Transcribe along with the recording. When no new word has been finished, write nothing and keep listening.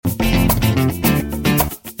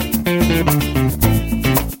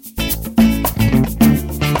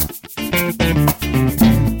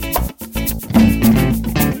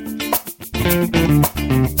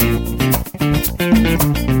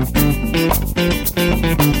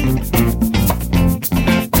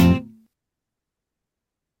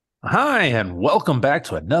Hi, and welcome back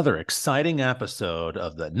to another exciting episode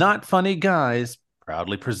of the Not Funny Guys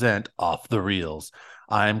proudly present Off the Reels.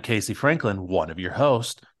 I'm Casey Franklin, one of your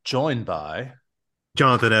hosts, joined by.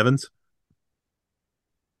 Jonathan Evans.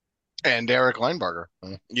 And Derek Linebarger.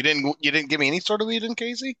 You didn't give me any sort of lead in,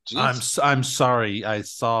 Casey? Jeez. I'm sorry, I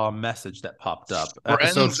saw a message that popped up.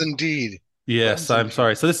 Episode. Friends indeed. Yes, Friends I'm indeed.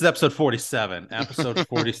 sorry. So this is episode 47. Episode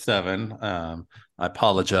 47. I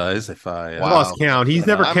apologize if I I've Wow. lost count. He's Yeah,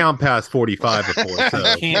 never count past 45 before, so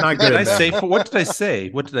can't. not Did good I at say math. what did I say?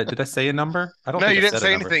 Did I say a number? I don't No, think you I didn't said a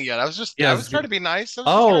say number. anything yet. I was just Yeah, I was trying to be nice. I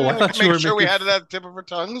was just oh, trying I to like, thought you make were sure we making. had it at the tip of our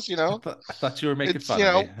tongues, I thought you were making It's fun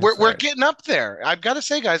of me. That's all we're right. getting up there. I've got to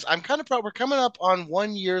say, guys, I'm kind of proud. We're coming up on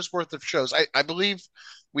 1 year's worth of shows. I believe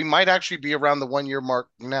we might actually be around the 1 year mark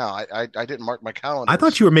now. I didn't mark my I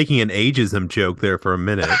thought calendars. you were making an ageism joke there for a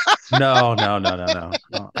minute. No, no, no, no, no,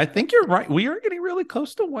 no. I think you're right. We are getting really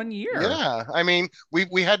close to 1 year. Yeah, I mean,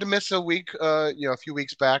 we had to miss a week, a few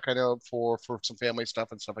weeks back. I know for some family stuff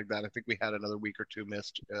and stuff like that. I think we had another week or two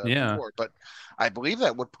missed Yeah, before, but I believe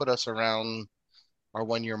that would put us around our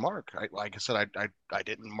 1 year mark. Like I said, I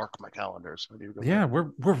didn't mark my calendar, so I need to go back. yeah,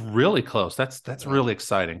 we're really close. That's Yeah, really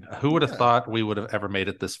exciting. Who would have yeah. thought we would have ever made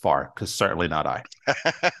it this far? Because certainly not I.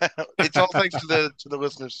 It's all thanks to the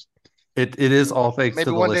listeners. It is all thanks to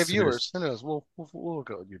Maybe the one day listeners. viewers. Who knows? We'll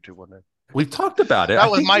go YouTube one day. We've talked about it.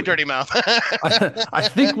 That was my dirty mouth. I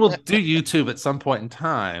think we'll do YouTube at some point in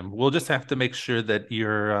time. We'll just have to make sure that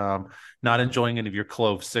you're not enjoying any of your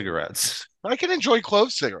clove cigarettes. I can enjoy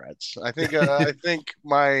clove cigarettes. I think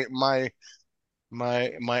my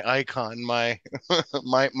icon,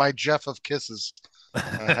 my Jeff of kisses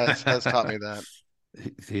has taught me that.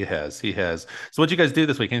 He has. He has. So, what'd you guys do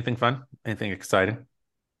this week? Anything fun? Anything exciting?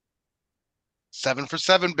 7 for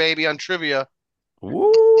 7, baby, on trivia.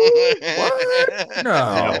 Woo! What? That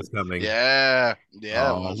No. was coming. Yeah, yeah,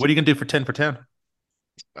 it Oh, was. what are you gonna do for 10 for 10?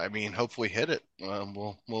 I mean, hopefully hit it.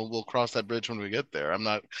 We'll cross that bridge when we get there. I'm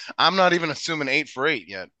not even assuming 8 for 8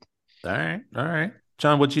 yet. All right. All right.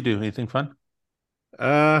 John, what'd you do? Anything fun?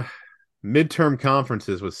 Uh, Midterm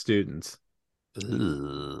conferences with students.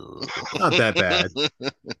 Ugh. Not that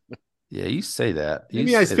bad. Yeah, you say that. You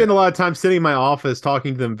Maybe I say spend that. a lot of time sitting in my office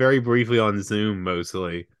talking to them very briefly on Zoom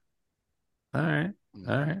mostly. All right.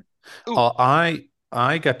 All right. Ooh,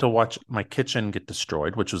 I got to watch my kitchen get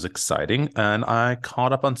destroyed, which was exciting, and I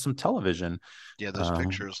caught up on some television. yeah, those Um,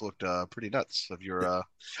 pictures looked pretty nuts of your.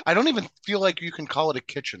 I don't even feel like you can call it a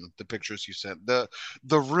kitchen. The pictures you sent, the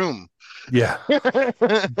room, yeah,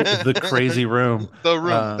 the crazy room. the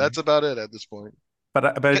room. Um, That's about it at this point.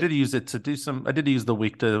 but I did use it to do some. I did use the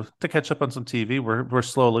week to catch up on some TV. We're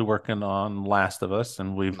slowly working on Last of Us,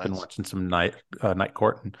 and we've been Nice, watching some Night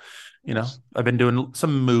Court, and nice. I've been doing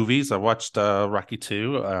some movies. I watched Rocky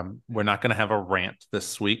 2. We're not going to have a rant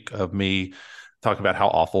this week of me talking about how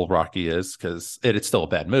awful Rocky is because it's still a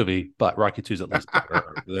bad movie, but Rocky 2 is at least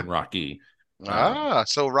better than Rocky.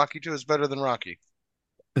 So Rocky 2 is better than Rocky.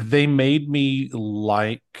 They made me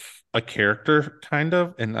like a character kind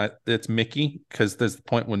of, and it's Mickey because there's the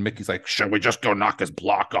point when Mickey's like, "Should we just go knock his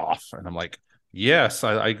block off?" And I'm like, "Yes,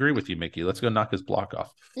 I agree with you, Mickey. Let's go knock his block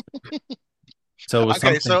off." So it was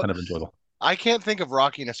Okay, something so kind of enjoyable. I can't think of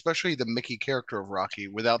Rocky, and especially the Mickey character of Rocky,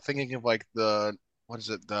 without thinking of like the what is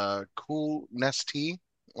it, the cool Nestea,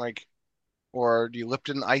 like, or do you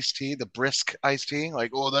Lipton iced tea, the brisk iced tea?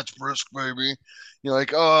 Like, oh, that's brisk, baby. You're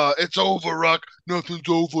like, oh, it's over, Rock. Nothing's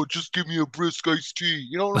over. Just give me a brisk iced tea.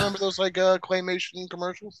 You don't remember those like claymation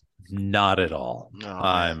commercials? Not at all. Oh man,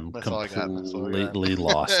 I'm that's all I got. That's all I completely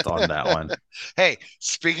lost on that got. one. Hey,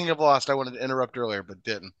 speaking of Lost, I wanted to interrupt earlier, but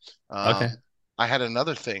didn't. Okay. I had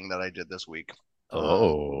another thing that I did this week. Um,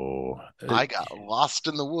 Oh, I got lost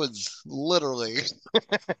in the woods, literally,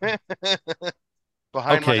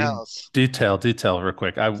 behind my okay. house. Detail, real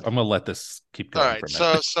quick. I'm gonna let this keep All going right, for a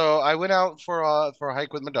minute. so I went out for a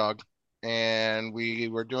hike with my dog, and we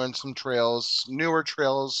were doing some trails, newer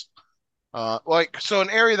trails. Like so, an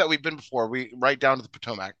area that we've been before, we right down to the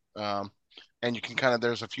Potomac. And you can kind of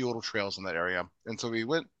there's a few little trails in that area, and so we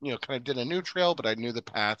went, kind of did a new trail, but I knew the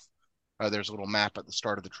path. There's a little map at the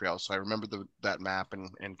start of the trail, so I remembered that map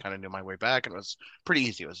and kind of knew my way back, and it was pretty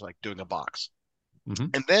easy. It was like doing a box, Hmm.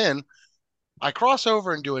 and then I cross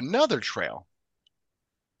over and do another trail,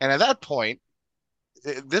 and at that point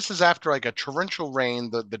this is after like a torrential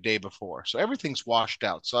rain the day before. So everything's washed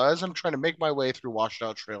out. So as I'm trying to make my way through washed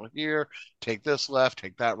out trail here, take this left,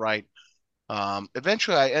 take that right.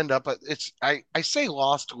 Eventually I end up I say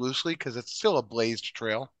lost loosely because it's still a blazed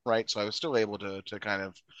trail, right? So I was still able to kind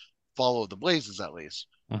of follow the blazes at least.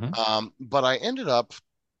 Hmm. But I ended up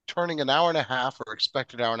turning an hour and a half or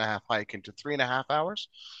expected hour and a half hike into 3.5 hours.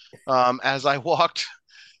 As I walked,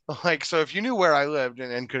 like, so if you knew where I lived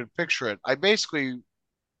and could picture it, I basically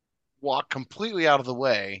walked completely out of the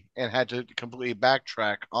way and had to completely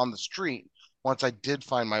backtrack on the street once I did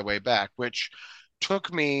find my way back, which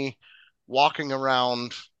took me walking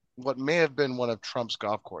around what may have been one of Trump's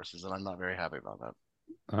golf courses, and I'm not very happy about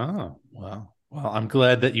Oh, well, I'm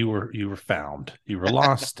glad that you were found. You were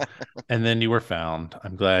lost, and then you were found.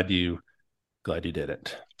 I'm glad you did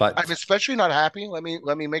it. I'm But especially not happy. Let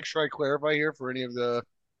me make sure I clarify here for any of the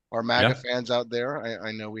our MAGA yeah, fans out there.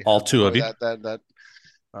 I know we all have two of you. that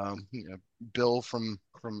Bill from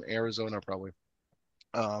Arizona probably.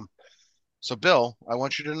 Um, so Bill, I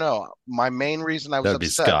want you to know my main reason I was That'd be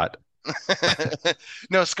upset. Scott.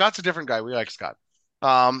 No, Scott's a different guy. We like Scott.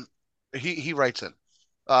 Um, he writes in.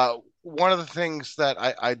 One of the things that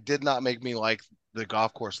I did not make me like the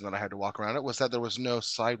golf course and that I had to walk around it was that there was no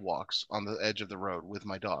sidewalks on the edge of the road with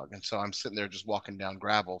my dog, and so I'm sitting there just walking down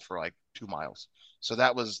gravel for like 2 miles. So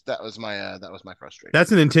that was my frustration.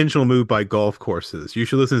 That's an intentional move by golf courses. You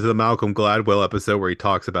should listen to the Malcolm Gladwell episode where he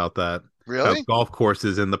talks about that, about Really? golf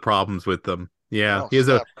courses and the problems with them. Yeah, Oh he has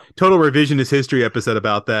a snap! total revisionist history episode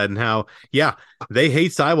about that and how, yeah, they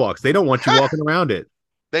hate sidewalks. They don't want you walking around it.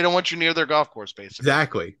 They don't want you near their golf course, basically.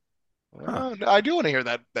 Exactly. Huh. I do want to hear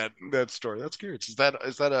that story. That's curious. Is that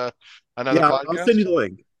a another Yeah, I'll send podcast? you the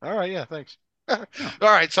link. All right, yeah, thanks. All Yeah.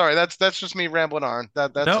 right, sorry. That's just me rambling on.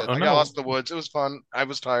 That's No, it. oh I got no. lost in the woods. It was fun. I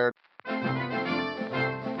was tired.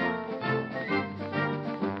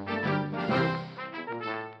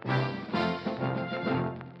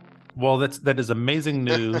 Well, that is amazing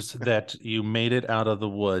news that you made it out of the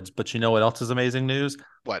woods. But you know what else is amazing news?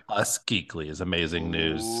 What? Us Geekly is amazing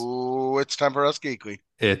news. Ooh, it's time for us geekly.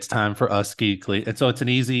 It's time for Us Geekly, and so it's an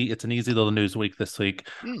easy little news week this week.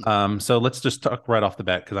 Hmm, So let's just talk right off the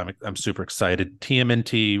bat because I'm super excited.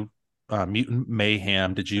 TMNT, Mutant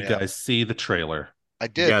Mayhem. Did you yeah, guys see the trailer? I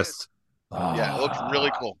did. Yes, Yeah, it looked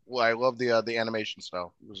really Ah, cool. Well, I love the animation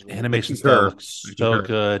style. It was really I cool. animation style concur. looks I so concur.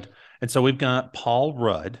 good. And so we've got Paul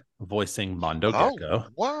Rudd voicing Mondo Oh, Gecko.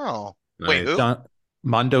 wow. Wait, Nice. who?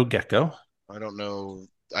 Mondo Gecko. I don't know.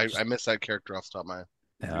 I missed that character off the top of my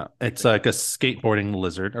Yeah, it's like a skateboarding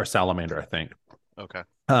lizard or salamander, I think. Okay.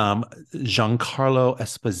 Giancarlo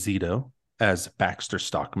Esposito as Baxter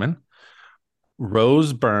Stockman.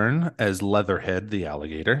 Rose Byrne as Leatherhead the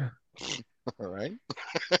alligator. All right.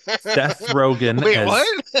 Seth Rogen Wait, as what?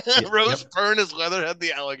 Rose yep, Byrne is Leatherhead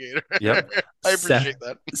the alligator. yep. I Seth appreciate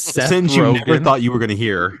that. A Seth sentence you never Rogen. thought you were going to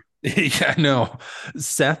hear. Yeah, no.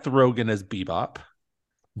 Seth Rogen as Bebop.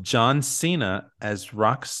 John Cena as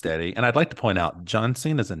Rocksteady. And I'd like to point out John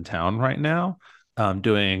Cena's in town right now,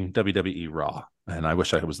 doing WWE Raw. And I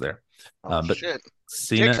wish I was there. Oh But shit.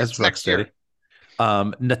 Cena as Tickets next year.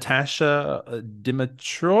 Rocksteady. Natasha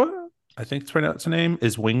Dimitrov, I think it's pronounced her name,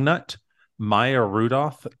 is Wingnut. Maya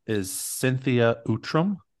Rudolph is Cynthia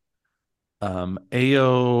Utram.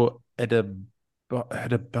 Ayo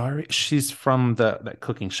Edebari, she's from that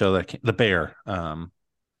cooking show The Bear.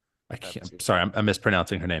 I can't. That's Sorry, I'm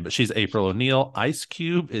mispronouncing her name, but she's April O'Neil. Ice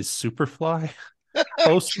Cube is Superfly.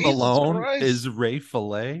 Post Jesus Malone Christ. is Ray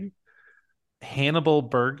Fillet. Hannibal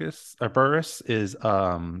Burris is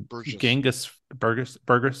Burgess. Genghis Burgess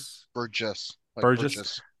Burgess. Like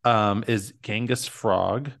Burgess Burgess. is Genghis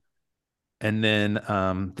Frog, and then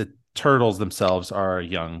the turtles themselves are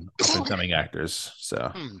young up and coming actors.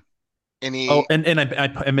 So Hmm. oh, Any and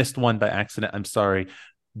I missed one by accident. I'm sorry.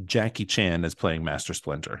 Jackie Chan is playing Master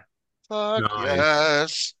Splinter. fuck Nice.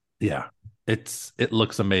 yes. Yeah, it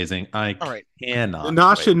looks amazing. I All right. cannot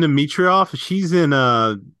Nasha wait. Dimitrov, she's in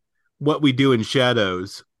What We Do in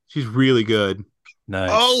Shadows. She's really good.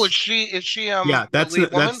 Oh, is Nice. she Yeah, the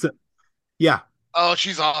lead woman? yeah, Oh,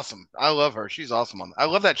 she's awesome. I love her. She's awesome on. I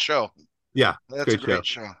love that show. yeah, it's a That's a great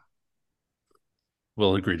show. great show.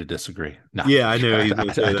 We'll agree to disagree. No, Yeah, I know he's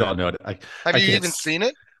gonna I say don't that. know it. Have I you can't. even seen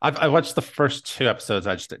it? I watched the first two episodes.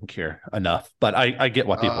 I just didn't care enough, but I get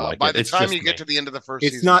why people like By it. the It's time just you get me. to the end of the first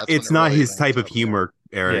It's season, not that's when it's it not really his type ramps of up. Yeah. humor,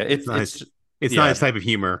 Yeah, Eric. It's not yeah, his type of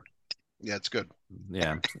humor. Yeah, it's good.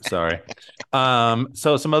 yeah. Sorry.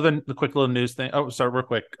 So some other quick little news thing. Oh, sorry, real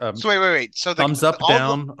quick. So wait. So Thumbs up, all the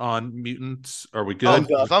down on mutants. Are we oh good?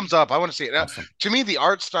 Thumbs up. thumbs up. I want to see it. Now, Awesome. to me, the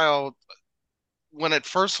art style when it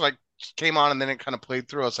first like came on and then it kind of played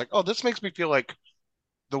through, I was like, oh, this makes me feel like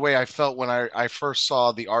the way I felt when I first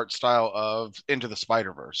saw the art style of Into the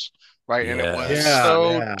Spider-Verse, right? And it was Yes. Yeah,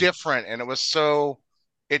 so yeah. different and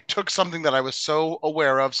it took something that I was so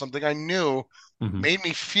aware of, something I knew, Mhm. made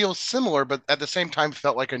me feel similar, but at the same time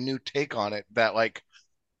felt like a new take on it that like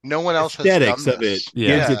no one else has Aesthetics done of it this. Yeah.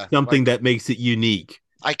 gives it Yeah, like something that makes it unique.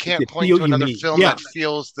 I can't You point feel to another unique. film Yeah. that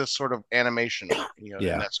feels this sort of animation. And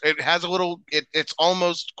Yeah. it has a little. It's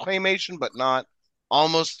almost claymation, but not.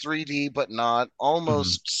 Almost 3D, but not. Mhm.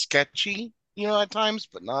 Almost sketchy, at times,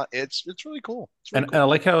 but not. It's really cool. It's really And I cool.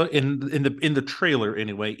 like how in the trailer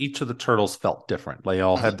anyway, each of the turtles felt different. They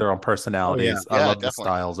all Mhm. had their own Oh yeah. personalities. I Yeah, love the definitely.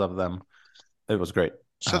 styles of them. It was great.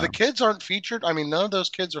 So the Um, kids aren't featured. I mean, none of those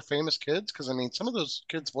kids are famous kids because I mean, some of those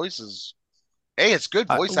kids' voices. A, it's good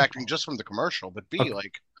I, voice acting just from the commercial, but B, okay,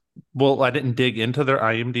 like well, I didn't dig into their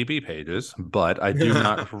IMDb pages, but I do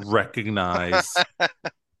not recognize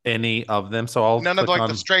any of them. So I'll none of click like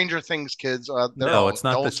the on. Stranger Things kids. They're No, all it's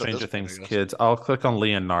not the adults at this Stranger point, Things I guess. kids. I'll click on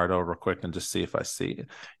Leonardo real quick and just see if I see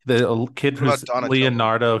the kid What about who's Donatello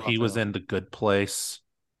Leonardo. or He was Raphael? in The Good Place.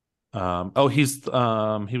 He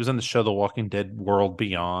was in the show The Walking Dead World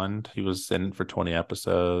Beyond. He was in for 20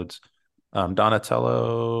 episodes.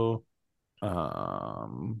 Donatello.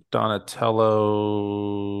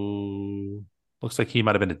 Donatello looks like he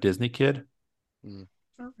might have been a Disney kid. Hmm.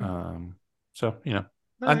 Um, so you know,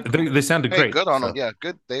 Very they, cool. they sounded Hey, great. good on them. So Yeah,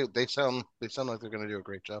 good. They sound like they're gonna do a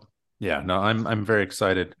great job. yeah, no, I'm very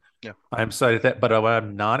excited. Yeah. I'm excited that, but what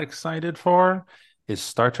I'm not excited for is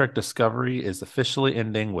Star Trek Discovery is officially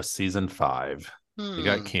ending with season 5. It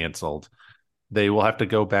got Hmm. canceled. They will have to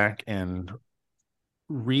go back and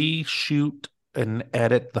reshoot and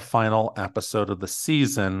edit the final episode of the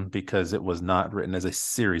season because it was not written as a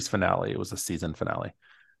series finale. It was a season finale.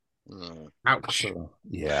 Hmm. Ouch. So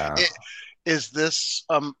yeah. It, is this?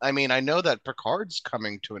 I mean, I know that Picard's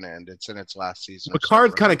coming to an end. It's in its last season or so,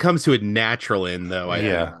 Picard kind right? of comes to a natural end, though. I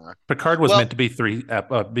think. Yeah. Yeah. Picard was Well, meant to be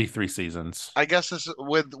 3 seasons. I guess this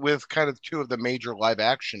with kind of two of the major live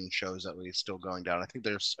action shows at least still going down. I think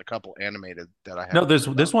there's a couple animated that I No, haven't there's heard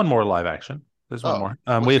about. there's one more live action. There's one Oh, more.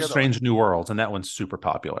 We what's the have other one? Strange New Worlds, and that one's super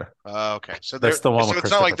popular. Okay, so That's the one with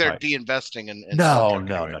it's not like Christopher they're Pike. de-investing in Star No, Trek no,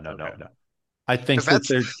 anyway. no, no, Okay, no, no. I because think that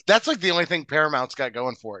they're that's like the only thing Paramount's got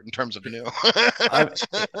going for it in terms of new. I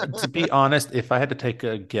to be honest, if I had to take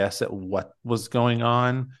a guess at what was going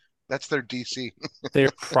on, That's their DC.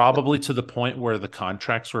 they're probably to the point where the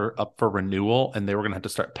contracts were up for renewal and they were going to have to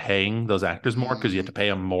start paying those actors more because you have Mm. to pay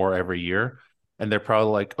them more every year. And they're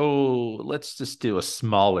probably like, oh, let's just do a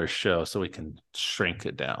smaller show so we can shrink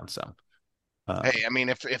it down some. Hey, Um, I mean,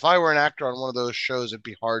 if I were an actor on one of those shows, it'd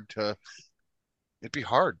be hard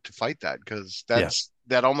to fight that because yeah,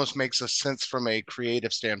 that almost makes a sense from a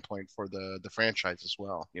creative standpoint for the franchise as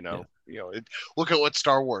well. yeah, Look at what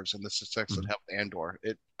Star Wars and the success that mhm, helped Andor.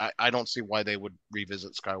 I don't see why they would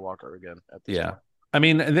revisit Skywalker again at this yeah. point. I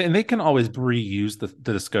mean, and they can always reuse the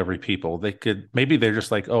Discovery people. They could maybe they're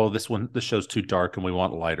just like, oh, this show's too dark and we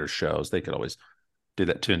want lighter shows. They could always do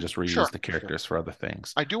that too and just Sure, reuse the sure. characters for other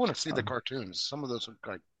things. I do want to see the Um, cartoons. Some of those are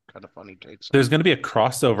like kind of funny takes there's on going to be a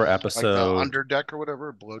crossover like the episode underdeck or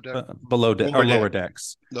whatever, below deck, below or Lower lower deck.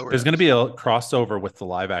 decks. lower There's going to decks. be a crossover with the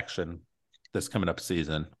live action this coming up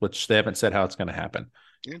season, which they haven't said how it's going to happen,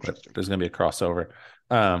 but Interesting. there's going to be a crossover.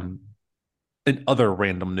 Um, and other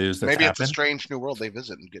random news that's Maybe it's a happened. strange new world they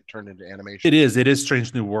visit and get turned into It animation. is. It is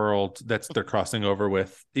Strange New World. That's they're crossing over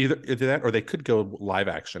with either that or they could go live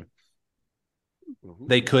action. They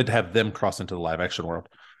Ooh, could have them cross into the live action world.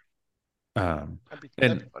 that'd be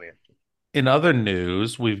And funny. Actually. in other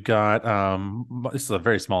news, we've got this is a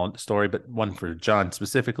very small story, but one for John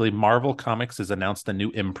specifically. Marvel Comics has announced a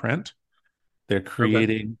new imprint. They're Okay.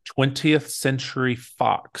 creating 20th Century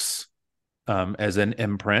Fox as an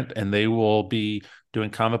imprint, and they will be doing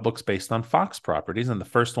comic books based on Fox properties. And the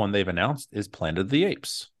first one they've announced is Planet of the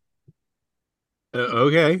Apes.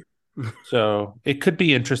 Okay. So it could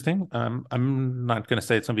be interesting. I'm not going to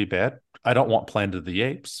say it's going to be bad. I don't want Planet of the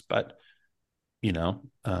Apes, but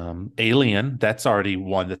Alien, that's already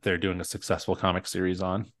one that they're doing a successful comic series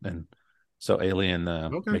on. And so Alien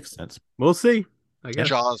Okay. makes sense. We'll see. I Yeah. guess.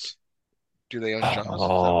 Jaws. Do they own Jaws? Is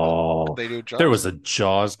that one? Could Oh, they do there Jaws? was a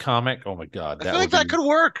Jaws comic. Oh my God, I that feel like would that be. could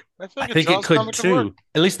work. I feel I like a think it Jaws could comic could work. too.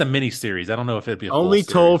 At least a mini series. I don't know if it'd be a full Only told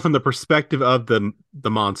series. from the perspective of the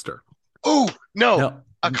monster. Oh no, No,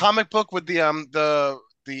 a comic book with the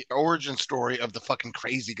origin story of the fucking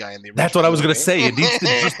crazy guy in the that's what I original was going to movie. say. It needs to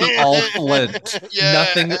just be all Flint. Yeah,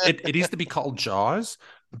 Nothing. It needs to be called Jaws,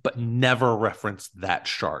 but never reference that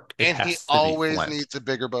shark. It and he has to be always Flint. needs a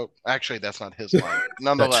bigger boat. Actually, that's not his line.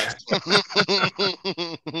 That's Nonetheless,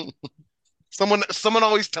 someone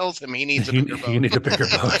always tells him he needs a bigger you boat. need a bigger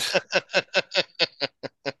boat.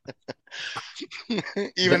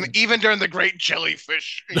 even That, even during the great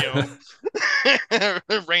jellyfish,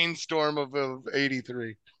 rainstorm of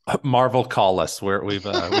 '83. Marvel, call us. We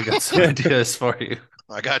got some ideas for you.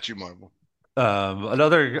 I got you, Marvel.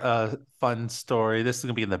 Another fun story. This is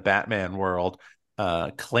gonna be in the Batman world.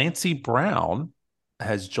 Clancy Brown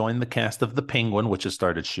has joined the cast of The Penguin, which has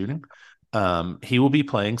started shooting. He will be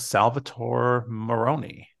playing Salvatore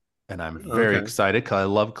Moroni, and I'm very Okay. excited because I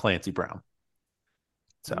love Clancy Brown.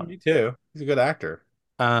 So, Me too. He's a good actor.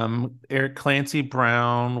 Eric Clancy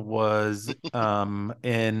Brown was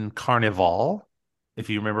in Carnival, if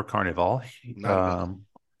you remember Carnival. Not at all.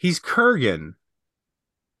 He's Kurgan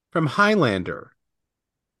from Highlander.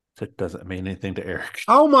 That doesn't mean anything to Eric.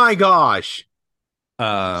 Oh my gosh.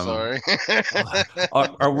 Um, Sorry.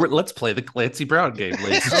 let's play the Clancy Brown game,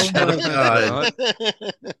 ladies Oh and my gentlemen.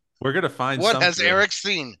 God. We're gonna find What has something. Eric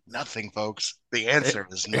seen? Nothing, folks. The answer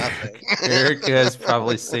is nothing. Eric has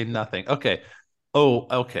probably seen nothing. Okay. Oh,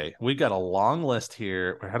 okay. We got a long list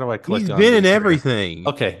here. How do I click He's on been in these here? everything.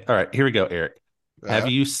 Okay. All right. Here we go, Eric. Have Uh,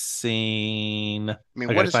 you seen? I mean,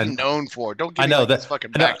 I what gotta is he find. known for? Don't give I me know like that. this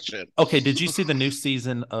fucking I know. back shit. Okay. Did you see the new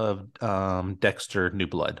season of Dexter New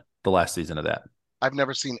Blood? The last season of that. I've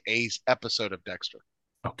never seen a episode of Dexter.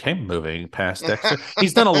 Okay, moving past Dexter.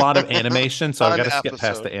 He's done a lot of animation, so I got An to skip past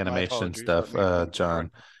episode. the My animation apologies. Let stuff, me move forward.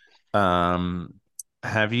 John. Um,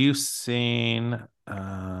 have you seen?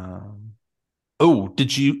 Oh,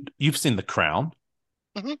 you've seen The Crown?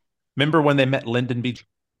 Mhm. Remember when they met Lyndon B?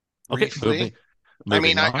 Okay, Briefly. I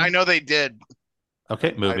mean, moving I on. know they did,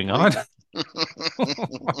 Okay, I moving on. believe.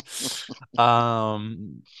 Oh,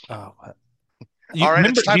 All you right, it's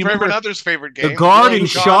remember? Do time you for everyone remember? other's favorite The game. Guard in Will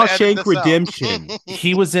John edit Shawshank this out? Redemption.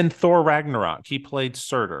 He was in Thor Ragnarok. He played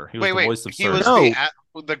Surtur. He was Wait, the wait. voice of He was Surtur.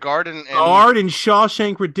 No, the guard and Guard in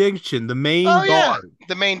Shawshank Redemption, the main oh yeah, guard.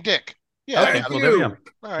 the main dick. Yeah, Okay, Thank got well it. there we go. you.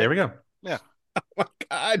 All right. There we go. Yeah. Oh my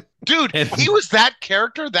God. Dude, And he was that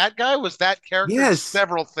character. That guy was that character in Yes.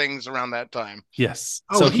 several things around that time. yes,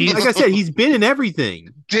 Oh, so he like I said, he's been in everything.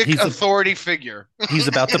 Dick He's a- authority figure. he's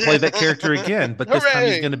about to play that character again, but this time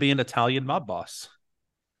he's Hooray! going to be an Italian mob boss.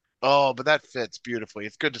 Oh, but that fits beautifully.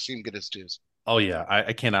 It's good to see him get his dues. Oh yeah,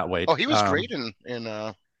 I cannot wait. Oh, he was great in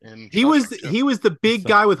He was Shawshank too. he was the big So-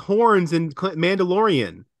 guy with horns in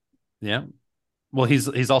Mandalorian. Yeah. Well,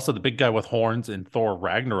 he's also the big guy with horns in Thor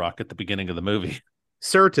Ragnarok at the beginning of the movie.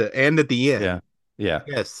 Surta, and at the end. Yeah. Yeah.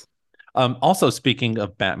 Yes. Also, speaking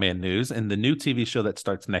of Batman news, in the new TV show that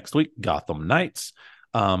starts next week, Gotham Knights,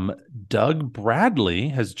 Doug Bradley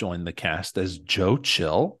has joined the cast as Joe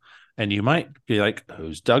Chill. And you might be like,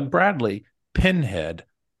 who's Doug Bradley? Pinhead.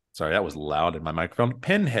 Sorry, that was loud in my microphone.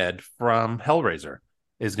 Pinhead from Hellraiser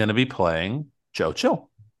is going to be playing Joe Chill.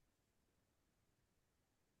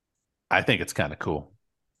 I think it's kind of cool.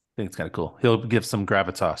 He'll give some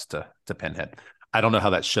gravitas to Pinhead. I don't know how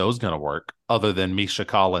that show's going to work other than Misha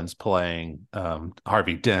Collins playing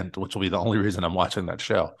Harvey Dent, which will be the only reason I'm watching that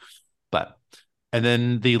show. And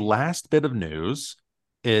then the last bit of news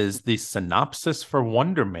is the synopsis for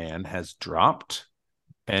Wonder Man has dropped,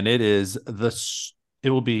 and it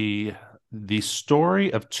will be the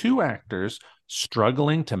story of two actors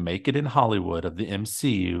struggling to make it in Hollywood of the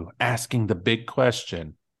MCU, asking the big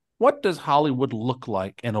question: what does Hollywood look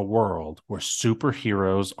like in a world where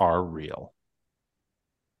superheroes are real?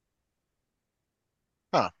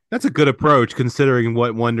 That's a good approach considering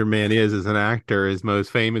what Wonder Man is as an actor is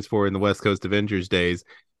most famous for in the West Coast Avengers days.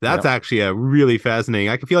 That's actually a really fascinating.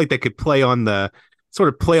 I feel like that could play on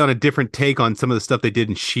a different take on some of the stuff they did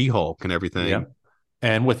in She-Hulk and everything. Yeah.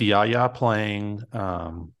 And with Yaya playing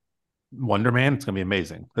Wonder Man, it's gonna be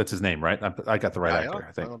amazing. That's his name, right? I got the right actor,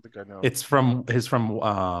 I think. I don't think I know. It's from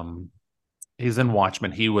he's in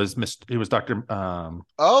Watchmen. He was Dr.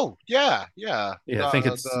 Oh, yeah, yeah. Yeah, I think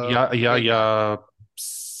it's the Yaya.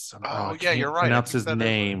 Oh, I yeah, you're can't right. I pronounce think his that is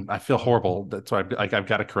name. I feel horrible. That's why I've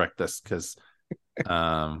got to correct this because That's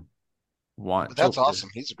awesome.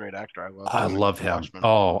 He's a great actor. I love him. Watchmen.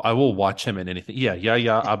 Oh, I will watch him in anything. Yeah.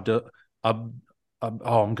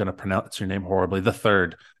 I'm gonna pronounce your name horribly. The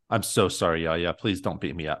third. I'm so sorry, yeah. Please don't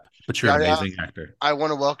beat me up. But you're an Yaya, amazing actor. I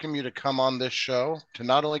want to welcome you to come on this show to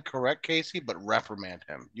not only correct Casey but reprimand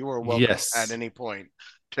him. You are welcome Yes. at any point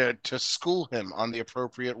to school him on the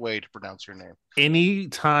appropriate way to pronounce your name.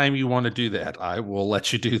 Anytime you want to do that, I will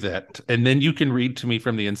let you do that, and then you can read to me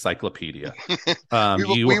from the encyclopedia.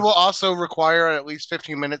 We will also require at least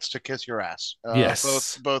 15 minutes to kiss your ass.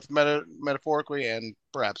 Yes. both metaphorically and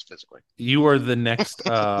perhaps physically. You are the next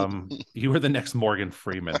Morgan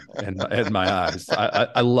Freeman in my eyes.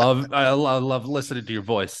 I love listening to your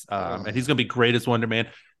voice. And he's gonna be great as Wonder Man.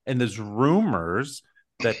 And there's rumors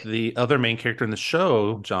that the other main character in the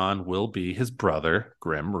show, John, will be his brother,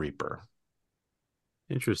 Grim Reaper.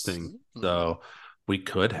 Interesting. So we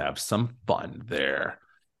could have some fun there.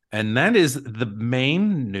 And that is the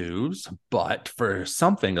main news. But for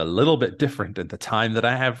something a little bit different at the time that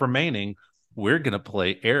I have remaining, we're going to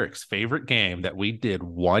play Eric's favorite game that we did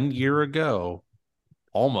 1 year ago,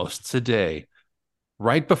 almost today,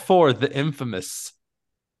 right before the infamous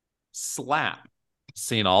slap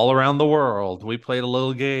seen all around the world. We played a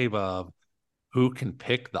little game of who can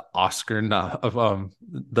pick the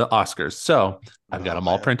the Oscars. So I've got them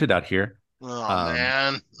all printed out here. Oh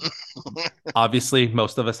man. Obviously,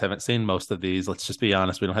 most of us haven't seen most of these. Let's just be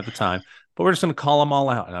honest, we don't have the time. But we're just going to call them all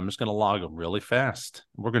out, and I'm just going to log them really fast.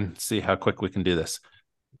 We're going to see how quick we can do this.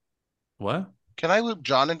 What? Can I loop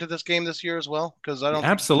John into this game this year as well? Because I don't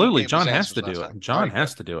Absolutely. John has to do it. John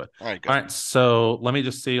has to do it. All right, good. All right. So let me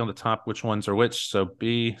just see on the top which ones are which. So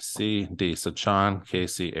B, C, D. So John,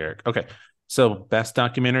 Casey, Eric. Okay. So best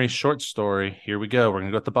documentary short story. Here we go. We're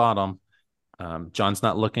going to go at the bottom. John's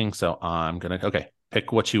not looking, so I'm going to, okay,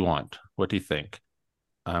 pick what you want. What do you think?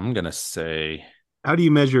 I'm going to say. How do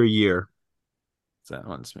you measure a year? That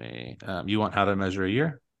one's me. You want how to measure a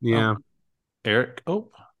year? Yeah. Oh. Eric. Oh.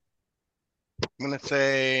 I'm going to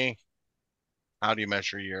say, how do you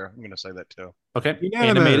measure a year? I'm going to say that too. Okay.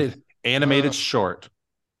 Yeah, Animated short.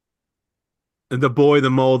 The Boy,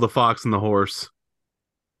 the Mole, the Fox, and the Horse.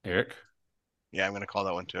 Eric. Yeah, I'm going to call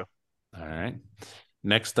that one too. All right.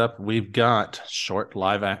 Next up, we've got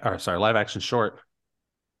live action short.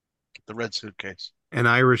 The Red Suitcase. An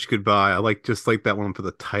Irish Goodbye. I just like that one for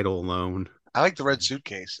the title alone. I like The Red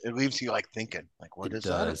Suitcase. It leaves you like thinking, like, what is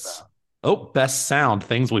that about? Oh, best sound,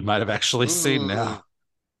 things we might have actually seen now.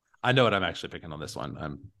 I know what I'm actually picking on this one.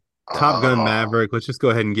 Top Gun Maverick. Let's just go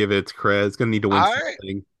ahead and give it its cred. It's going to need to win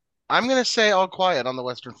something. I'm going to say All Quiet on the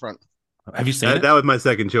Western Front. Have you seen it? That was my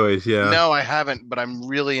second choice, yeah. No, I haven't, but I'm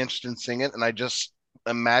really interested in seeing it, and I just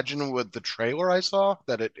imagine with the trailer I saw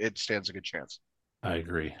that it stands a good chance. I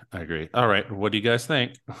agree. All right, what do you guys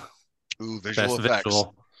think? Ooh, visual effects.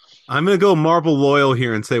 Visual. I'm going to go Marvel Loyal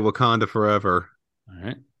here and say Wakanda Forever. All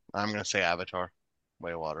right. I'm going to say Avatar,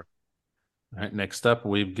 Way of Water. All right, next up,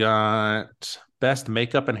 we've got best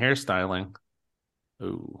makeup and hairstyling.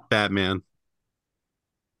 Ooh. Batman.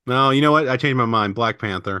 No, you know what? I changed my mind. Black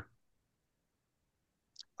Panther.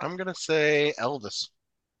 I'm going to say Elvis.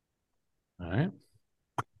 All right.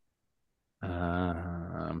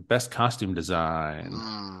 Best costume design.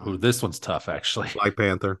 Ooh, this one's tough, actually. Black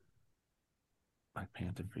Panther. Black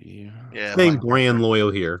Panther for you. Yeah. Same brand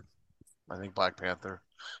loyal here. I think Black Panther.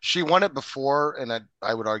 She won it before, and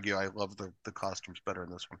I would argue I love the costumes better in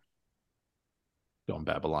this one. Going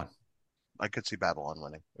Babylon. I could see Babylon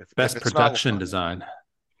winning. Best production design.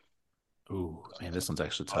 Ooh, man, this one's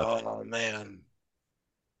actually tough. Oh, man.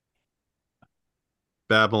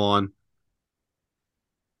 Babylon.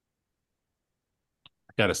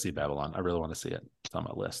 I got to see Babylon. I really want to see it. It's on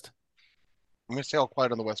my list. I'm going to say All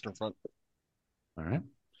Quiet on the Western Front. All right.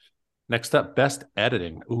 Next up, best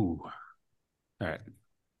editing. Ooh. All right.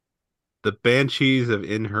 The Banshees of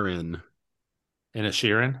Inisherin.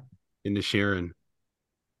 Inisherin? Inisherin.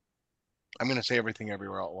 I'm going to say Everything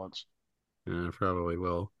Everywhere All at Once. Yeah, probably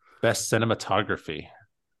will. Best cinematography.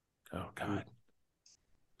 Oh, God.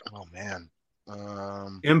 Oh, man.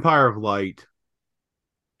 Empire of Light.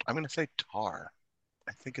 I'm going to say Tar.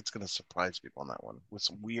 I think it's going to surprise people on that one with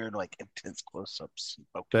some weird, like, intense close-ups.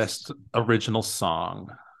 Best original song.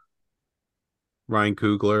 Ryan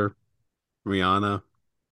Coogler. Rihanna.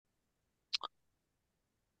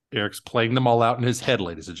 Eric's playing them all out in his head,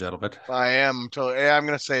 ladies and gentlemen. I am. I'm going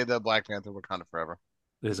to say the Black Panther Wakanda Forever.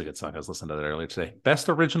 It is a good song. I was listening to that earlier today. Best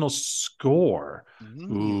original score.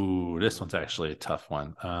 Ooh, this one's actually a tough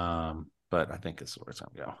one. But I think it's where it's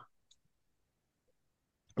going to go.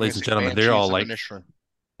 Ladies and gentlemen, they're all like,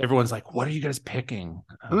 everyone's like, what are you guys picking?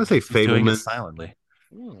 I'm going to say Fableman. Silently.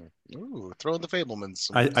 Ooh, throw in the Fablemans.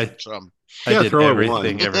 I did throw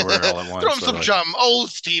everything everywhere all at once. Throw him some chum. Oh,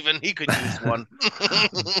 Steven, he could use one.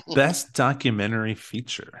 Best documentary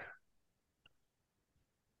feature.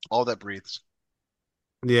 All That Breathes.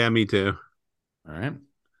 Yeah, me too. All right.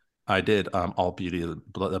 I did All Beauty of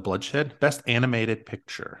the Bloodshed. Best animated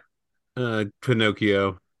picture.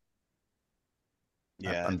 Pinocchio.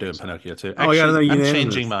 Yeah, I'm doing Pinocchio too. Actually, I'm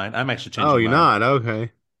changing mine. I'm actually changing mine. Oh, you're not?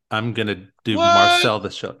 Okay. I'm going to do Marcel the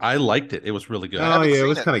Show. I liked it. It was really good. Oh, yeah, it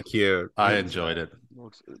was kind of cute. I enjoyed it.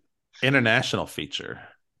 International feature.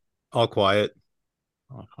 All Quiet.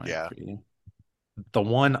 All Quiet. Yeah. For you. The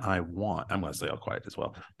one I want, I'm going to say All Quiet as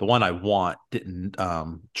well. The one I want didn't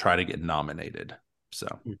try to get nominated. So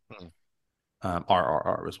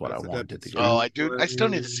RRR was what I wanted to get. Oh, I still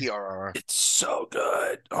need to see RRR. It's so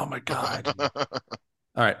good. Oh, my God.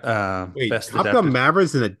 All right. Wait, Top Gun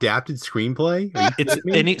Maverick's an adapted screenplay?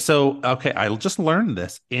 Okay, I just learned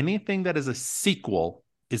this. Anything that is a sequel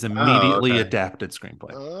is immediately adapted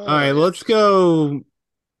screenplay. All right, let's go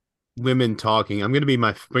women talking. I'm gonna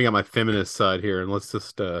bring out my feminist side here, and let's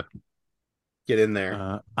just get in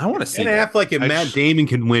there. I want to see And that. Affleck and Matt Damon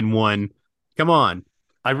can win one. Come on.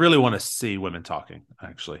 I really want to see women talking,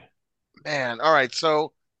 actually. Man, all right.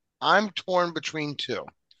 So I'm torn between two.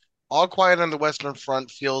 All Quiet on the Western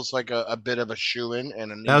Front feels like a bit of a shoe-in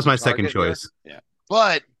and an That was easy my second target here. choice. Yeah.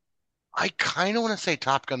 But I kind of want to say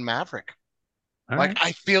Top Gun Maverick. All Like right.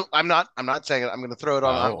 I feel I'm not saying it. I'm going to throw it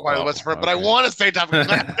on Quiet on the Western Front, but I Okay. want to say Top Gun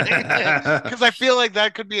Maverick because I feel like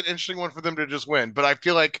that could be an interesting one for them to just win. But I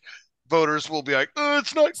feel like voters will be like, oh,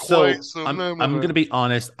 it's not quite. So So I'm gonna be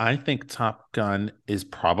honest. I think Top Gun is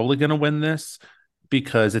probably gonna win this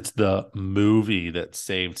because it's the movie that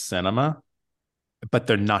saved cinema, but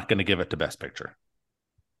they're not gonna give it to Best Picture.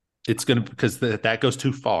 It's gonna because that goes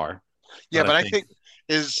too far. Yeah, but I think think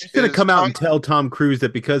is He's gonna is come out Tom and tell Tom Cruise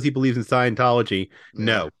that because he believes in Scientology, yeah.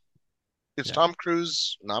 no. Is yeah, Tom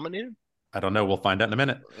Cruise nominated? I don't know. We'll find out in a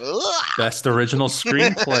minute. Ugh. Best original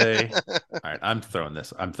screenplay. All right, I'm throwing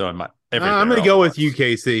this. I'm throwing my I'm everything gonna all at go with you, once.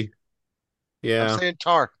 Casey. I'm Yeah. saying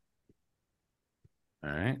Tar.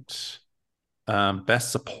 All right.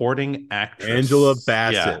 Best supporting Angela actress.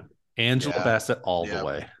 Yeah, Bassett. Angela Yeah, Bassett all the yeah,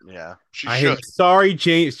 way. yeah. She I should. hate sorry,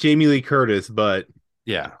 Jamie Lee Curtis, but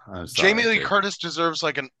Yeah, I'm Jamie sorry, Lee dude. Curtis deserves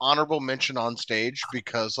like an honorable mention on stage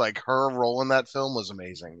because like her role in that film was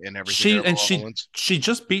amazing in everything She Everywhere and All at she Once. she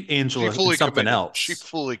just beat She Angela in fully something committed. She else.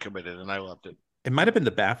 fully committed, and I loved it. It might have been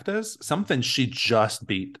the BAFTAs. Something she just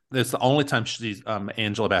beat. It's the only time she's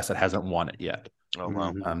Angela Bassett hasn't won it yet. Oh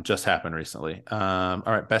wow. Mhm. Just happened recently. All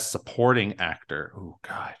right, best supporting actor. Oh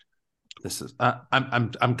God, this is.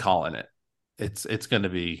 I'm calling it. It's gonna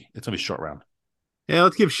be short round. Yeah,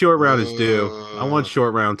 let's give short round his due. I want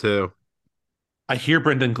short round too. I hear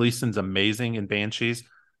Brendan Gleeson's amazing in Banshees.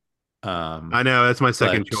 I know that's my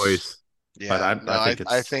second but choice. but Yeah, I no, think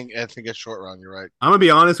I it's think I think it's short round. You're right. I'm gonna be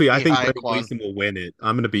honest with you. I think Mihai Brendan Kwan. Gleeson will win it.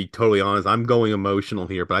 I'm gonna be totally honest. I'm going emotional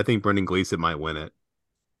here, but I think Brendan Gleeson might win it.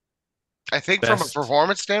 I think from a best.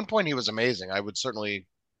 performance standpoint, he was amazing. I would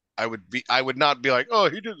not be like, oh,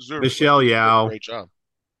 he didn't deserve it. Like Michelle he did a Yeoh great job.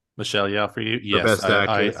 Michelle Yeoh for you? for Yes, best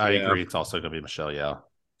actress. I Yeah, agree. It's also going to be Michelle Yeoh.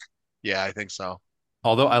 Yeah, I think so.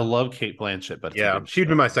 Although I love Kate Blanchett, but it's going to yeah, be she'd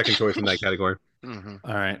be Michelle my Yeoh. second choice in that category. Hmm.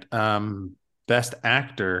 All right. Best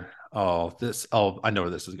actor. Oh, this. Oh, I know where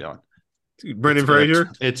this is going. Brendan Fraser.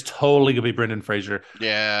 It's totally going to be Brendan Fraser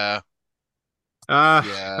Yeah, I'll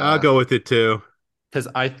yeah. go with it too. because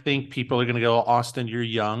I think people are going to go, Austin, you're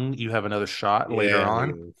young. You have another shot later Yeah.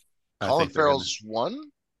 on. I Colin think they're going to. Farrell's won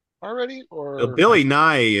already, So or Billy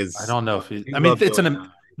Nye I is. don't know if he. You I mean, love Billy Nye.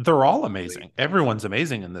 they're all amazing. Everyone's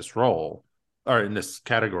amazing in this role or in this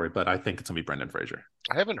category, but I think it's going to be Brendan Fraser.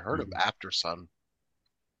 I haven't heard of Mhm. After Sun.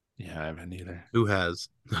 Yeah, I haven't either. Who has?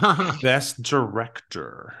 Best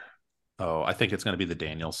director. Oh, I think it's going to be the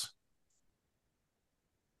Daniels.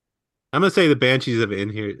 I'm gonna say the Banshees of in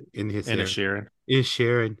here in his Anna here Sharon. is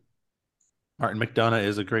Sharon. Martin McDonough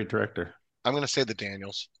is a great director. I'm gonna say the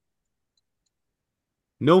Daniels.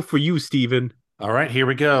 No for you, Steven. All right, here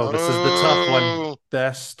we go. This is the tough one. Oh,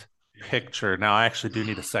 Best picture. Now, I actually do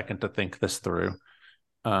need a second to think this through.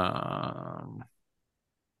 All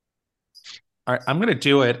right, I'm going to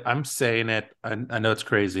do it. I'm saying it. I know it's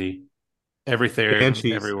crazy. Everything,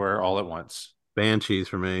 Banshees. everywhere, all at once. Banshees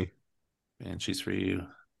for me. And she's for you,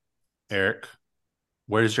 Eric.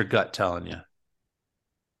 Where's your gut telling you?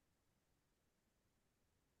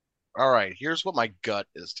 all right. Here's what my gut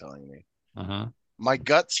is telling me. Uh-huh. My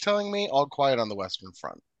gut's telling me All Quiet on the Western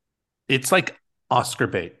Front. It's like Oscar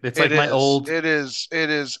bait. It's It like my is. old. It is. It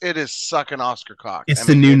is. It is sucking Oscar cock. It's I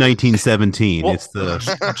the mean, new it is. 1917. Well, It's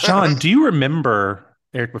the John, do you remember,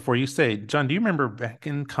 Eric, before you say, John, do you remember back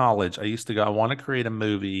in college, I used to go, I want to create a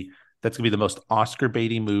movie that's going to be the most Oscar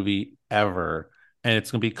baity movie ever. And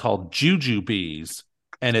it's going to be called Juju Bees.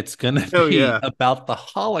 And it's going to oh be yeah. about the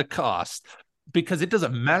Holocaust because it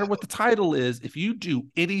doesn't matter what the title is. If you do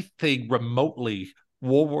anything remotely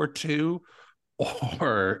World War II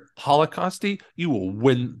or Holocausty, you will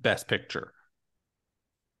win Best Picture.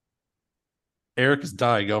 Eric is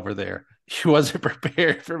dying over there. He wasn't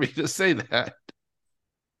prepared for me to say that.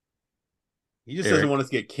 He just doesn't Eric. want us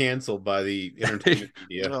to get canceled by the entertainment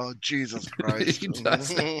media. Oh, Jesus Christ. He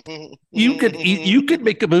doesn't. You could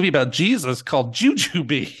make a movie about Jesus called Juju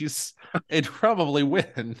Bees and probably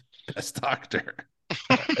win Best Doctor.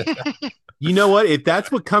 You know what? If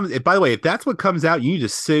that's what comes, by the way, if that's what comes out, you need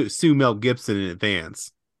to sue Mel Gibson in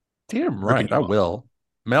advance. Damn right, I will.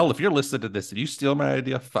 Mel, if you're listening to this and you steal my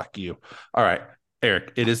idea, fuck you. All right,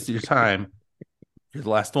 Eric, it is your time. You're the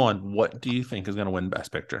last one. What do you think is going to win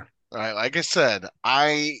Best Picture? All right, like I said,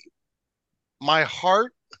 my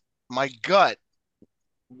heart, my gut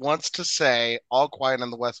wants to say All Quiet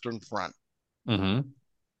on the Western Front, Mm-hmm.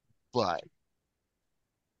 but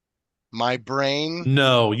my brain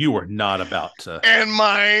No, you were not about to. and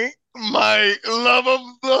my love of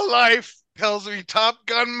the life tells me Top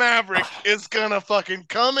Gun Maverick is gonna fucking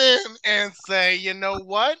come in and say, you know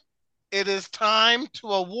what? It is time to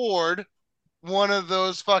award one of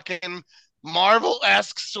those fucking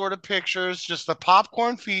Marvel-esque sort of pictures, just the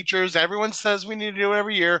popcorn features. Everyone says we need to do it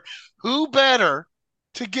every year. Who better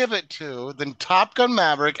to give it to than Top Gun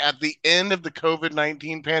Maverick at the end of the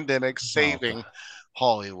COVID-19 pandemic, Oh saving God,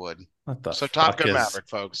 Hollywood? what the So Top fuck Gun is Maverick,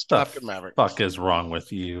 folks. the Top Gun Maverick. fuck is wrong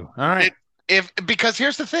with you? All right. It if because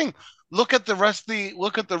here's the thing. Look at the rest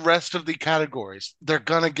of the categories. They're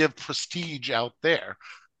gonna give prestige out there.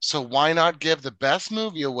 So why not give the best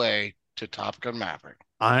movie away to Top Gun Maverick?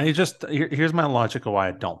 Here's my logic of why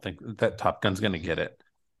I don't think that Top Gun's going to get it.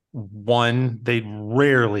 One, they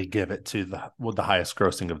rarely give it to the highest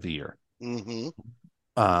grossing of the year,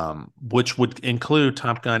 Mm-hmm. which would include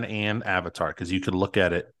Top Gun and Avatar, because you could look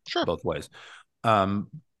at it Sure. both ways.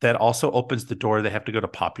 That also opens the door. They have to go to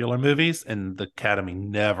popular movies, and the Academy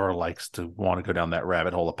never likes to want to go down that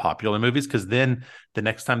rabbit hole of popular movies, because then the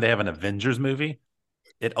next time they have an Avengers movie,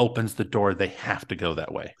 it opens the door. They have to go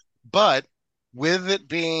that way. But with it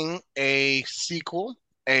being a sequel,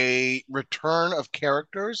 a return of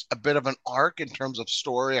characters, a bit of an arc in terms of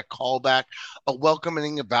story, a callback, a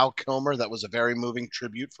welcoming of Val Kilmer that was a very moving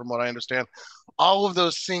tribute, from what I understand. All of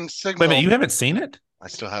those things Wait a minute, signal. you haven't seen it? I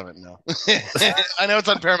still haven't. No, I know it's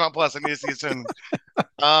on Paramount Plus. I need to see it soon.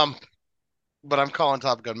 Um, but I'm calling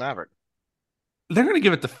Top Gun Maverick. They're going to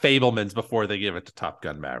give it to Fablemans before they give it to Top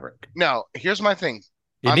Gun Maverick. Now, here's my thing.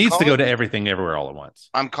 It needs to go to Everything Everywhere All at Once.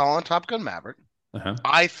 I'm calling Top Gun Maverick. Uh-huh.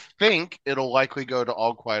 I think it'll likely go to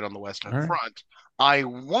All Quiet on the Western Front. I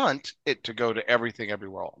want it to go to Everything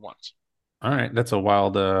Everywhere All at Once. All right, that's a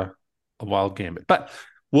wild gambit, but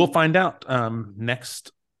we'll find out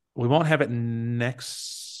next. We won't have it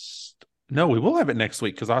next. No, we will have it next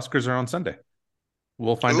week because Oscars are on Sunday.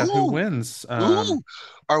 We'll find out who wins. Ooh.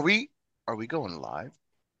 Are we going live?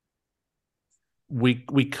 We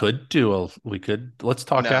could let's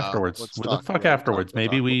talk afterwards. Let's talk afterwards.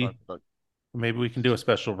 Maybe we can do a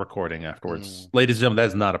special recording afterwards. Ladies and gentlemen,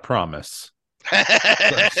 that's not a promise.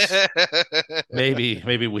 maybe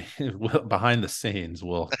we behind the scenes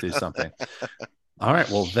we'll do something. All right,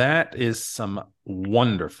 well, that is some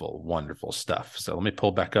wonderful stuff. So let me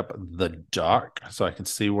pull back up the doc so I can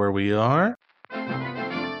see where we are.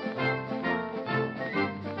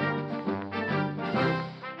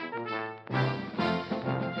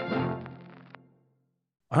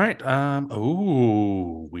 All right.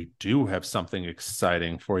 We do have something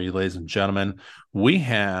exciting for you, ladies and gentlemen. We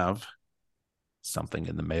have something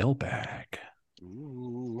in the mailbag.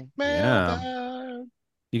 Ooh, mailbag. Yeah.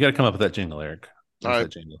 You got to come up with that jingle, Eric. All right.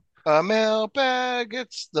 That jingle? Mailbag.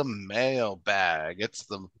 It's the mailbag. It's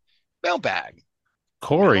the mailbag.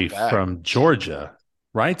 Corey from Georgia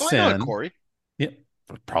writes in. Corey. Yeah.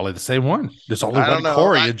 Probably the same one. There's only one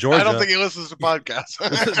Corey in Georgia. I don't think he listens to podcasts.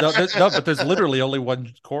 no, but there's literally only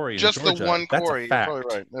one Corey in Georgia. Just the one Corey. That's a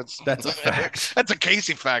fact. Right. That's a fact. That's a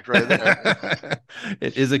Casey fact right there.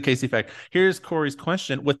 It is a Casey fact. Here's Corey's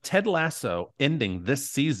question. With Ted Lasso ending this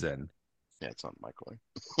season. Yeah, it's not my Corey.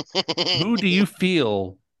 Who do you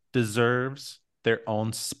feel deserves their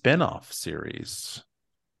own spinoff series?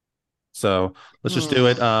 So let's just do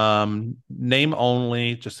it. Name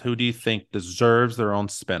only. Just who do you think deserves their own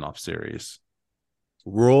spinoff series?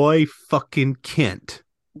 Roy fucking Kent.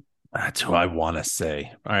 That's who I want to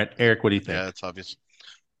say. All right, Eric, what do you think? Yeah, that's obvious.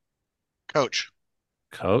 Coach.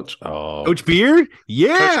 Oh, Coach Beard.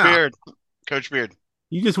 Yeah, Coach Beard.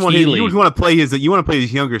 You just want him, you just want to play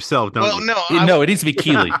his younger self, don't you? No, it needs to be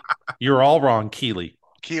Keeley. You're all wrong, Keeley.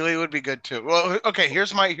 Keeley would be good too. Well, okay,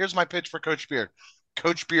 here's my pitch for Coach Beard.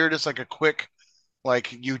 Coach Beard is like a quick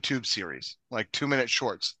YouTube series, like 2-minute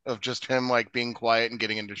shorts of just him being quiet and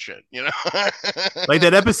getting into shit, like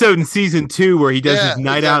that episode in season 2 where he does his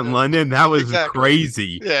night out in London. That was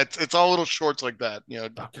crazy. Yeah, it's all little shorts like that,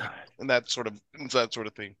 and that sort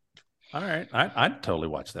of thing. All right, I'd totally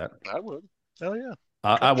watch that. I would. Hell yeah.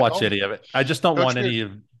 I watch any of it. I just don't want any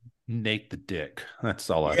of Nate the Dick. That's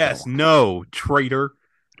all I Yes, no, traitor.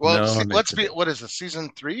 Well, let's be. What is this? Season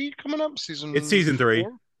 3 coming up? It's season 3.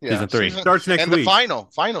 Yeah, season 3 starts next week. And the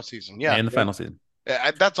final season. Yeah, and the final season.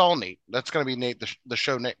 That's all Nate. That's going to be Nate the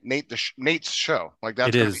show. Nate's show. That's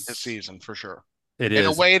going to be his season for sure. It is in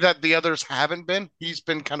a way that the others haven't been. He's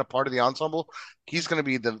been kind of part of the ensemble. He's going to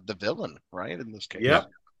be the villain, right? In this case.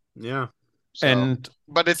 Yeah. So,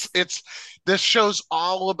 but it's this show's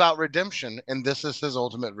all about redemption, and this is his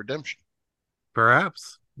ultimate redemption.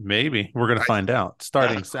 Perhaps. Maybe we're gonna find out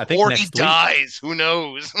starting. I think Or he next week. dies. Who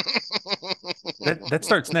knows? That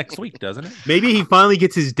starts next week, doesn't it? Maybe he finally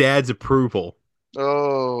gets his dad's approval.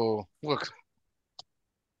 Oh, look,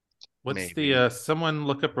 What's maybe. the someone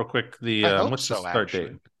look up real quick the I hope what's the so, start date?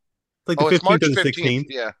 actually. It's like the Oh, it's 15th March or the 15th. 16th.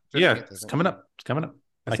 Yeah, Yeah, 15th, I it's think. coming up. It's coming up.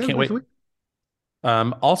 I said can't wait. next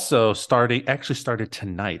week. Also started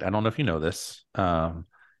tonight. I don't know if you know this.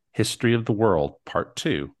 History of the World Part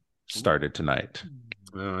 2 started tonight.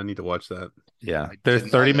 Oh, I need to watch that. Yeah, I they're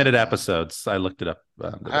did not know 30-minute that. episodes. I looked it up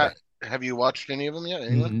today. Have you watched any of them yet?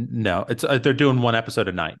 Anyone? No, it's they're doing one episode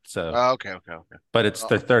a night. So, Oh, okay, okay, okay. but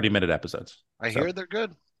they're 30-minute episodes. I So hear they're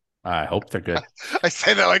good. I hope they're good. I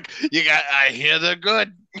say that like you got. I hear they're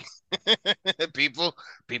good. people,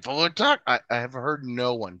 people would talk. I have heard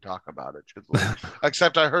no one talk about it,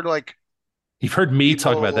 except I heard like You've heard me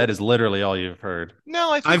talk about that. people. Is literally all you've heard.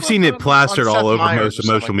 No, I think I've like seen it on plastered all Seth over Meyers most or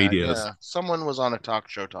social something like that. medias. Yeah, someone was on a talk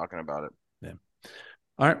show talking about it. Yeah.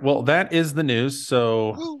 All right. Well, that is the news.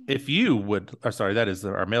 So Woo. if you would, or sorry, that is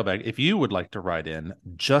our mailbag. If you would like to write in,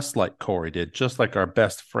 just like Corey did, just like our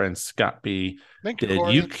best friend Scott B Thank you, did,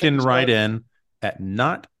 Corey. you Thank can you, write Scott. in at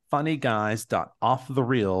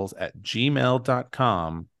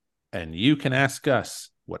notfunnyguys.offthereels@gmail.com and you can ask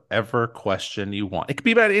us whatever question you want. It could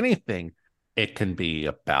be about anything. It can be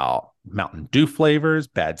about Mountain Dew flavors,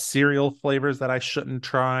 bad cereal flavors that I shouldn't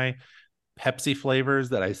try, Pepsi flavors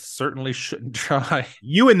that I certainly shouldn't try.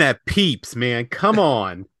 You and that Peeps, man. Come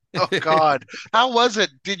on. Oh God, how was it?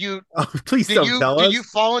 Did you Oh, please don't tell us. did you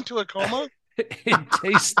fall into a coma?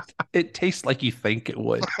 It tastes like you think it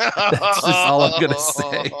would. That's just all I'm gonna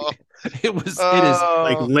say. It is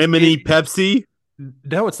like lemony Pepsi.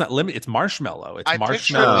 no, it's not lemon, it's marshmallow. It's I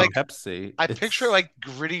picture marshmallow like Pepsi. I picture like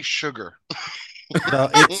gritty sugar. No,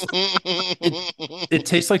 it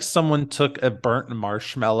tastes like someone took a burnt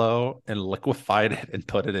marshmallow and liquefied it and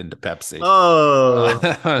put it into Pepsi.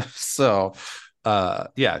 Oh, So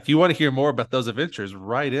yeah, if you want to hear more about those adventures,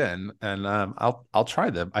 write in and I'll try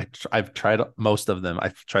them. I've tried most of them.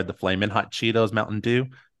 I've tried the Flamin' Hot Cheetos Mountain Dew.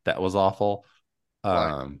 That was awful.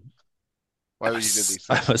 Why? Why would you do these things?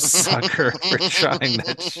 I'm a sucker for trying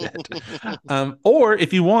that shit. Or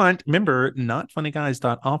if you want, remember,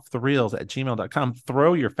 notfunnyguys.offthereels@gmail.com.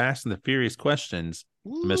 Throw your Fast and the Furious questions,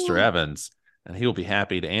 Mr. Evans, and he will be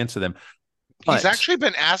happy to answer them. He's actually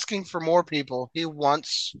been asking for more people. He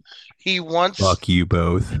wants fuck you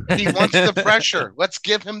both. He wants the pressure. Let's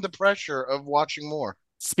give him the pressure of watching more.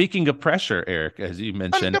 Speaking of pressure, Eric, as you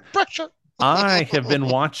mentioned, Under pressure. I have been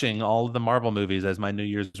watching all of the Marvel movies as my New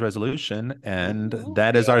Year's resolution, and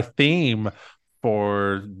that is our theme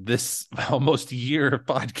for this almost year of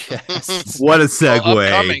podcasts. What a segue. Well,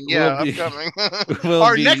 upcoming, upcoming.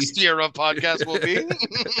 Our next year of podcast will be.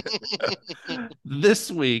 This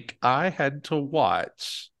week, I had to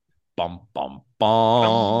watch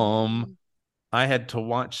I had to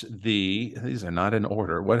watch these are not in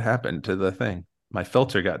order. What happened to the thing? My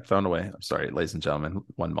filter got thrown away. I'm sorry, ladies and gentlemen.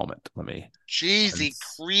 One moment. Let me. Cheesy,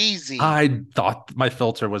 crazy. I thought my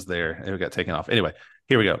filter was there. It got taken off. Anyway,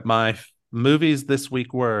 here we go. My movies this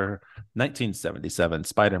week were 1977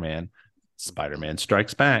 Spider-Man, Spider-Man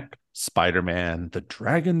Strikes Back, Spider-Man The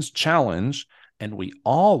Dragon's Challenge, and we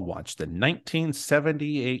all watched the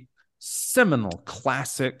 1978 seminal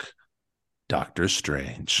classic Doctor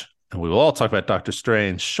Strange. And we will all talk about Doctor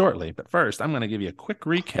Strange shortly. But first, I'm going to give you a quick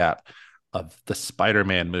recap of the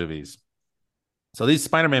Spider-Man movies. So these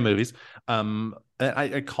Spider-Man movies,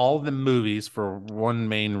 I call them movies for one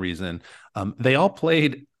main reason. They all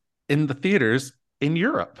played in the theaters in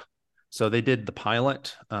Europe. So they did the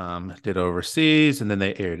pilot, did overseas, and then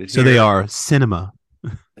they aired it here. So they are cinema.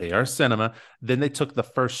 They are cinema. Then they took the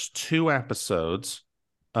first 2 episodes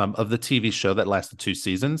of the TV show that lasted 2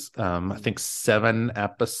 seasons. I think 7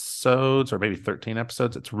 episodes or maybe 13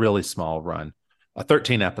 episodes. It's really small run.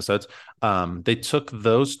 13 episodes. They took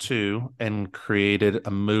those 2 and created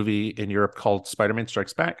a movie in Europe called Spider-Man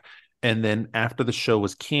Strikes Back. And then after the show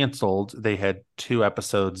was canceled, they had 2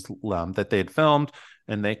 episodes that they had filmed,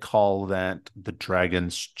 and they call that The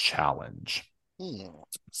Dragon's Challenge.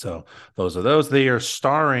 So those are those. They are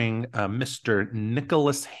starring Mr.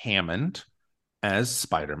 Nicholas Hammond as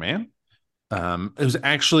Spider-Man. It was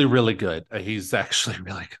actually really good. He's actually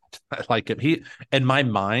really good. I like him. In my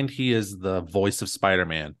mind, he is the voice of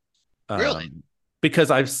Spider-Man. Really?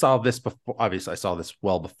 Because I saw this before. Obviously, I saw this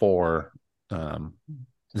well before the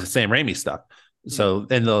Sam Raimi stuff. So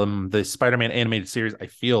in the Spider-Man animated series, I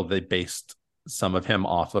feel they based some of him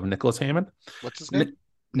off of Nicholas Hammond. What's his name?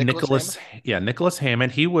 Nicholas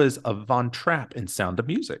Hammond. He was a Von Trapp in Sound of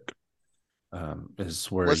Music.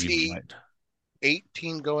 Is where was you he, might.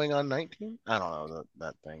 18 going on 19. I don't know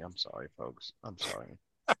that thing. I'm sorry, folks. I'm sorry.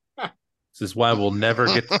 This is why we'll never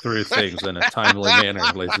get through things in a timely manner,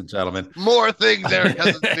 ladies and gentlemen. More things Eric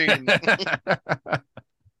hasn't seen.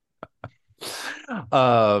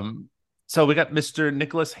 um, so we got Mr.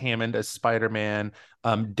 Nicholas Hammond as Spider-Man.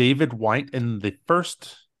 David White in the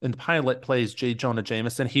pilot plays J. Jonah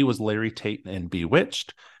Jameson. He was Larry Tate in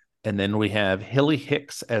Bewitched. And then we have Hilly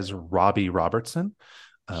Hicks as Robbie Robertson.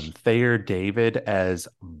 Thayer David as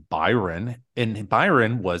Byron. And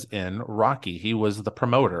Byron was in Rocky. He was the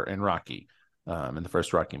promoter in Rocky, in the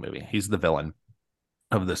first Rocky movie. He's the villain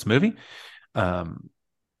of this movie.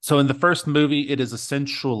 So in the first movie, it is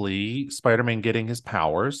essentially Spider-Man getting his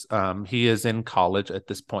powers. He is in college at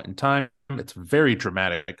this point in time. It's very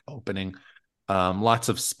dramatic opening. Lots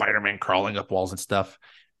of Spider-Man crawling up walls and stuff.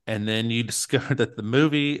 And then you discover that the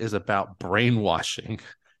movie is about brainwashing.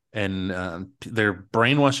 And they're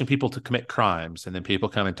brainwashing people to commit crimes. And then people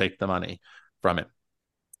come and take the money from it.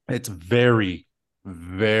 It's very,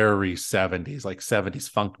 very 70s, like 70s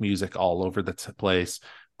funk music all over the place.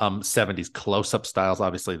 70s close-up styles,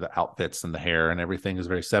 obviously the outfits and the hair and everything is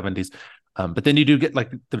very 70s. But then you do get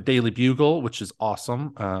like the Daily Bugle, which is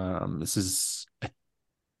awesome. This is, I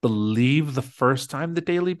believe, the first time the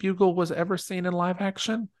Daily Bugle was ever seen in live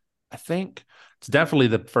action. I think it's definitely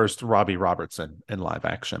the first Robbie Robertson in live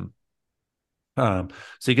action. So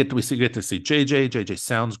we get to see JJ. JJ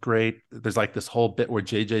sounds great. There's like this whole bit where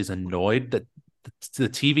JJ's annoyed that the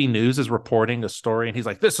TV news is reporting a story, and he's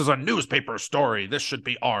like, "This is a newspaper story. This should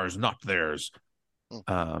be ours, not theirs."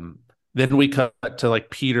 Then we cut to like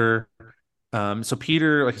Peter. So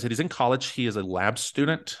Peter, like I said, he's in college. He is a lab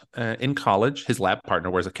student in college. His lab partner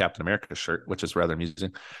wears a Captain America shirt, which is rather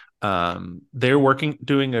amusing. They're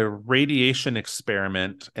doing a radiation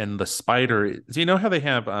experiment, and the spider. Do you know how they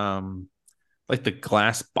have like the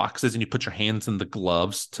glass boxes, and you put your hands in the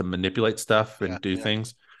gloves to manipulate stuff and do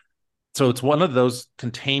things? So it's one of those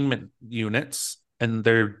containment units, and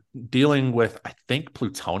they're dealing with, I think,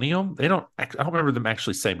 plutonium. I don't remember them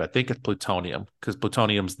actually saying, but I think it's plutonium, because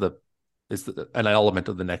plutonium's an element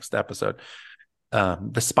of the next episode.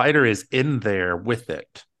 The spider is in there with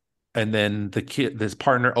it, and then this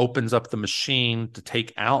partner opens up the machine to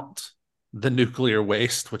take out the nuclear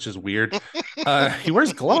waste, which is weird. He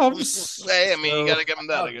wears gloves. Hey, I mean, you gotta give him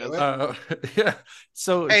that, I guess. Yeah.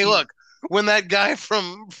 So hey, look, when that guy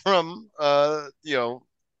from fuck,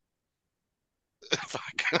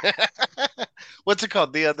 what's it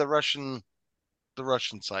called? The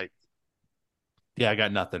Russian site. Yeah, I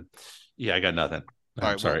got nothing. All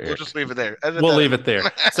right, sorry, we'll just leave it there. We'll leave it there.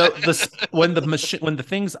 So when the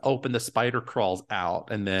things open, the spider crawls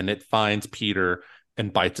out, and then it finds Peter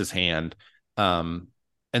and bites his hand. And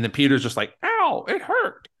then Peter's just like, "Ow, it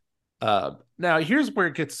hurt." Now here's where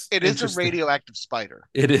it gets. It is a radioactive spider.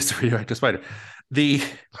 It is a radioactive spider. They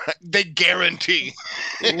guarantee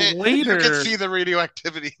later you can see the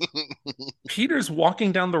radioactivity. Peter's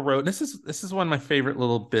walking down the road. This is one of my favorite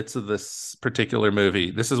little bits of this particular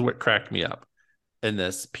movie. This is what cracked me up. In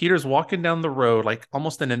this, Peter's walking down the road, like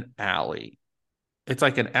almost in an alley. It's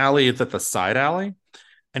like an alley. It's at the side alley.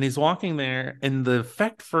 And he's walking there, and the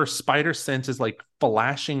effect for spider sense is like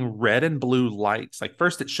flashing red and blue lights. Like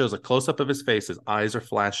first it shows a close-up of his face, his eyes are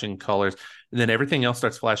flashing colors, and then everything else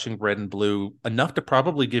starts flashing red and blue, enough to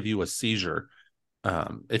probably give you a seizure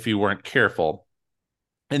if you weren't careful.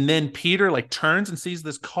 And then Peter like turns and sees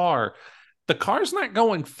this car. The car's not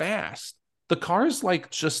going fast. The car's like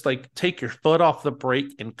just like take your foot off the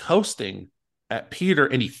brake and coasting at Peter,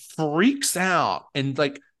 and he freaks out and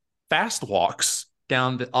like fast walks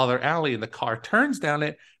down the other alley, and the car turns down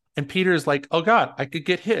it, and Peter's like, "Oh God, I could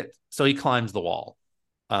get hit." So he climbs the wall.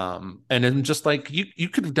 And then just like you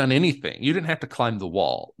could have done anything. You didn't have to climb the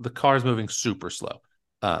wall. The car's moving super slow.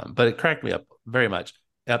 But it cracked me up very much.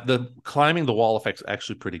 The climbing the wall effect's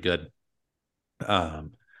actually pretty good.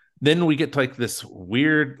 Then we get to like this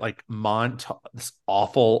weird like montage, this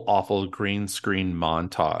awful green screen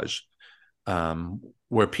montage,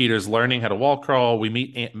 where Peter's learning how to wall crawl. We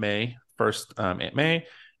meet Aunt May first, Aunt May,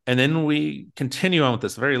 and then we continue on with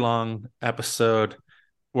this very long episode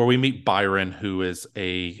where we meet Byron, who is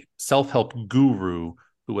a self-help guru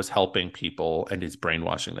who was helping people and is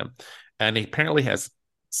brainwashing them, and he apparently has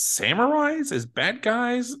samurais as bad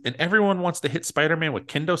guys, and everyone wants to hit Spider-Man with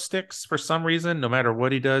kendo sticks for some reason. No matter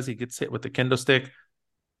what he does, he gets hit with the kendo stick.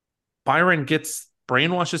 Byron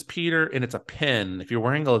brainwashes Peter, and it's a pin. If you're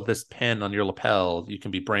wearing this pin on your lapel, you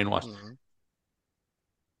can be brainwashed. Mm-hmm.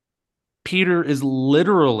 Peter is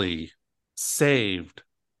literally saved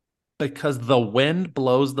because the wind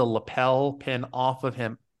blows the lapel pin off of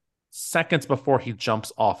him seconds before he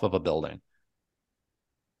jumps off of a building.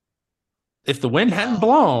 If the wind hadn't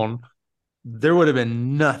blown, there would have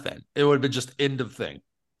been nothing. It would have been just end of thing.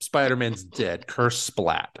 Spider-Man's dead. Curse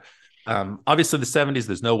splat. Obviously, the 70s,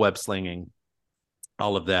 there's no web slinging,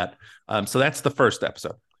 all of that. So that's the first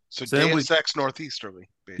episode. So So then we, Deus Ex Northeasterly,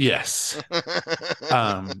 basically. yes.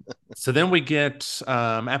 So then we get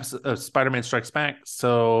Spider-Man Strikes Back.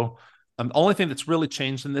 So the only thing that's really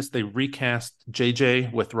changed in this, they recast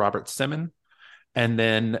JJ with Robert Simmons, and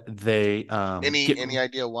then they any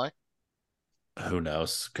idea why? Who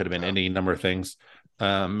knows? Could have been any number of things.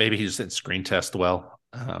 Maybe he just didn't screen test well.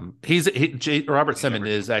 Robert Simmons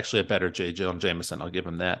is actually a better J. Jonah Jameson. I'll give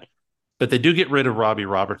him that. But they do get rid of Robbie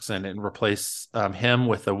Robertson and replace him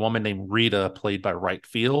with a woman named Rita, played by Wright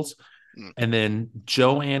Fields. And then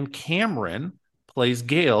Joanne Cameron plays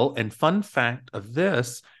Gail. And fun fact of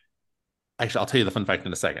this, actually, I'll tell you the fun fact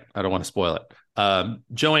in a second. I don't want to spoil it.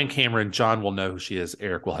 Joanne Cameron, John will know who she is.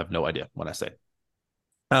 Eric will have no idea when I say it.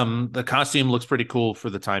 The costume looks pretty cool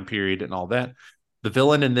for the time period and all that. The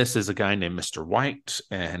villain in this is a guy named Mr. White,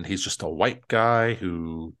 and he's just a white guy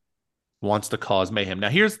who wants to cause mayhem. Now,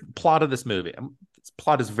 here's the plot of this movie. This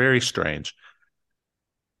plot is very strange.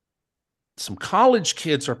 Some college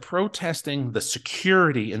kids are protesting the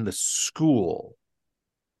security in the school.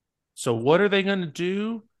 So what are they going to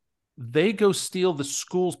do? They go steal the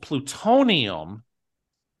school's plutonium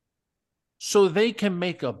so they can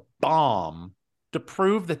make a bomb to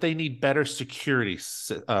prove that they need better security,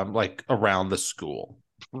 like around the school.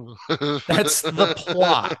 That's the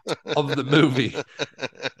plot of the movie.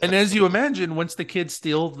 And as you imagine, once the kids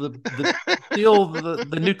steal the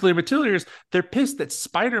nuclear materials, they're pissed that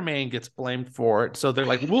Spider-Man gets blamed for it. So they're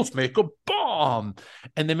like, we'll make a bomb.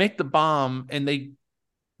 And they make the bomb, and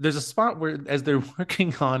there's a spot where as they're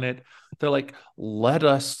working on it, they're like,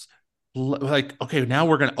 okay, now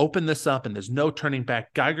we're going to open this up and there's no turning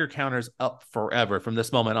back. Geiger counter's up forever from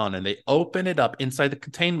this moment on. And they open it up inside the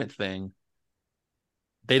containment thing.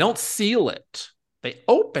 They don't seal it. They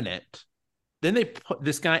open it. Then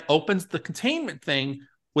this guy opens the containment thing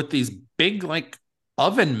with these big like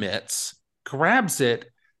oven mitts, grabs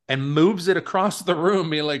it and moves it across the room,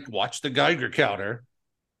 being like, watch the Geiger counter,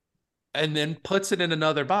 and then puts it in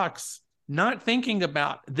another box. Not thinking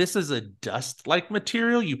about this is a dust-like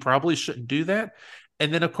material. You probably shouldn't do that.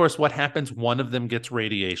 And then, of course, what happens? One of them gets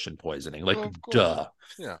radiation poisoning. Like, duh.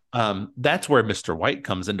 Yeah. That's where Mr. White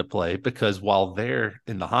comes into play, because while they're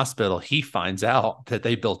in the hospital, he finds out that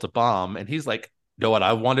they built a bomb. And he's like, you know what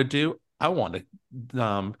I want to do? I want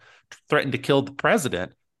to threaten to kill the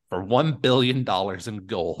president for $1 billion in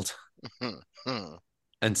gold.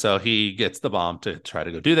 And so he gets the bomb to try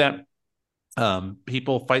to go do that.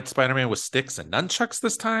 People fight Spider-Man with sticks and nunchucks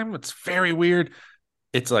this time. It's very weird.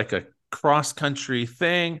 It's like a cross-country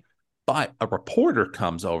thing, but a reporter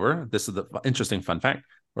comes over. This is the interesting fun fact.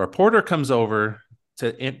 A reporter comes over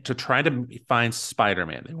to try to find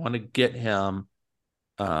Spider-Man. They want to get him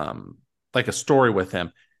like a story with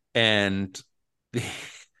him. And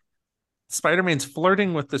Spider-Man's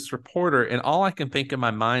flirting with this reporter, and all I can think in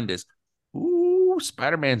my mind is, ooh,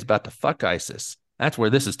 Spider-Man's about to fuck ISIS. That's where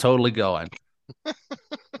this is totally going.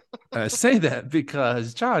 I say that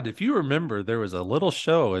because, John, if you remember, there was a little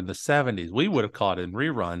show in the 70s we would have caught in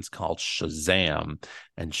reruns called Shazam.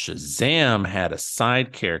 And Shazam had a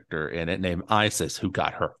side character in it named Isis who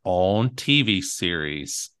got her own TV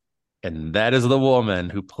series. And that is the woman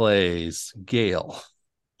who plays Gale,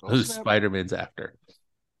 who Spider-Man's after.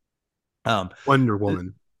 Wonder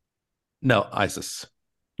Woman. No, Isis.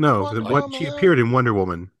 No, she appeared in Wonder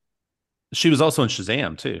Woman. She was also in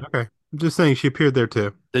Shazam too. Okay, I'm just saying she appeared there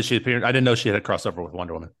too. Did she appear? I didn't know she had a crossover with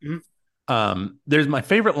Wonder Woman. Mm-hmm. There's my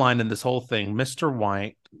favorite line in this whole thing. Mr.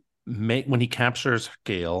 White, when he captures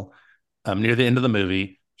Gale near the end of the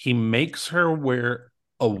movie, he makes her wear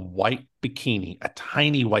a white bikini, a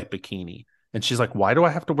tiny white bikini. And she's like, why do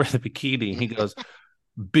I have to wear the bikini? And he goes,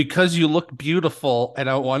 because you look beautiful and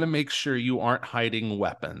I want to make sure you aren't hiding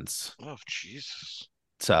weapons. Oh, Jesus.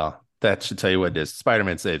 So that should tell you what it is.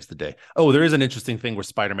 Spider-Man saves the day. Oh, there is an interesting thing where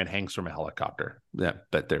Spider-Man hangs from a helicopter. Yeah,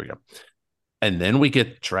 but there we go. And then we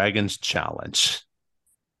get Dragon's Challenge.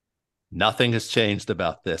 Nothing has changed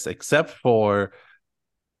about this except for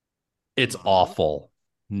it's awful,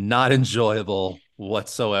 not enjoyable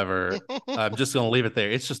whatsoever. I'm just going to leave it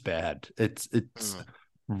there. It's just bad. It's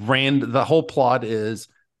the whole plot is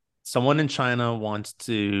someone in China wants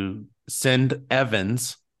to send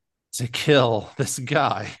Evans to kill this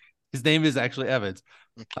guy. His name is actually Evans.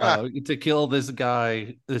 To kill this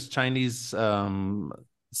guy, this Chinese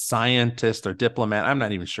scientist or diplomat. I'm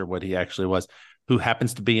not even sure what he actually was, who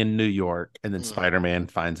happens to be in New York. And then Spider-Man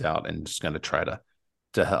finds out and is going to try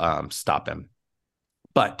to stop him.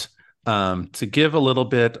 But To give a little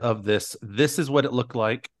bit of this is what it looked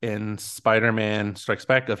like in Spider-Man Strikes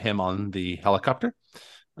Back of him on the helicopter.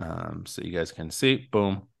 So you guys can see,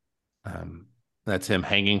 boom. That's him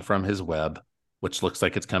hanging from his web, which looks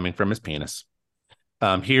like it's coming from his penis.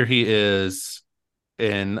 Here he is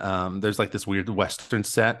in there's like this weird Western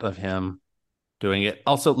set of him doing it.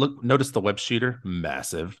 Also, look, notice the web shooter,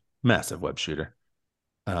 massive web shooter,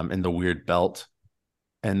 in the weird belt.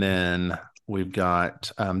 And then we've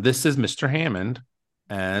got this is Mr. Hammond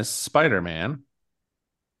as Spider-Man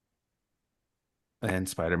and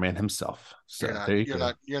Spider-Man himself. So there you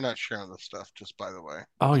go. You're not sharing the stuff, just by the way.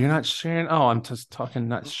 Oh, you're not sharing? Oh, I'm just talking,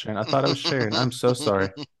 not sharing. I thought I was sharing. I'm so sorry.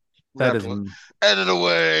 That is edit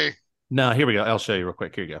away. No, here we go. I'll show you real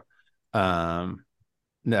quick. Here you go.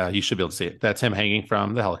 No, you should be able to see it. That's him hanging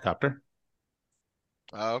from the helicopter.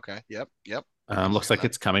 Oh, okay. Yep. Looks like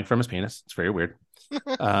it's coming from his penis. It's very weird.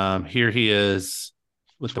 Here he is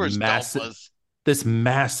with this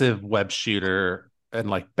massive web shooter and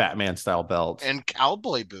like Batman style belt and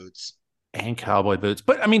cowboy boots.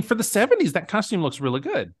 But I mean, for the 70s, that costume looks really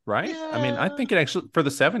good, right? Yeah. I mean, I think it actually for the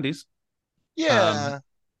 70s. Yeah.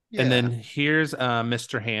 And then here's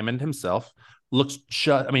Mr. Hammond himself. Looks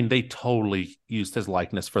just, I mean, they totally used his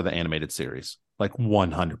likeness for the animated series. Like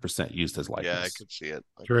 100% used his likeness. Yeah, I could see it.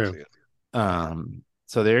 True.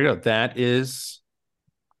 So there you go. That is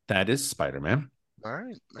Spider-Man. All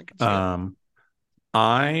right. I can see it.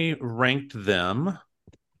 I ranked them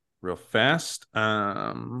real fast. What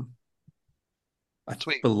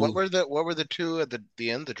were the two at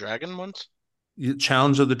the end, the dragon ones?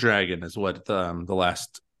 Challenge of the Dragon is what the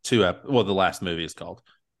last the last movie is called.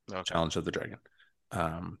 Okay. Challenge of the Dragon.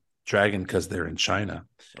 Dragon because they're in China.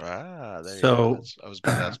 There you go. I was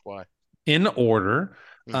going to ask why. In order,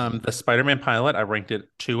 the Spider-Man pilot, I ranked it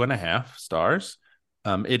 2.5 stars.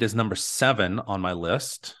 It is number 7 on my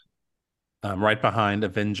list, right behind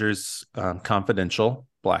Avengers Confidential,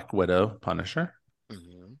 Black Widow, Punisher.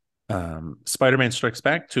 Spider-Man Strikes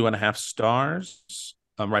Back, 2.5 stars,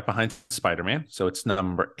 right behind Spider-Man. So it's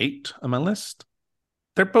number 8 on my list.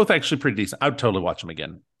 They're both actually pretty decent. I would totally watch them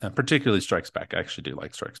again, particularly Strikes Back. I actually do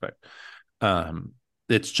like Strikes Back.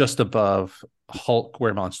 It's just above Hulk,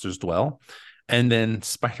 Where Monsters Dwell. And then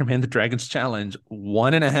Spider-Man, The Dragon's Challenge,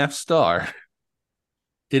 1.5 star.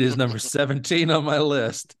 It is number 17 on my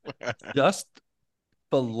list. Just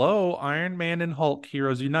below Iron Man and Hulk,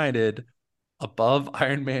 Heroes United, above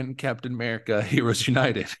Iron Man and Captain America, Heroes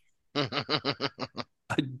United.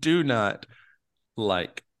 I do not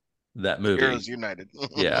like that movie. Heroes United.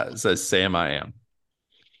 Yeah, it says Sam I Am.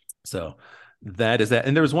 So that is that.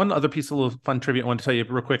 And there was one other piece of little fun trivia I want to tell you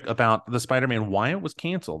real quick about the Spider-Man, why it was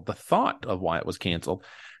canceled, the thought of why it was canceled.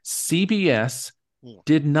 CBS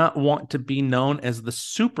did not want to be known as the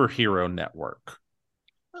superhero network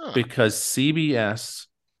because CBS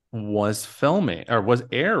was filming or was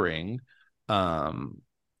airing The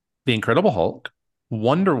Incredible Hulk,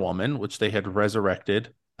 Wonder Woman, which they had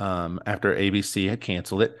resurrected after ABC had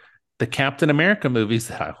canceled it, the Captain America movies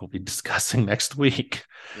that I will be discussing next week,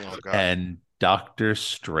 and Doctor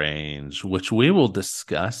Strange, which we will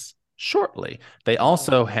discuss shortly. They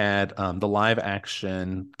also had the live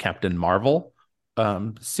action Captain Marvel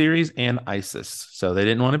series and ISIS. So they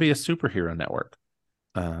didn't want to be a superhero network.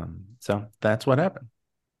 So that's what happened.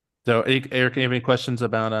 So Eric, do you have any questions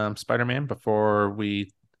about Spider-Man before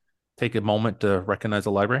we take a moment to recognize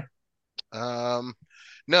the library?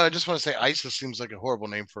 No, I just want to say ISIS seems like a horrible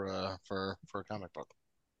name for a comic book.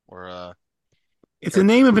 Or it's the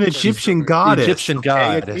name of an Egyptian goddess. Egyptian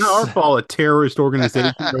goddess. It's not our fault a terrorist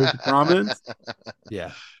organization rose to prominence.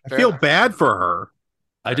 Yeah. I feel bad for her.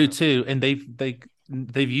 I do too. And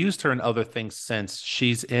they've used her in other things since.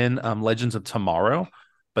 She's in Legends of Tomorrow,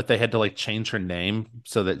 but they had to like change her name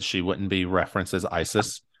so that she wouldn't be referenced as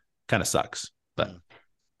ISIS. Kind of sucks. But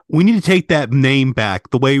we need to take that name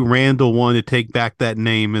back the way Randall wanted to take back that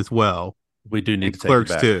name as well. We do need to take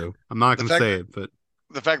Clerks it back. too. I'm not going to say it, but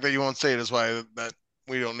the fact that you won't say it is why that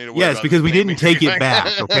we don't need to worry yes, about because we didn't take it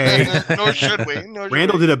back, okay? Nor should we.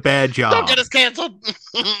 Randall did a bad job. Don't get us canceled.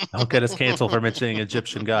 Don't get us canceled for mentioning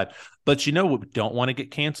Egyptian god. But you know what we don't want to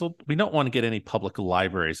get canceled? We don't want to get any public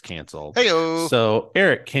libraries canceled. Hey-o. So,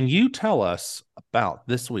 Eric, can you tell us about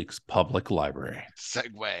this week's public library?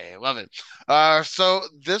 Segue. Love it. So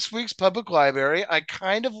this week's public library, I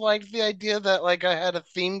kind of liked the idea that like I had a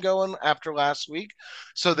theme going after last week.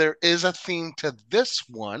 So there is a theme to this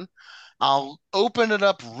one. I'll open it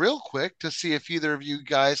up real quick to see if either of you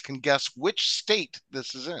guys can guess which state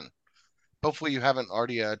this is in. Hopefully you haven't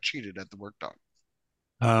already cheated at the Word Doc.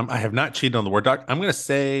 I have not cheated on the Word Doc. I'm going to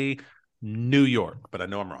say New York, but I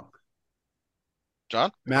know I'm wrong.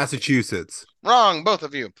 John? Massachusetts. Wrong, both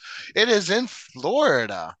of you. It is in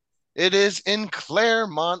Florida. It is in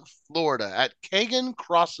Claremont, Florida, at Kagan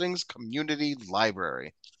Crossings Community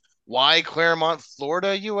Library. Why Claremont,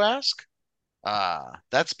 Florida, you ask?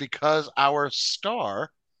 That's because our star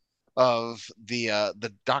of the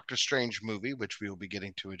Doctor Strange movie, which we will be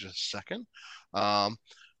getting to in just a second, um,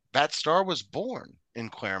 that star was born in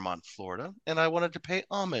Claremont, Florida, and I wanted to pay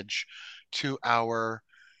homage to our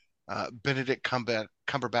Benedict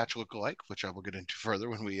Cumberbatch lookalike, which I will get into further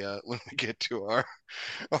when we get to our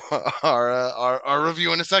our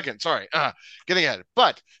review in a second. Sorry, getting ahead.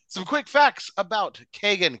 But some quick facts about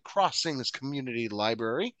Kagan Crossings Community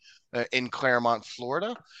Library in Claremont,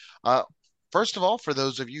 Florida. Uh, First of all, for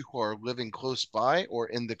those of you who are living close by or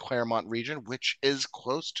in the Claremont region, which is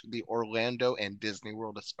close to the Orlando and Disney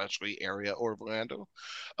World, especially area Orlando,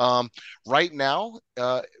 um, right now,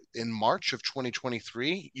 in March of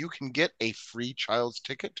 2023, you can get a free child's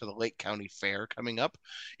ticket to the Lake County Fair coming up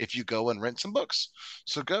if you go and rent some books.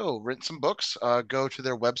 So go rent some books. Go to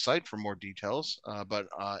their website for more details. But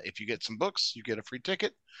if you get some books, you get a free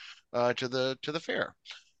ticket to the fair.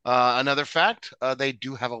 Another fact, they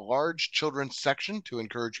do have a large children's section to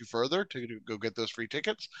encourage you further to go get those free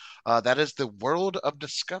tickets. That is the World of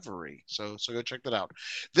Discovery. So go check that out.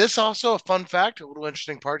 This also a fun fact, a little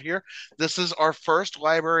interesting part here. This is our first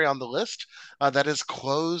library on the list that is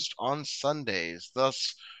closed on Sundays,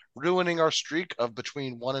 thus ruining our streak of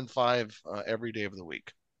between 1 and 5 every day of the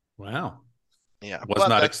week. Wow. Yeah, Was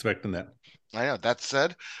not expecting that. I know. That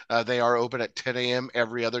said, they are open at 10 a.m.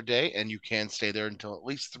 every other day, and you can stay there until at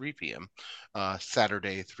least 3 p.m.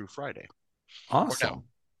 Saturday through Friday. Or no, Awesome.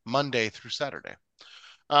 Monday through Saturday.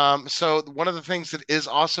 So one of the things that is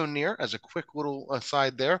also near, as a quick little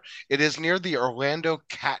aside there, it is near the Orlando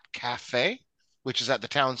Cat Cafe, which is at the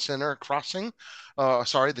Town Center crossing.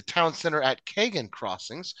 The Town Center at Kagan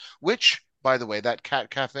Crossings, which, by the way, that Cat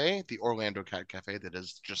Cafe, the Orlando Cat Cafe, that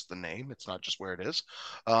is just the name. It's not just where it is.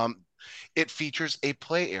 It features a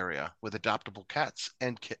play area with adoptable cats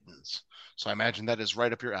and kittens. So I imagine that is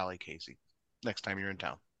right up your alley, Casey, next time you're in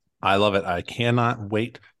town. I love it. I cannot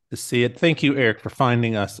wait to see it. Thank you, Eric, for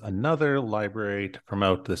finding us another library to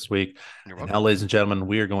promote this week. You're And welcome. now, ladies and gentlemen,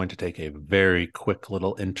 we are going to take a very quick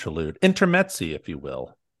little interlude, intermezzi, if you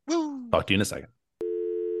will. Woo! Talk to you in a second.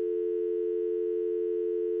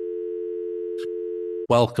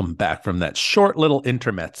 Welcome back from that short little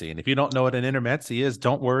intermezzi. And if you don't know what an intermezzi is,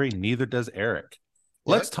 don't worry, neither does Eric.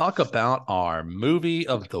 What? Let's talk about our movie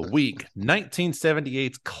of the week,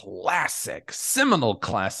 1978's classic, seminal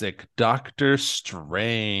classic, Doctor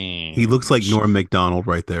Strange. He looks like Norm Macdonald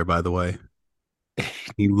right there, by the way.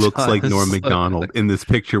 He looks like Norm Macdonald. In this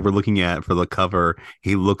picture we're looking at for the cover,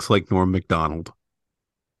 he looks like Norm Macdonald.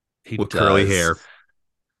 With curly hair.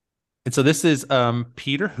 And so this is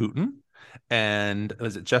Peter Hooton. And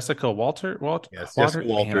was it Jessica Walter? Yes, Walter? Jessica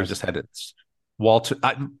Walters. Man, I just had it. Walter.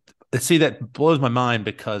 See, that blows my mind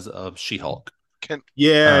because of She-Hulk.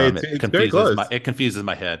 It's very close. It confuses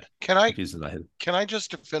my head. Can I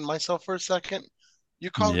just defend myself for a second?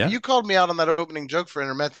 You called me out on that opening joke for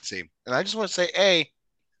intermezzi, and I just want to say, A,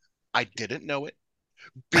 I didn't know it.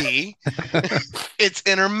 B, it's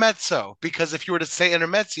intermezzo, because if you were to say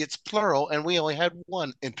intermezzi, it's plural, and we only had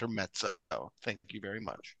one intermezzo. Thank you very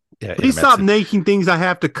much. Yeah, please stop making things I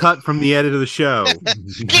have to cut from the edit of the show.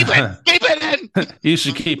 Keep it in. You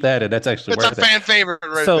should keep that in. That's actually it's a fan favorite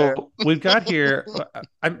right there. So we've got here.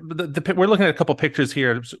 We're looking at a couple pictures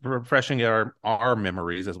here, refreshing our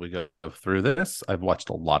memories as we go through this. I've watched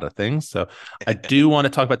a lot of things, so I do want to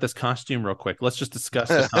talk about this costume real quick. Let's just discuss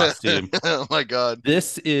the costume. Oh my God!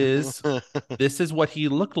 This is what he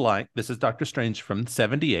looked like. This is Doctor Strange from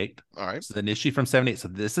 '78. All right, this is an issue from '78. So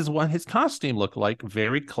this is what his costume looked like.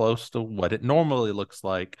 Very close to what it normally looks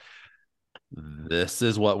like. This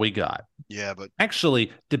is what we got. Yeah, but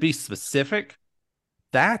actually, to be specific,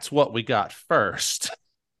 that's what we got first.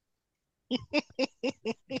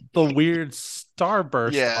 The weird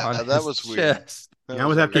starburst. Yeah, that was weird. That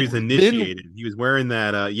was after he's initiated. He was wearing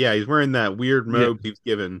that. He's wearing that weird robe he was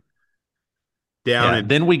given.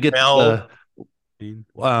 Then we get the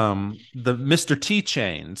Mr. T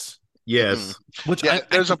chains. Yes. Which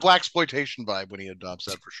there's a blaxploitation vibe when he adopts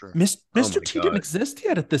that for sure. Mr. T didn't exist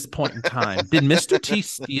yet at this point in time. Did Mr. T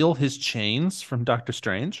steal his chains from Doctor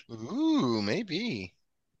Strange? Ooh, maybe.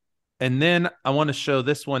 And then I want to show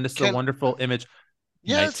this one. This is a wonderful image.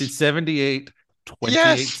 Yes. 1978,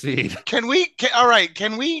 2018. Yes.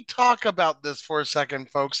 Can we talk about this for a second,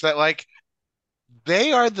 folks? That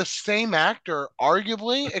they are the same actor,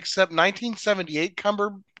 arguably, except 1978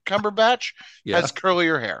 Cumberbatch has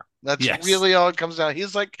curlier hair. That's Yes. really all it comes down. He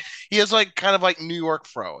has like kind of like New York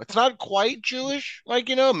fro. It's not quite Jewish, like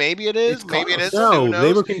maybe it It's is, maybe it close. isn't. Who No,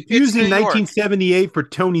 they knows? were It's New confusing York. 1978 for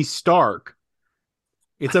Tony Stark.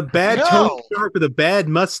 It's a bad Tony No, Stark with a bad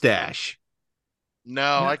mustache.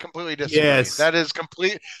 no, No. I completely disagree. Yes. That is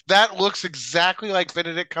complete. That looks exactly like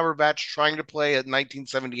Benedict Cumberbatch trying to play a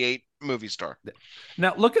 1978 movie star.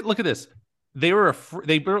 Now look at this. They were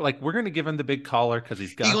like, we're going to give him the big collar because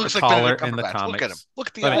he's He got the looks like collar Benedict in the Cumberbatch. Look at him. comics. Look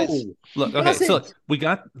at the I mean, eyes. No, look, he okay, so doesn't. look, we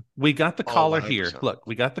got the Oh, collar here. 100%. Look,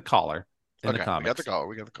 we got the collar in the Okay, we got the comics. collar.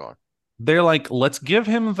 We got the collar. They're like, let's give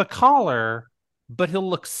him the collar, but he'll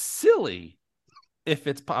look silly if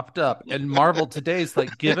it's popped up. And Marvel today's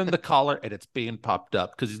like, give him the collar and it's being popped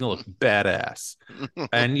up because he's gonna look badass.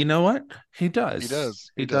 And you know what? He He does.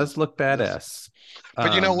 does. He He does does. look He does. badass.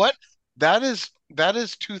 But you know Um, what? That is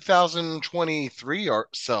 2023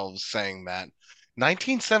 selves saying that.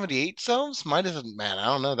 1978 selves might have, man, I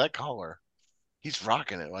don't know that collar. He's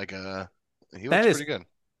rocking it like he that looks is pretty good.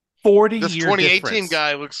 40 This year 2018 difference.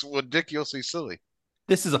 guy looks ridiculously silly.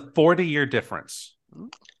 This is a 40-year difference.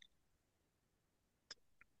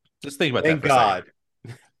 Just think about that Thank for a second. God.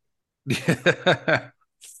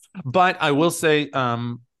 But I will say,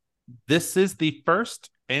 this is the first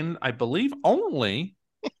and I believe only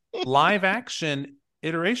live action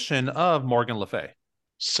iteration of Morgan Le Fay.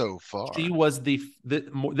 So She far. was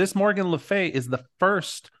this Morgan Le Fay is the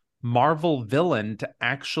first Marvel villain to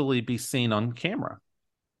actually be seen on camera.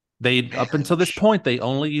 They up Man, until this point they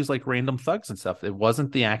only use like random thugs and stuff. It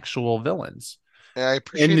wasn't the actual villains. I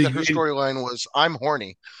And appreciate that her storyline was I'm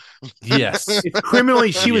horny. Yes. it's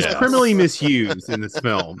criminally, she was criminally Yes. misused in this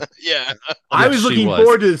film. Yeah. I Yes, was she looking was.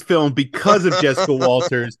 forward to this film because of Jessica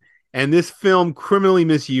Walters, and this film criminally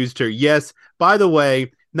misused her. Yes, by the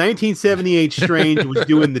way, 1978 Strange was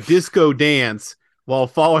doing the disco dance while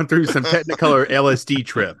falling through some Technicolor LSD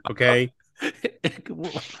trip. Okay.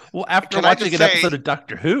 Well, after Can I just watching an episode say of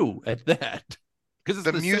Doctor Who at that, because it's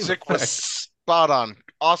the the same music was effect. spot on.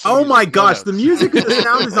 Awesome Oh my music. No gosh, the notes. music and the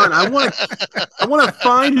sound design. I want to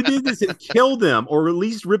find who did this and kill them, or at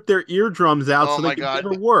least rip their eardrums out Oh so they my can God.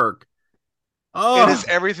 never work. It Oh, is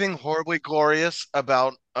everything horribly glorious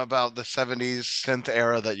about the 70s synth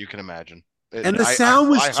era that you can imagine. and the sound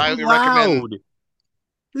was I too highly recommend loud.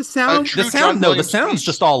 The a sound The true John sound, no, the Williams sound's piece.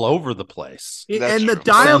 just all over the place. That's and the true.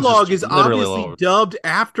 The sound's just dialogue is literally all obviously over. dubbed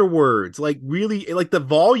afterwards. Like really, like the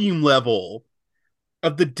volume level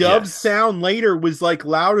of the dubbed Yes. sound later was like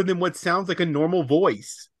louder than what sounds like a normal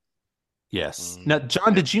voice. Yes. Now,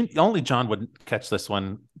 John, Yeah. did you only John would catch this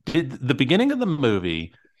one? Did the beginning of the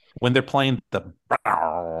movie when they're playing the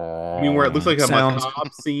I mean, where it looks like a sounds? macabre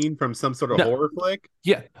scene from some sort of No, horror flick.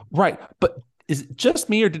 yeah, right. But is it just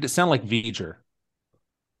me or did it sound like V'ger?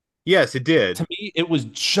 Yes, it did. To me, it was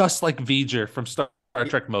just like V'ger from Star You,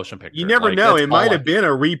 Trek Motion you Picture. never Like know. that's It might all have been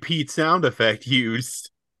a repeat sound effect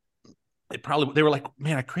used. they were like,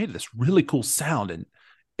 man, I created this really cool sound and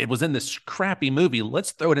it was in this crappy movie.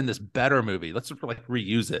 Let's throw it in this better movie. Let's like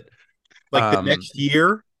reuse it. Like the next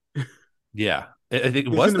year. Yeah, I think it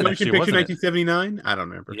Was was in the the next motion year, picture wasn't it? 1979? I don't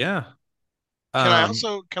remember. Yeah. Can I Yeah.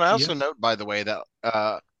 also note, by the way,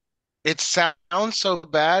 that it sounds so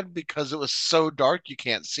bad because it was so dark you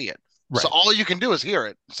can't see it. So Right. all you can do is hear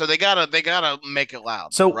it. So they gotta make it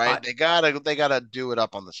loud, So right? They gotta do it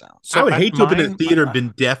up on the sound. I so would at hate to have been in a mine, theater and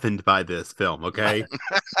been deafened by this film. Okay,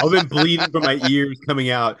 I've been bleeding from my ears coming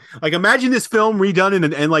out. Like, imagine this film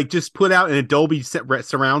redone and like just put out in a Dolby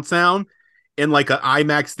surround sound in like an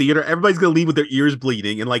IMAX theater. Everybody's gonna leave with their ears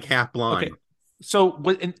bleeding and like half okay. blind. So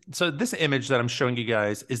this image that I'm showing you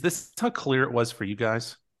guys, is this how clear it was for you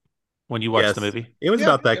guys when you watched the Yes, movie? it was Yeah,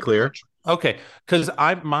 about that yeah, pretty clear. much. Okay, because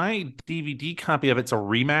my DVD copy of it's a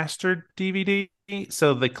remastered DVD,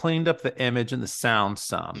 so they cleaned up the image and the sound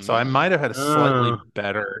some. So I Mm. might have had a slightly Uh,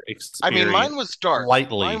 better I mean, experience, Mine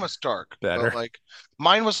slightly was dark, but better. like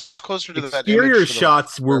mine was closer to that exterior image to the right,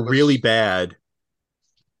 shots where were it really was bad,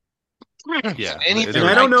 Yeah, they anything and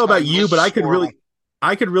I were. don't know about nighttime you, but was horrible.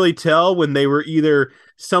 I could really tell when they were either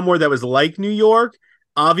somewhere that was like New York,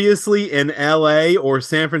 obviously in LA or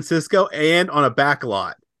San Francisco, and on a back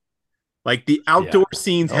lot. Like the Yeah. outdoor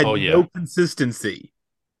scenes had Oh no yeah. consistency.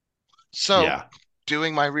 So, Yeah.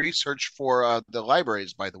 doing my research for the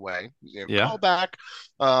libraries, by the way, Yeah. call back,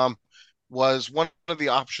 um, was one of the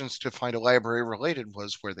options to find a library related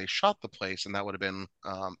was where they shot the place, and that would have been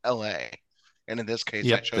LA. And in this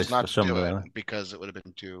case, I Yep. They chose not to show do it me. because it would have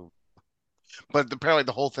been too. But apparently,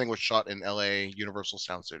 the whole thing was shot in LA Universal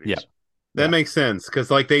Sound Yeah. Studios. That Yeah. makes sense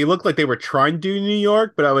because like they looked like they were trying to do New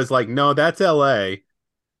York, but I was like, no, that's LA.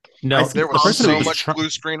 No, There the was person who so was much blue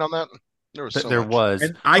screen on that. There was so there much. was.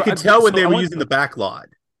 And I could tell when So they I were want using the back lot.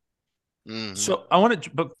 Hmm. So I want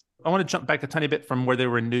to jump back a tiny bit from where they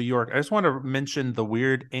were in New York. I just want to mention the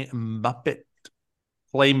weird Muppet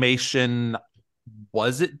claymation.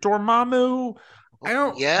 Was it Dormammu? I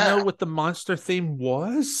don't Yeah, know what the monster theme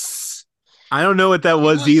was. I don't know what that he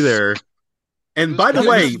was was either. he And was by the kind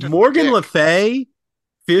of It way, just was a Morgan Le dick. Fay,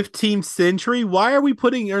 15th century. Why are we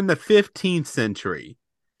putting her in the 15th century?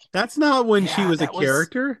 That's not when she yeah, was a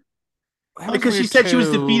character. that Like, was because she weird said she was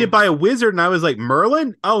defeated too. by a wizard, and I was like,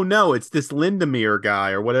 Merlin? Oh no, it's this Lindemir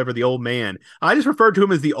guy or whatever, the old man. I just referred to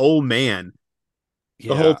him as the old man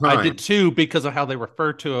the whole Yeah, I did time. too because of how they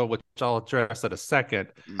refer to it, which I'll address in a second.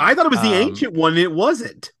 I thought it was the Um, ancient one, and it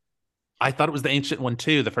wasn't. I thought it was the ancient one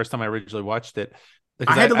too the first time I originally watched it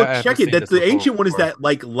I because had to look I haven't check it. seen That this the before. ancient one is that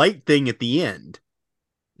like light thing at the end.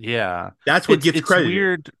 Yeah, That's what gets it's credited.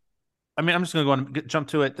 weird. I mean, I'm just gonna go on and jump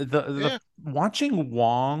to it. The Yeah, watching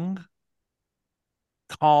Wong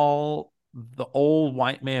call the old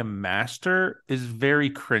white man master is very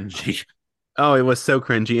cringy. Oh, it was so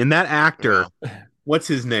cringy. And that actor, yeah. what's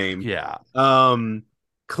his name? Yeah, Um,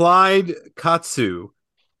 Clyde Katsu.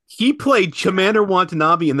 He played yeah. Commander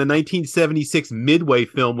Watanabe in the 1976 Midway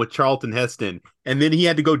film with Charlton Heston, and then he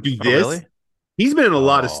had to go do Oh, this. really? He's been in a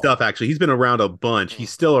lot of stuff, Oh, actually. He's been around a bunch.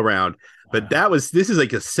 He's Mm. still around, but wow. this is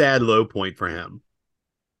like a sad low point for him.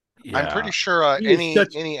 I'm pretty Yeah. sure He is any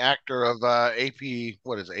such, any actor of AP,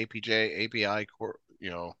 what is it, APJ API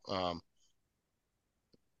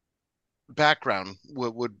background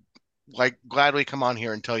would like gladly come on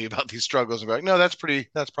here and tell you about these struggles and be like, no, that's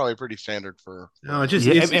probably pretty standard no,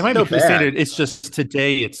 Yeah, it's it just might be so pretty bad. standard. It's just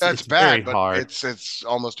today that's it's very bad, but hard. it's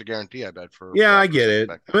almost a guarantee, I bet, Yeah, for I actors get like it.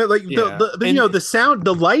 back I mean, like Yeah. the sound,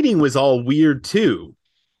 the lighting was all weird too.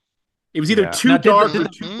 It was either Yeah. too dark or then.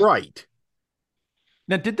 too Hmm. bright.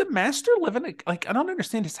 Now did the master live in a like I don't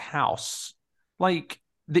understand his house. Like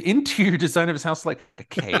the interior design of his house is like a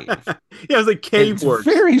cave. Yeah, it was like And cave it's works.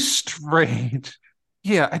 very strange.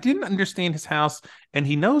 Yeah, I didn't understand his house and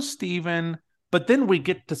he knows Steven, but then we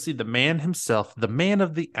get to see the man himself, the man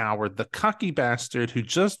of the hour, the cocky bastard who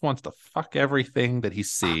just wants to fuck everything that he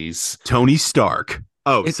sees. Tony Stark.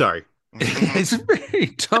 Oh, It sorry. it's very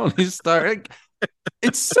Tony Stark.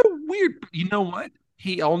 It's so weird. You know what?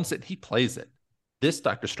 He owns it. He plays it. This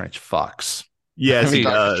Doctor Strange fucks. I Yes, This he mean,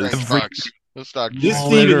 Doctor does. Strange every fucks. This Doctor This Strange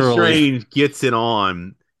Stephen fucks. literally Strange gets it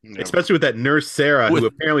on, Yep. especially with that nurse Sarah, who with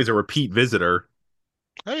apparently is a repeat visitor.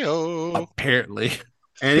 Hey-oh. apparently,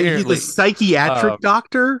 And he's a apparently, psychiatric um,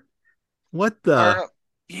 doctor. What the? Or,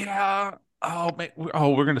 yeah. Oh man.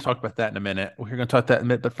 We're going to talk about that in a minute. We're going to talk that in a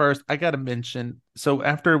minute. But first, I got to mention. So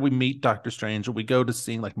after we meet Doctor Strange, we go to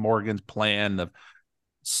seeing like Morgan's plan of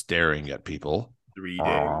staring at people. 3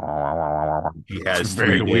 days. He has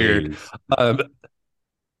Very three weird. days. Um,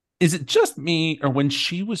 is it just me or when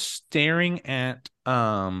she was staring at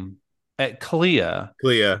Clea,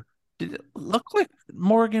 Clea. did it look like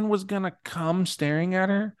Morgan was gonna come staring at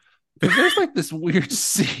her? Because there's like this weird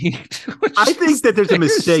scene when I she think that there's a stares.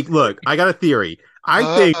 mistake. Look, I got a theory. I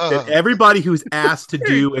think that uh, everybody who's asked to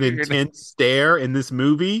Very do an weird. intense stare in this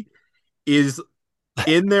movie is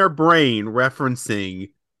in their brain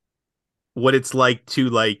referencing what it's like to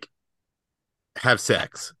like have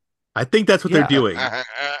sex. I think that's what they're Yeah, doing.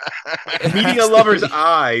 it Meeting a has to lover's be.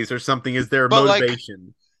 eyes or something is their but like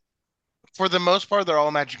motivation. for the most part, they're all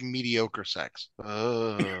imagining mediocre sex.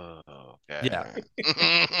 Oh, Yeah, okay.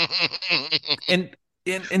 and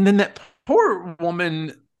and then that poor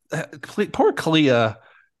woman, poor Clea, and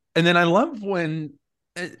then I love when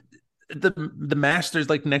uh, the master's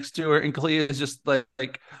like next to her, and Clea is just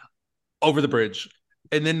like over the bridge.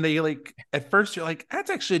 And then they like at first you're like, that's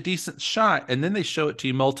actually a decent shot. And then they show it to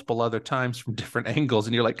you multiple other times from different angles,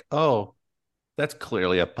 and you're like, oh, that's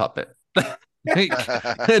clearly a puppet. Like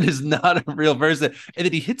that is not a real person. And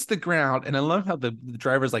then he hits the ground, and I love how the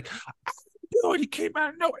driver's like, "Oh, he came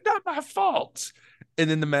out. No, not my fault." And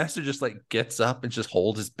then the master just like gets up and just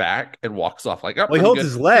holds his back and walks off. Like, oh, Well, he I'm holds good.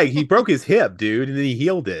 his leg. He broke his hip, dude, and then he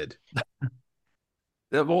healed it.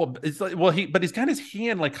 Well, it's like, well, but he's got his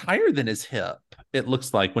hand like higher than his hip. It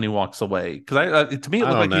looks like when he walks away, because to me it I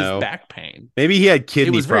looked don't like he has know. back pain. Maybe he had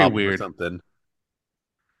It kidney was very problem or weird. something.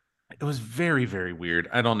 It was very very weird.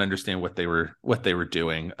 I don't understand what they were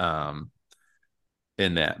doing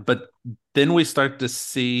in that. But then we start to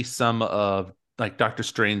see some of like Doctor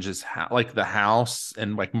Strange's like the house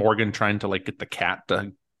and like Morgan trying to like get the cat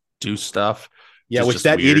to do stuff, Yeah, which is which just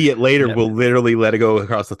that weird. idiot later And will literally let it go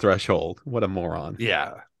across the threshold. What a moron.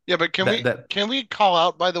 yeah, Yeah, but that that can we call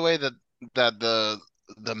out, by the way, that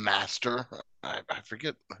the master, I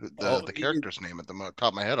forget Oh, the character's name at the top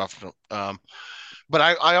of my head off. But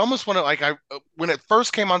I almost want to like I when it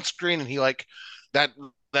first came on screen and he like that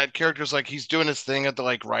that character's like he's doing his thing at the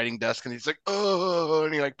like writing desk, and he's like, oh,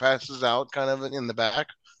 and he like passes out kind of in the back.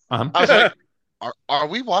 Um, I was like, are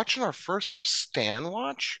we watching our first Stan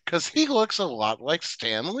watch? Because he looks a lot like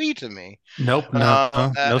Stan Lee to me. nope, no,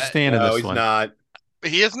 Uh, no uh, Stan in No, this he's one. not.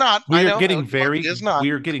 he is not. I know. He is not. We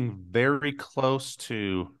are getting very close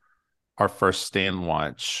to our first Stan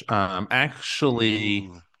watch. Actually,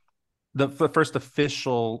 Ooh. the first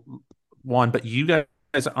official one, but you guys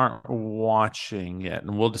aren't watching it,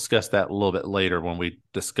 and we'll discuss that a little bit later when we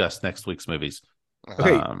discuss next week's movies. Uh-huh.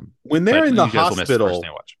 Okay, when they're But in the you guys will miss the first hospital,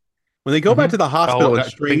 Stan watch. when they go back to the Oh, hospital and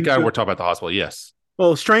thank Strange God we're talking about the hospital. Yes.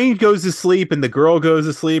 well, Strange goes to sleep and the girl goes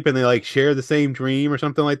to sleep and they like share the same dream or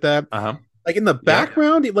something like that. Uh-huh. Like in the Yep.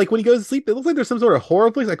 background, like when he goes to sleep, it looks like there's some sort of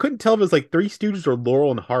horror place. I couldn't tell if it was like Three Stooges or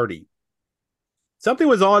Laurel and Hardy. Something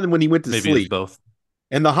was on when he went to Maybe it's sleep. both.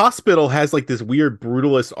 And the hospital has like this weird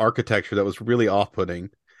brutalist architecture that was really off-putting.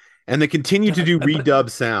 And they continue to do But redub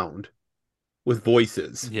sound with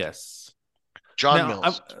voices. yes. John Now,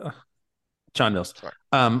 Mills. John Mills.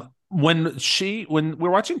 Sorry. When we're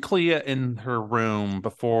watching Clea in her room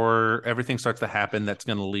before everything starts to happen, that's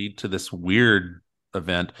going to lead to this weird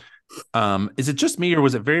event. Is it just me, or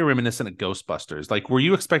was it very reminiscent of Ghostbusters? Like, were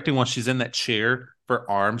you expecting when she's in that chair for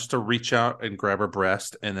arms to reach out and grab her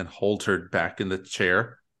breast and then hold her back in the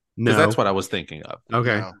chair? Because No. that's what I was thinking of.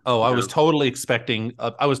 Okay. No. Oh, I was totally expecting.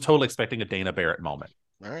 I was totally expecting a Dana Barrett moment.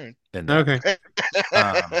 All right. In that. Okay.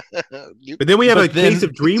 You- But then we have a But then- case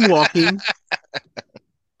of dream walking.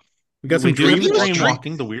 We got some We do have dream the walking. dream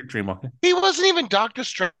walking, the weird dream walking. He wasn't even Doctor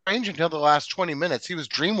Strange until the last 20 minutes. He was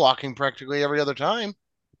dream walking practically every other time.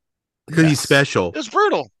 Because he's special. It was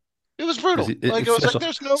brutal. It was brutal. It Like it was special. like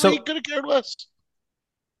there's nobody So- could have cared less.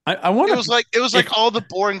 I want It was like if- all the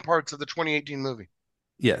boring parts of the 2018 movie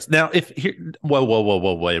Yes. Now, if here, whoa,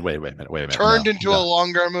 wait a minute. turned No, into no. a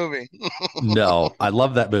longer movie. No, I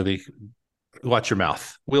love that movie. Watch your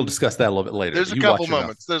mouth. We'll discuss that a little bit later. There's a You couple watch your mouth.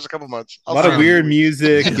 moments. There's a couple moments. A lot of weird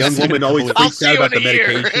music. Yes. Young woman always I'll freaks see out you about in the a year.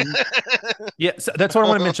 medication. Yeah, so that's what I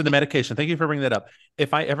want to mention, the medication. Thank you for bringing that up.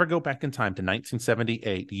 If I ever go back in time to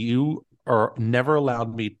 1978, you are never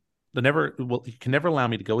allowed me you can never allow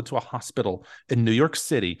me to go into a hospital in New York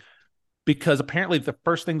City, because apparently the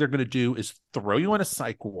first thing they're going to do is throw you in a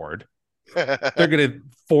psych ward. They're going to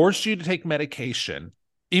force you to take medication,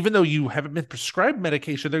 even though you haven't been prescribed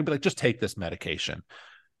medication. They're going to be like, just take this medication.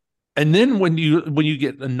 And then when you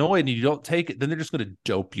get annoyed and you don't take it, then they're just going to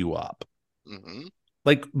dope you up. Mm-hmm.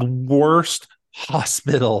 Like the worst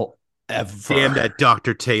hospital ever. Damn that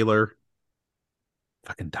Dr. Taylor.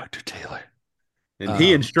 Fucking Dr. Taylor. And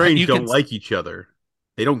he and Strange you don't can- like each other.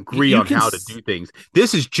 They don't agree You on can how to s- do things.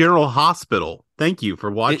 This is General Hospital. Thank you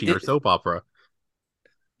for watching It- our soap opera.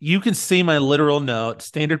 You can see my literal note.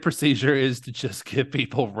 Standard procedure is to just give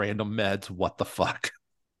people random meds. What the fuck?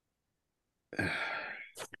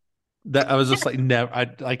 That I was just like, never.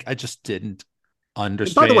 I just didn't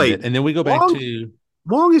understand way, it. And then we go back Wong- to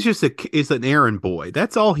Wong is just is an errand boy.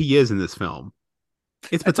 That's all he is in this film.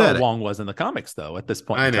 It's that's all pathetic. Wong was in the comics, though. At this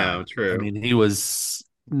point, I in time. know, true. I mean, he was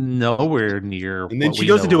nowhere near. And then what she we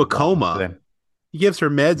goes know into a of Wong coma. today. He gives her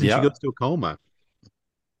meds and Yeah. she goes to a coma.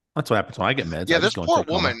 That's what happens when I get meds. Yeah, I this just go into poor a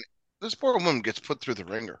coma. woman. This poor woman gets put through the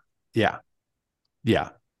ringer. Yeah.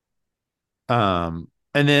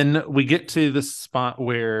 And then we get to the spot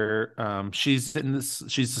where she's in this,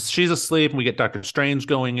 she's asleep, and we get Doctor Strange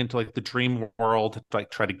going into like the dream world to like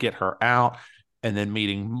try to get her out, and then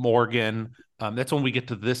meeting Morgan. That's when we get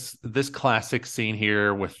to this classic scene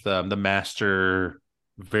here with the Master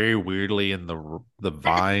very weirdly in the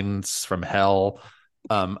vines from hell.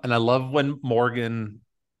 And I love when Morgan's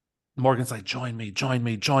like, join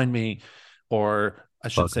me, or I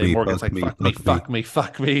should Fuck say me, Morgan's fuck like, me, fuck me,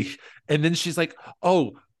 fuck me. And then she's like,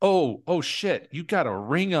 oh shit, you got a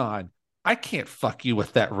ring on. I can't fuck you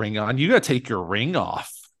with that ring on. You got to take your ring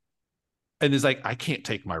off. And he's like, I can't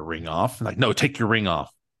take my ring off. I'm like, no, take your ring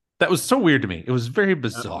off. That was so weird to me. It was very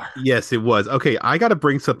bizarre. Yes, it was. Okay, I got to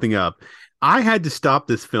bring something up. I had to stop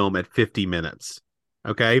this film at 50 minutes.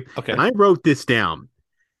 Okay. Okay. And I wrote this down.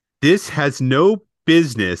 This has no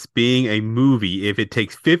business being a movie if it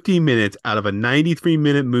takes 50 minutes out of a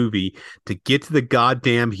 93-minute movie to get to the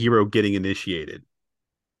goddamn hero getting initiated.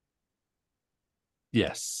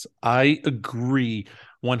 Yes, I agree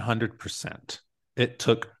 100%. It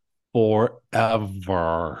took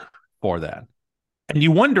forever for that. And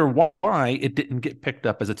you wonder why it didn't get picked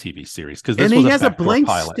up as a TV series, because this And was he has a backdoor blank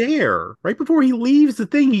pilot. stare. Right before he leaves the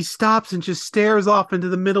thing, he stops and just stares off into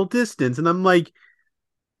the middle distance. And I'm like,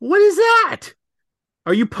 what is that?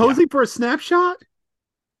 Are you posing for a snapshot?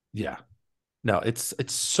 Yeah. No, it's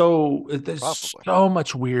so there's Possibly. so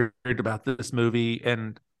much weird about this movie,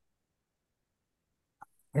 and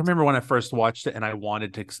I remember when I first watched it and I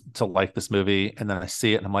wanted to like this movie, and then I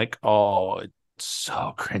see it and I'm like, oh, it's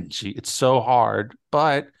so cringy. It's so hard.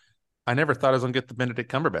 But I never thought I was gonna get the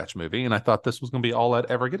Benedict Cumberbatch movie, and I thought this was gonna be all I'd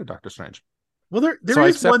ever get of Doctor Strange. Well, there So I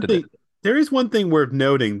is one accepted thing. it. There is one thing worth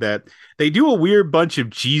noting that they do a weird bunch of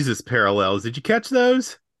Jesus parallels. Did you catch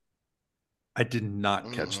those? I did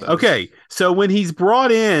not catch Mm-mm. those. Okay, so when he's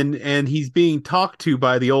brought in and he's being talked to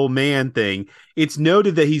by the old man thing, it's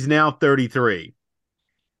noted that he's now 33.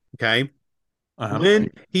 Okay. Uh-huh.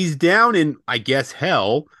 When he's down in, I guess,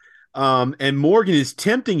 hell, and Morgan is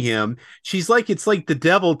tempting him, she's like, it's like the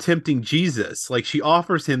devil tempting Jesus. Like she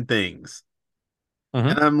offers him things. And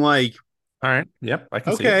Mm-hmm. I'm like, All right. Yep, I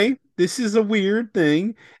can see it. okay, this is a weird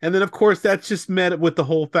thing. And then, of course, that's just met with the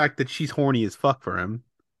whole fact that she's horny as fuck for him,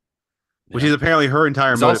 which Yeah. is apparently her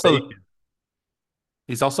entire He's also motivation.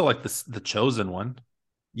 he's also like the chosen one.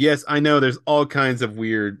 Yes, I know there's all kinds of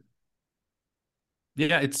weird.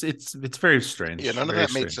 Yeah, it's very Yeah, strange. none of Very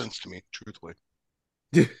that made strange. sense to me, truthfully.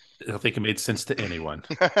 I don't think it made sense to anyone.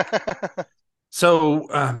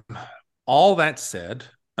 So, all that said,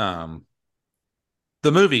 the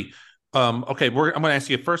movie. Okay, I'm going to ask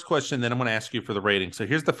you a first question, then I'm going to ask you for the rating. So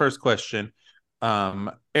here's the first question.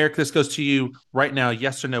 Eric, this goes to you right now.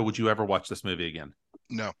 Yes or no? Would you ever watch this movie again?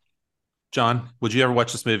 No. John, would you ever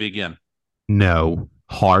watch this movie again? No,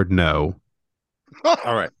 hard no.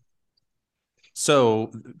 All right.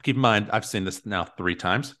 So keep in mind, I've seen this now 3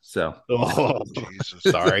 times. So, Oh, Jesus.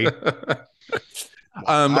 sorry.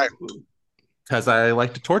 um, I because I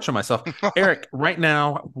like to torture myself. Eric, right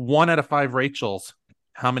now, 1 out of 5 Rachels.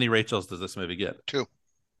 How many Rachels does this movie get? Two.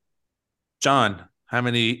 John, how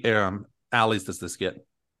many alleys does this get?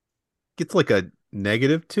 Gets like a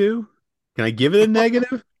 -2. Can I give it a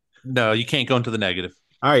negative? No, you can't go into the negative.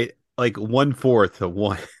 All right, like 1/4 of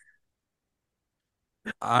one.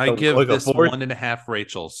 I Like give a this fourth. 1.5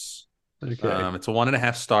 Rachels. Okay. It's a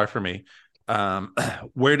 1.5 star for me. Um,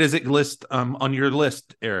 where does it list on your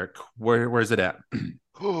list, Eric? Where's it at?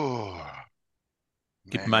 Oh,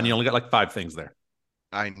 Keep in mind, you man. only got like 5 things there.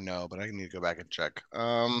 I know, but I need to go back and check.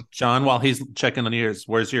 John, while he's checking on yours,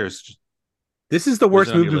 where's yours? This is the Where's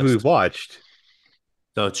it worst on your movie we've list? watched.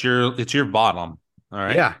 So it's your bottom. All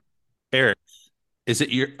right, Yeah. Eric. Is it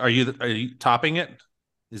your? Are you topping it?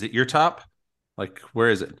 Is it your top? Like where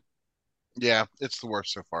is it? Yeah, it's the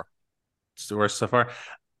worst so far. It's the worst so far.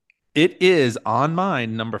 It is on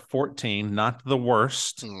mine, number 14, not the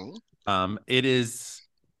worst. Hmm. It is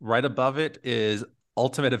right above it is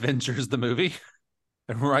Ultimate Avengers the movie,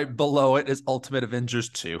 and right below it is Ultimate Avengers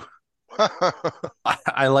 2.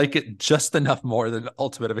 I like it just enough more than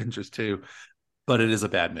Ultimate Avengers 2, but it is a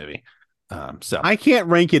bad movie. So I can't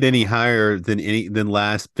rank it any higher than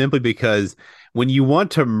last simply because when you want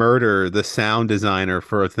to murder the sound designer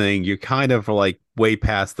for a thing, you're kind of like way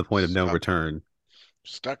past the point of no Stuck, return.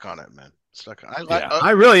 stuck on it, man. Stuck. I like. yeah,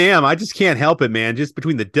 I really am. I just can't help it, man. Just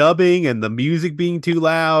between the dubbing and the music being too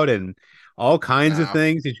loud and all kinds of Nah,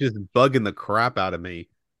 things, it's just bugging the crap out of me.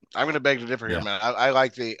 I'm gonna beg to differ here, yeah. man. I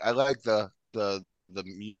like the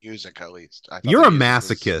music at least. I thought the You're a music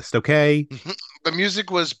was masochist, okay? the music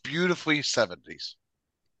was beautifully 70s.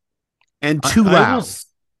 And I, too I will. loud.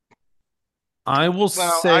 I will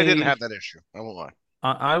Well, I didn't say. have that issue. I won't lie.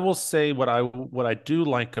 I will say what I do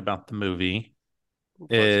like about the movie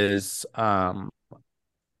Fuzzy. is I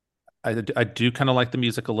do kind of like the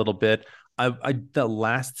music a little bit. I the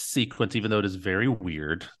last sequence, even though it is very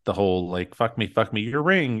weird, the whole like fuck me, your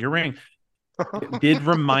ring. It did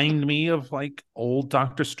remind me of like old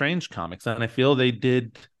Doctor Strange comics, and I feel they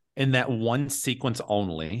did in that one sequence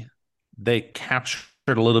only. They captured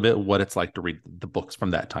a little bit what it's like to read the books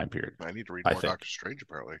from that time period. I need to read I more think, Doctor Strange,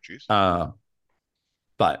 apparently. Jeez.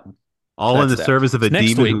 but All in that's the that. service of a Next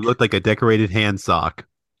demon who week, looked like a decorated hand sock.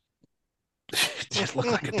 just look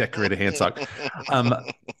like a decorated hand sock. Um,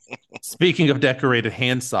 Speaking of decorated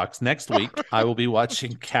hand socks, next week I will be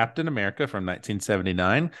watching Captain America from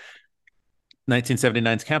 1979.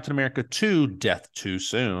 1979's Captain America 2, Death Too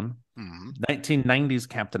Soon. Hmm. 1990's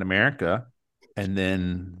Captain America. And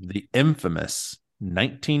then the infamous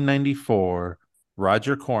 1994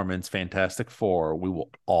 Roger Corman's Fantastic Four. We will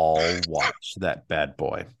all watch that bad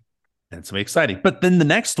boy. And it's going to be exciting. But then the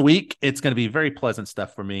next week, it's going to be very pleasant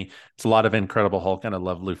stuff for me. It's a lot of Incredible Hulk, and I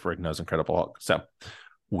love Lou Ferrigno's Incredible Hulk. So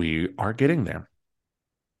we are getting there.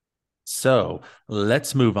 So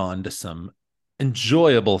let's move on to some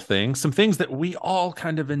enjoyable things, some things that we all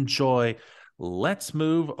kind of enjoy. Let's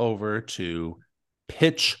move over to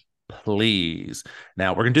Pitch Please.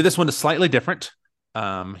 Now, we're going to do this one slightly different.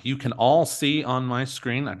 You can all see on my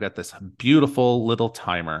screen, I've got this beautiful little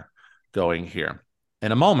timer going here.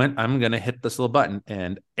 In a moment, I'm going to hit this little button.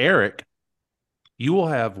 And Eric, you will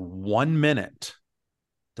have 1 minute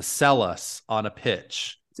to sell us on a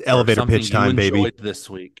pitch It's for elevator something pitch you time, baby. enjoyed this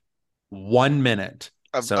week. 1 minute.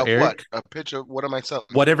 So, Of what? Eric, A pitch of what am I selling?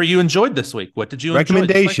 whatever you enjoyed this week. What did you enjoy? Just like we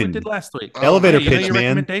did Recommendation. last week. Oh Yeah, Elevator my you know pitch, your goodness.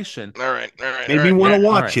 man. recommendation. All right, all right, all Made me right. want to Yeah,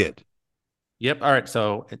 all watch right. it. Yep. All right.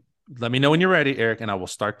 So let me know when you're ready, Eric, and I will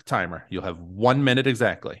start the timer. You'll have 1 minute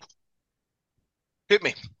exactly. Hit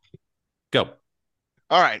me. Go.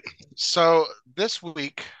 All right. So this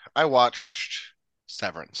week I watched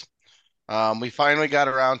Severance. We finally got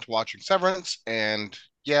around to watching Severance, and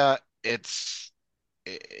yeah, it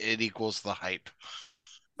equals the hype.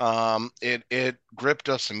 It gripped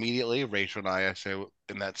us immediately, Rachel and I say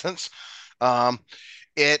in that sense.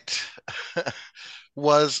 It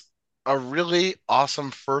was a really awesome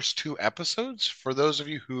first two episodes. For those of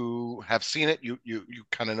you who have seen it, you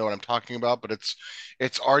kind of know what I'm talking about, but it's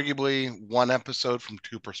arguably one episode from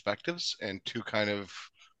two perspectives and two kind of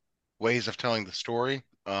ways of telling the story.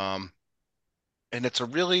 And it's a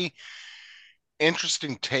really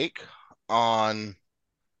interesting take on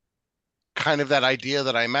kind of that idea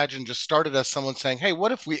that I imagine just started as someone saying, "Hey,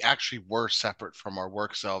 what if we actually were separate from our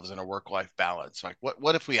work selves and a work-life balance? Like,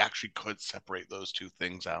 what if we actually could separate those two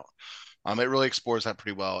things out?" It really explores that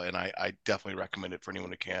pretty well, and I definitely recommend it for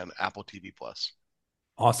anyone who can. Apple TV Plus.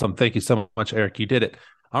 Awesome. Thank you so much, Eric. You did it.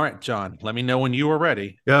 All right, John, let me know when you are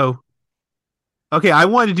ready. Go. Okay, I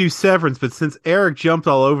wanted to do Severance, but since Eric jumped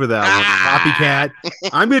all over that one, copycat,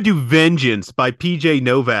 I'm going to do Vengeance by PJ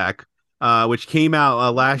Novak, which came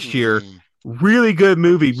out last year. Really good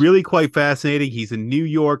movie, really quite fascinating. He's a New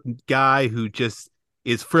York guy who just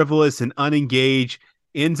is frivolous and unengaged.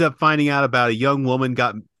 Ends up finding out about a young woman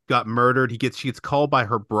got murdered. She gets called by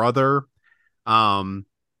her brother, um,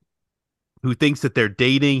 who thinks that they're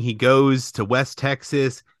dating. He goes to West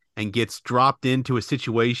Texas and gets dropped into a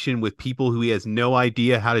situation with people who he has no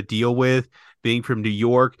idea how to deal with, being from New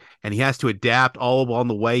York, and he has to adapt all along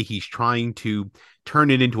the way. He's trying to turn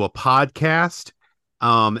it into a podcast.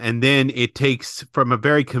 And then it takes from a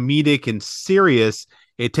very comedic and serious,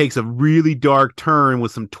 it takes a really dark turn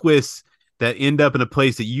with some twists that end up in a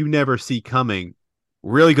place that you never see coming.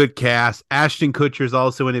 Really good cast. Ashton Kutcher's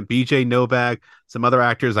also in it. BJ Novak, some other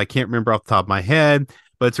actors I can't remember off the top of my head,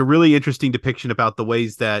 but it's a really interesting depiction about the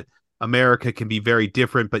ways that America can be very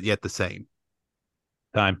different, but yet the same.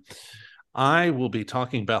 Time. I will be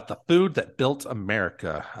talking about the food that built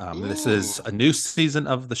America. This is a new season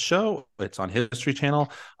of the show. It's on History Channel.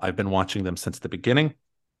 I've been watching them since the beginning.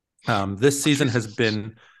 This season has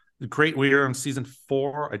been great. We are on season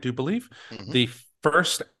 4, I do believe. Mm-hmm. The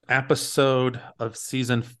first episode of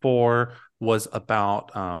season 4 was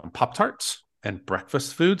about Pop-Tarts and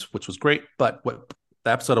breakfast foods, which was great. But what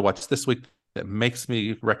the episode I watched this week that makes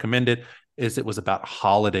me recommend it is it was about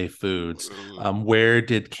holiday foods. Where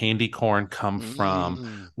did candy corn come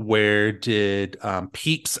from? Where did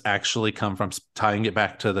Peeps actually come from? Tying it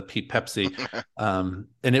back to the Pepsi.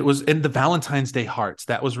 And it was in the Valentine's Day hearts.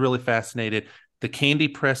 That was really fascinating. The candy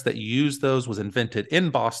press that used those was invented in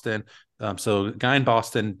Boston. So a guy in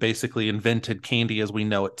Boston basically invented candy as we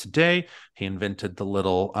know it today. He invented the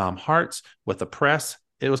little hearts with a press.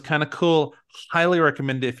 It was kind of cool. Highly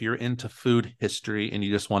recommend it if you're into food history and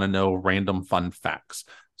you just want to know random fun facts.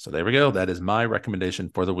 So there we go. That is my recommendation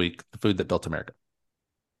for the week, the food that built America.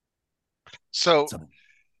 So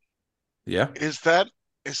yeah. Is that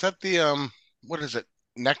the what is it?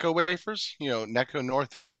 Necco wafers? Necco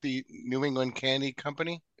North, the New England Candy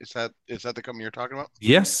Company? Is that the company you're talking about?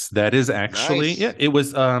 Yes, that is actually nice. Yeah, it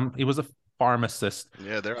was a pharmacist.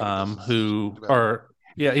 Yeah, they're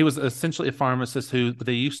he was essentially a pharmacist who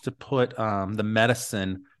they used to put the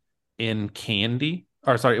medicine in candy,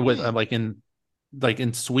 or sorry, with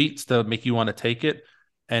in sweets to make you want to take it.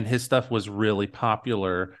 And his stuff was really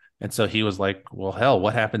popular. And so he was like, well, hell,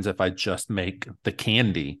 what happens if I just make the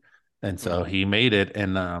candy? And so he made it,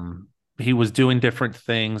 and he was doing different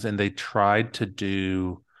things, and they tried to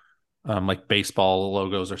do like baseball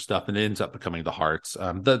logos or stuff, and it ends up becoming the hearts.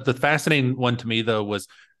 The fascinating one to me, though, was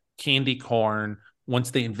candy corn.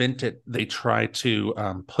 Once they invent it, they try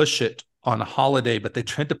to push it on a holiday, but they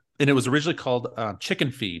tried to, and it was originally called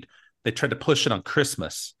chicken feed. They tried to push it on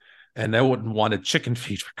Christmas, and no one wanted chicken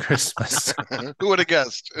feed for Christmas. Who would have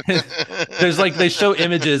guessed? There's they show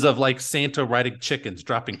images of Santa riding chickens,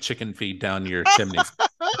 dropping chicken feed down your chimneys.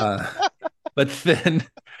 But then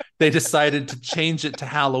they decided to change it to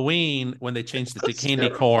Halloween when they changed it to candy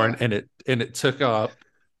corn, and it took up.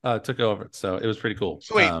 took over. So it was pretty cool.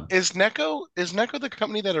 So wait, is Necco the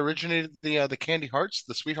company that originated the candy hearts,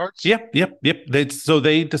 the sweet hearts? Yep.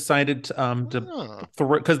 They decided to Oh.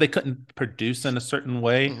 because they couldn't produce in a certain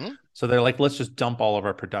way. Hmm. So they're like, let's just dump all of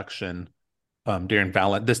our production during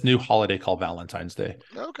this new holiday called Valentine's Day,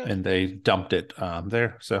 Okay. and they dumped it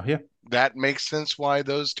there. So yeah, That makes sense why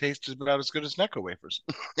those taste about as good as Necco wafers.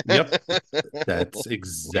 yep, that's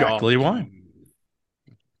exactly why. Yum.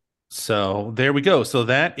 So there we go. So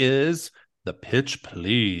that is the pitch,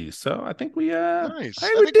 please. So I think Nice.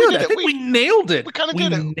 I we think we did. did I it. think we nailed it. We kind of We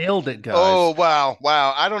did it. nailed it, guys. Oh, wow.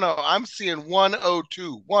 Wow. I don't know. I'm seeing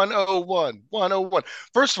 102, 101, 101.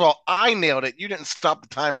 First of all, I nailed it. You didn't stop the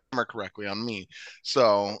timer correctly on me.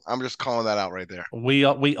 So I'm just calling that out right there. We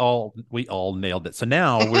all nailed it. So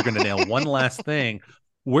now we're gonna nail one last thing.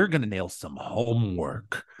 We're gonna nail some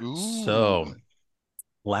homework. Ooh. So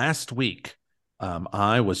last week,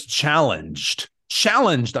 I was challenged,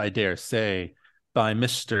 I dare say, by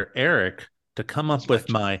Mr. Eric to come That's up my with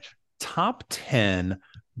my challenge. top 10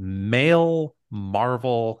 male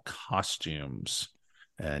Marvel costumes.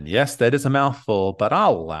 And yes, that is a mouthful, but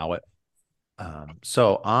I'll allow it.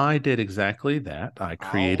 So I did exactly that. I I'll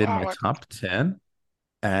created my allow it. top 10.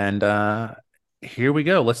 And here we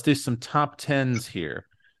go. Let's do some top 10s here.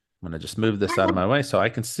 I'm going to just move this out of my way so I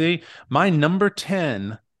can see. My number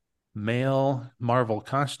 10 male Marvel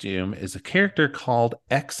costume is a character called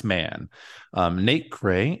X-Man, Nate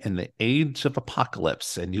Gray in the Age of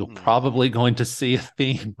Apocalypse. And you're probably going to see a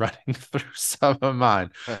theme running through some of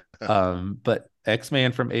mine. But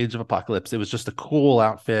X-Man from Age of Apocalypse, it was just a cool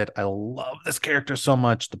outfit. I love this character so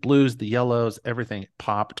much. The blues, the yellows, everything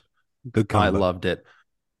popped. Good I combo. loved it.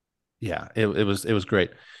 Yeah, it was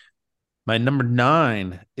great. My number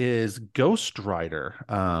 9 is Ghost Rider.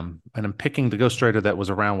 And I'm picking the Ghost Rider that was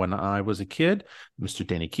around when I was a kid, Mr.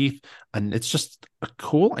 Danny Keith. And it's just a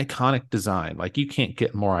cool, iconic design. Like you can't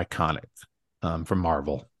get more iconic from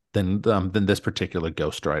Marvel than this particular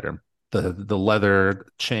Ghost Rider. The leather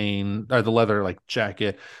chain or the leather like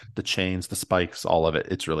jacket, the chains, the spikes, all of it.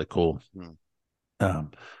 It's really cool. Hmm.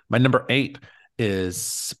 Um, my number 8 is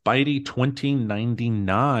Spidey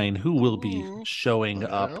 2099, who will be Ooh. showing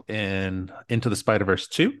up Yeah, in Into the Spider-Verse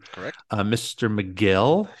 2. correct. Mr.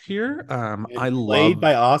 Miguel here. I And played love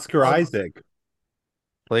by Oscar love Isaac.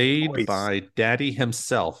 played Voice. by Daddy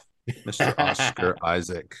himself, Mr. Oscar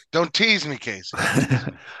Isaac. Don't tease me, Casey. Don't tease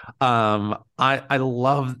me. I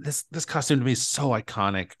love this costume to me is so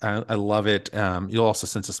iconic. I love it. You'll also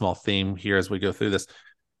sense a small theme here as we go through this.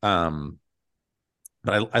 Um,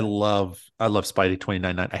 but I love Spidey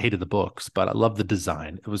 2099. I hated the books, but I love the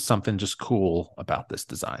design. It was something just cool about this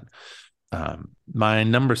design. My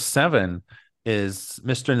number 7 is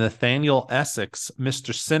Mr. Nathaniel Essex,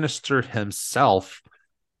 Mr. Sinister himself.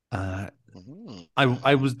 Uh, Mhm.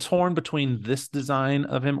 I was torn between this design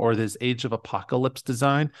of him or this Age of Apocalypse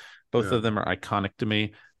design. Both Yeah. of them are iconic to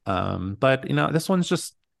me. But this one's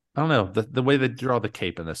just I don't know the way they draw the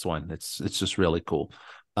cape in this one. It's just really cool.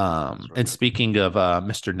 That's really And good. speaking of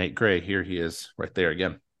Mr. Nate Gray, here he is right there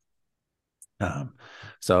again. Um,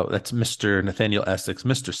 so that's Mr. Nathaniel Essex,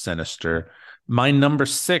 Mr. Sinister. My number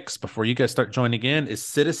 6, before you guys start joining in, is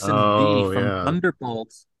Citizen V Oh from yeah.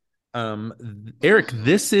 Thunderbolts. Eric,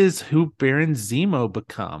 this is who Baron Zemo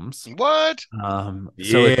becomes. What? So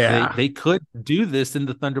if they Yeah. they could do this in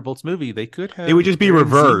the Thunderbolts movie, they could It would have just be Baron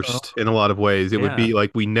Zemo. reversed in a lot of ways. It would Yeah, be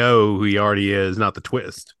like we know who he already is, not the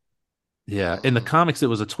twist. yeah. In the Mm. comics, it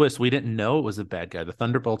was a twist. We didn't know it was a bad guy. The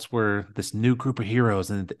Thunderbolts were this new group of heroes,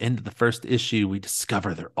 and at the end of the first issue, we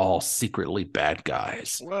discover they're all secretly bad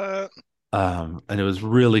guys. What? And it was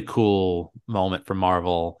really cool moment for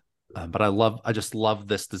Marvel. But I just love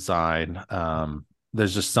this design.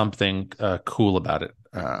 There's just something cool about it.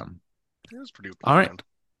 It was pretty All right, planned.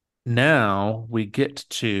 now we get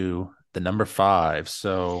to the number 5.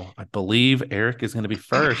 So I believe Eric is going to be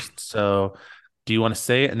first. So do you want to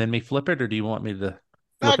say it and then me flip it, or do you want me to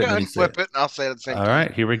Now flip it go and then ahead you and say flip it? it, and I'll say it at the same All time.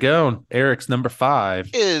 right, here we go. Eric's number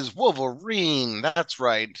 5. Is Wolverine. That's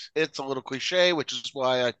right. It's a little cliche, which is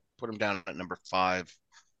why I put him down at number 5.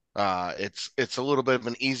 It's a little bit of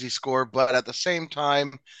an easy score, but at the same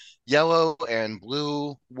time, yellow and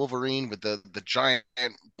blue Wolverine with the giant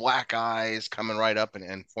black eyes coming right up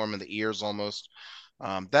and forming the ears almost.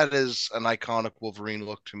 That is an iconic Wolverine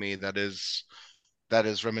look to me. That is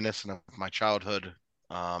reminiscent of my childhood.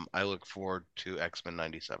 I look forward to X-Men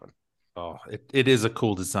 97. Oh, it is a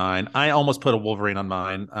cool design. I almost put a Wolverine on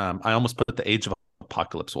mine. I almost put the Age of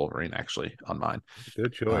Apocalypse Wolverine actually on mine.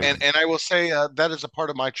 Good choice. And I will say that is a part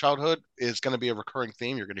of my childhood is going to be a recurring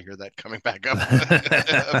theme. You're going to hear that coming back up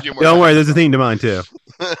a few more Don't worry, times. there's a theme to mine too.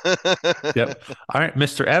 Yep. All right,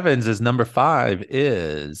 Mr. Evans is number 5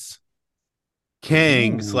 is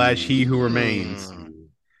Kang / He Who Remains,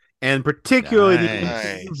 and particularly the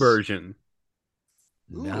MCU version.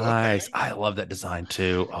 Nice. Okay. I love that design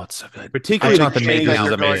too. Oh, it's so good. Particularly Jonathan Majors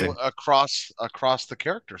is amazing. Across the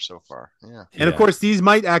character so far. Yeah. And of course, these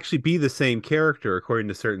might actually be the same character according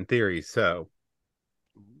to certain theories. So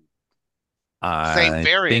I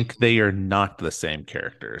think they are not the same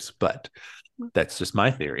characters, but that's just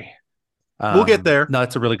my theory. We'll get there. No,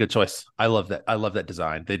 it's a really good choice. I love that. I love that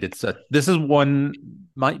design. They did so. This is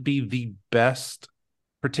might be the best,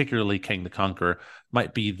 particularly King the Conqueror,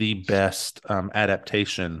 might be the best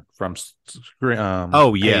adaptation from page to screen.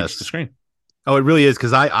 Oh, it really is,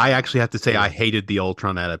 because I actually have to say I hated the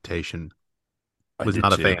Ultron adaptation. I was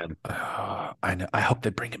not a fan. I know. I hope they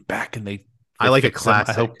bring him back and I like a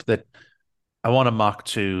classic. I hope that I want a Mach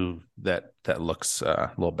 2 that looks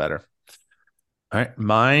a little better. All right,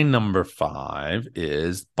 my number 5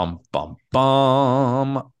 is the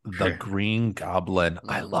Green Goblin.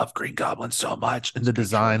 I love Green Goblin so much, and the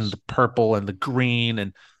design, the purple and the green,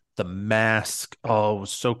 and the mask. Oh,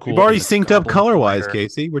 so cool! We've already synced up color wise,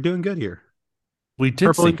 Casey. We're doing good here. We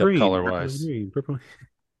did sync up color wise.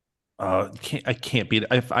 I can't beat it.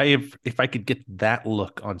 If I could get that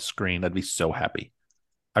look on screen, I'd be so happy.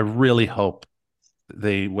 I really hope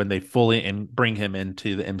when they fully bring him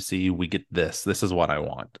into the MCU, we get this. This is what I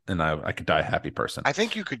want, and I could die a happy person. I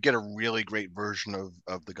think you could get a really great version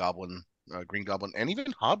of the Goblin, Green Goblin, and even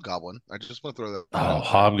Hobgoblin. I just want to throw that.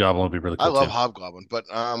 Hobgoblin would be really cool. I love Hobgoblin, but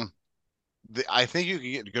I think you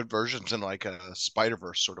could get good versions in like a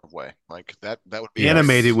Spider-Verse sort of way. Like that would be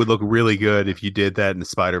animated would look really good if you did that in the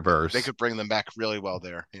Spider-Verse. They could bring them back really well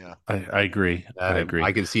there. Yeah, I agree. I agree.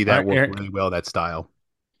 I can see that work really well. That style.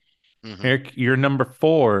 Mm-hmm. Eric, your number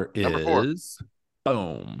 4 is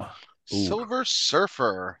boom. Silver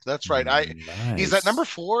Surfer. That's right. He's at number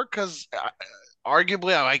 4 because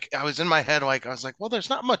arguably I was in my head I was like, well, there's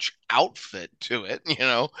not much outfit to it,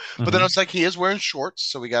 But then I was like, he is wearing shorts,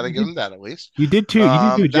 so we got to give him that at least. You did too.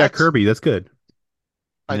 You did do Jack Kirby. That's good.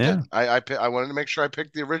 I did. I wanted to make sure I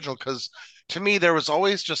picked the original because to me there was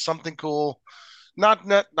always just something cool. Not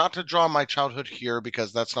to draw my childhood here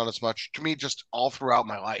because that's not as much to me. Just all throughout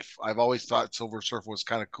my life, I've always thought Silver Surfer was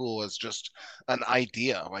kind of cool as just an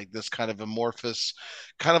idea, like this kind of amorphous,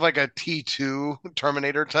 kind of like a T2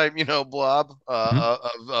 Terminator type, blob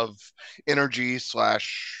of energy /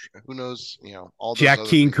 who knows, all. Jack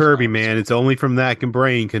King Kirby, man, it's only from that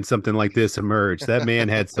brain can something like this emerge. That man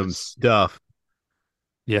had some stuff.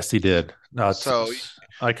 Yes, he did. No, so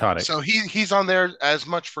iconic. So he's on there as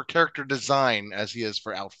much for character design as he is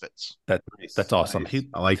for outfits. That's awesome. Nice.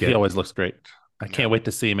 I like it. He always looks great. I can't wait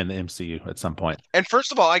to see him in the MCU at some point. And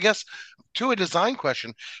first of all, I guess to a design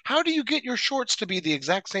question, how do you get your shorts to be the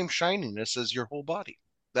exact same shininess as your whole body?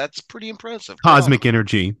 That's pretty impressive. Cosmic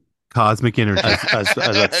energy. Cosmic energy. As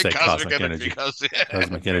I'd say, cosmic energy.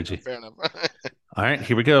 Cosmic energy. Fair enough. All right,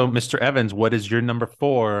 here we go. Mr. Evans, what is your number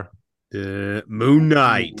 4? Moon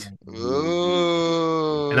Knight.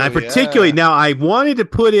 Ooh, and I particularly now I wanted to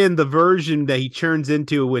put in the version that he turns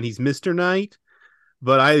into when he's Mr. Knight,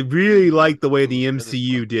 but I really like the way the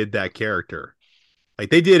MCU did that character. Like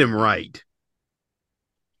they did him right.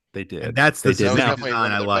 They did. And that's the design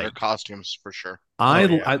I like. Better costumes for sure. I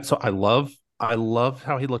love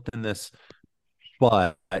how he looked in this,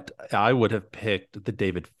 but I would have picked the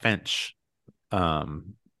David Finch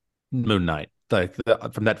Moon Knight. Like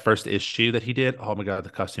from that first issue that he did. Oh my god, the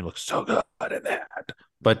costume looks so good in that.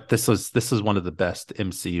 But this is one of the best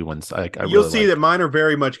MCU ones. You'll see that mine are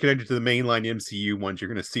very much connected to the mainline MCU ones. You're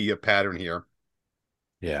going to see a pattern here.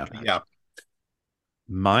 Yeah.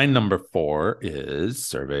 My number 4 is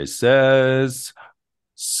Survey Says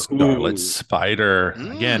Scarlet Spider.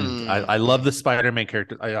 Again, I love the Spider-Man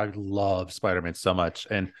character. I love Spider-Man so much,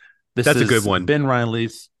 and that's a good one. Ben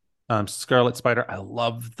Reilly's Scarlet Spider. I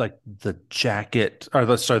love like the jacket or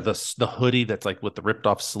the hoodie that's like with the ripped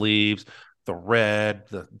off sleeves, the red,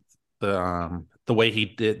 the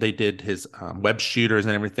way they did his web shooters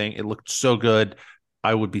and everything. It looked so good.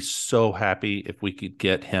 I would be so happy if we could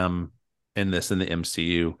get him in the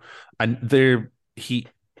MCU. And he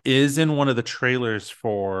is in one of the trailers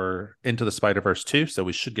for Into the Spider-Verse 2, so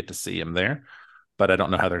we should get to see him there. But I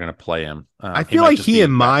don't know how they're going to play him. I feel like he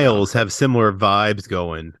and Miles have similar vibes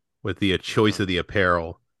going with the choice of the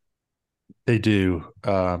apparel. They do.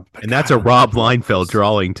 And that's a Rob Liefeld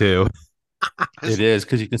drawing too. It is,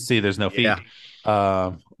 because you can see there's no feet.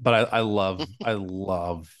 But I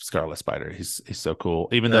love Scarlet Spider. He's so cool.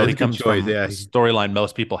 Even though That's he a good comes choice. from Yeah. a storyline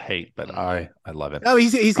most people hate, but I love it. Oh,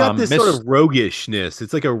 he's got this sort of Miss roguishness.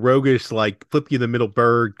 It's like a roguish, like flip you the middle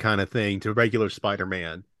bird kind of thing to regular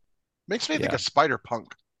Spider-Man. Makes me think Yeah, of Spider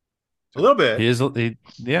Punk A too. little bit.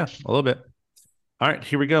 yeah, a little bit. All right,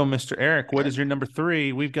 here we go, Mr. Eric. What Okay. is your number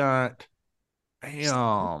three? We've got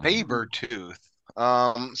damn. Sabretooth.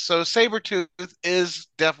 So Sabretooth is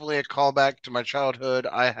definitely a callback to my childhood.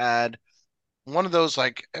 I had one of those,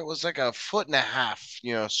 like it was like a foot and a half,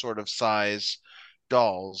 sort of size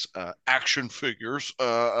dolls, action figures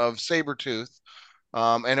of Sabretooth.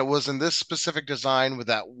 And it was in this specific design with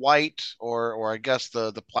that white, or I guess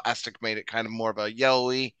the plastic made it kind of more of a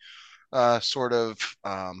yellowy sort of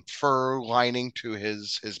fur lining to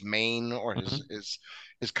his mane, or his Mhm.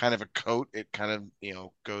 his kind of a coat. It kind of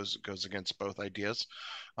goes against both ideas,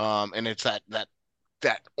 and it's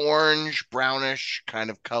that orange brownish kind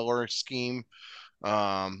of color scheme.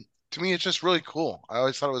 To me, it's just really cool. I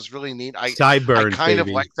always thought it was really neat. I Sideburns, kind of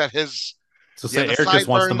baby. like that his So yeah, say the Eric just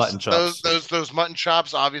wants the sideburns, mutton those chops. those those mutton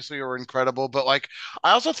chops obviously are incredible. But like,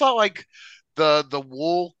 I also thought like the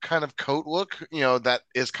wool kind of coat look, that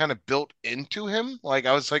is kind of built into him. Like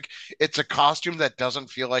I was like, it's a costume that doesn't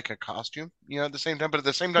feel like a costume, at the same time. But at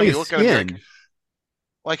the same time, Like a you look at him, you're like, skin.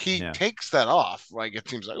 he Yeah. takes that off. Like it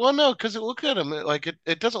seems like, well, no, because it look at him like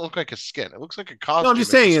it doesn't look like a skin. It looks like a No, I'm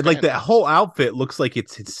just costume saying, like the expanded. whole outfit looks like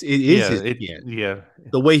it is Yeah, his skin. yeah.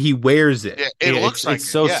 The way he wears it. Yeah, it Yeah, looks it's like it.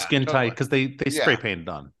 so Yeah, skin tight totally. because they spray Yeah. painted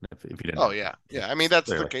on. If you didn't Oh know, yeah, yeah. I mean yes,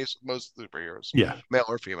 that's the clearly. case with most superheroes, Yeah. male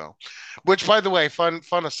or female. Which, by the way, fun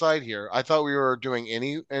aside here. I thought we were doing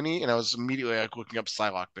any, and I was immediately like looking up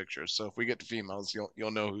Psylocke pictures. So if we get to females,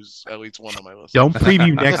 you'll know who's at least one on my list. Don't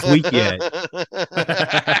preview next week yet.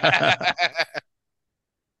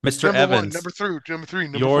 Mr. Number one, Evans, number three,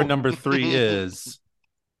 number your four. number three is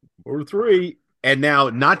Or three. And now,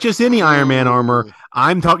 not just any Iron Man armor. Ooh,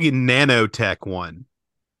 I'm talking nanotech one.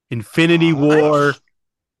 Infinity I'm War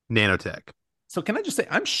nanotech. so can I just say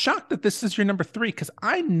I'm shocked that this is your number three because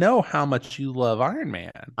I know how much you love Iron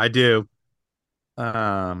Man. I do.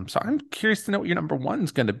 So I'm curious to know what your number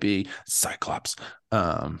one's going to be. Cyclops.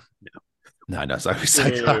 No, sorry,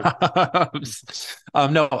 Cyclops.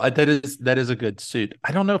 No, that is a good suit.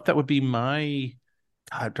 I don't know if that would be my.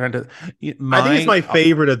 God, I'm trying to I think it's my my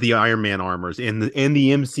favorite of the Iron Man armors in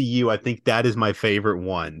the MCU. I think that is my favorite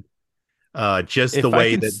one. Just the if I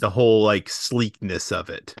way can. that the whole like sleekness of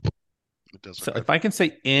it. it does So look good. if I can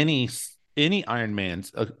say any Iron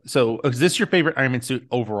Man's, so is this your favorite Iron Man suit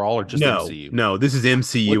overall or just No, MCU? no, this is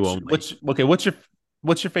MCU only.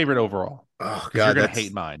 What's your favorite overall? Oh Because you're God, gonna that's.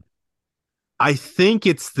 hate mine. I think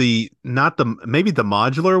it's the not the maybe the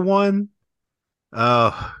modular one.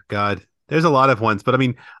 Oh God, there's a lot of ones, but I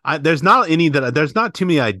mean, there's not too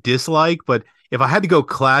many I dislike. But if I had to go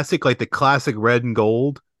classic, like the classic red and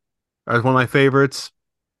gold, are one of my favorites.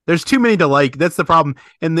 There's too many to like. That's the problem.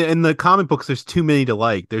 In the comic books, there's too many to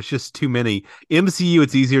like. There's just too many. MCU,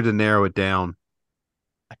 it's easier to narrow it down.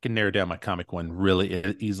 I can narrow down my comic one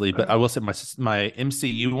really easily, but I will say my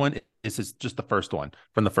MCU one is just the first one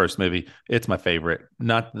from the first movie. It's my favorite,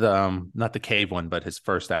 not the cave one, but his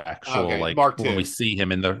first actual Okay, like Mark when we II. see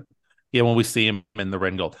him in the yeah when we see him in the red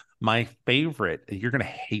and gold. My favorite, you're gonna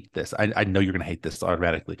hate this. I know you're gonna hate this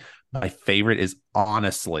automatically. My favorite is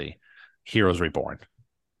honestly Heroes Reborn.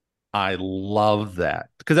 I love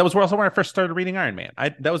that because that was also when I first started reading Iron Man.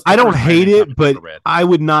 That was the I don't first Iron hate Man it, comic I but ever read. I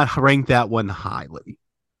would not rank that one highly.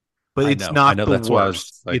 But it's I not know. the That's why I was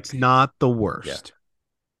worst. like, It's not the yeah. worst.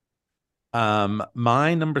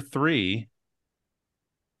 My number three,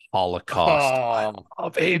 Holocaust. I Oh,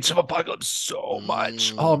 love Age of Apocalypse so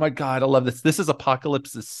much. Oh Mm, my god, I love this. This is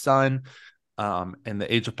Apocalypse's son. In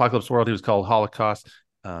the Age of Apocalypse world, he was called Holocaust.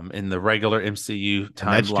 In the regular MCU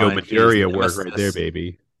and that's Joe timeline, he is Maduria work right there, Nemesis.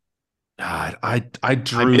 baby. God, I I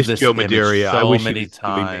drew miss this Joe image Maduria. I so wish he many was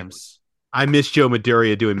doing main. times. I miss Joe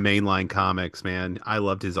Maduria doing mainline comics, man. I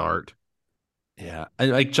loved his art. Yeah,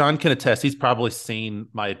 and like John can attest, he's probably seen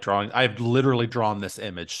my drawing. I've literally drawn this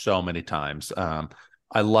image so many times.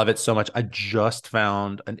 I love it so much. I just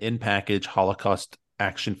found an in package Holocaust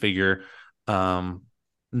action figure. Um,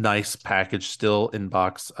 nice package, still in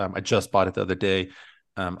box. I just bought it the other day.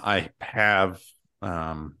 I have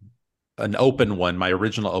an open one, my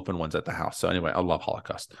original open ones at the house. So anyway, I love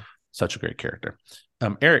Holocaust. Such a great character.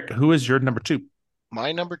 Eric, who is your number two?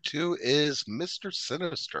 My number two is Mr.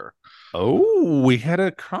 Sinister. Oh, we had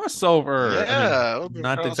a crossover. I mean, Yeah, a little bit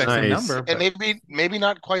of not the exact same crossover. Nice. number, And but maybe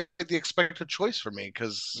not quite the expected choice for me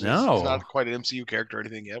because he's no. not quite an MCU character or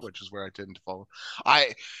anything yet, which is where I tend to follow.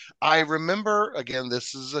 I I remember again,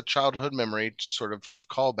 this is a childhood memory sort of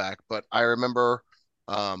callback, but I remember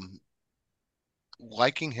um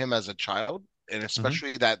liking him as a child, and Hmm.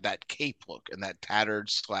 especially that cape look and that tattered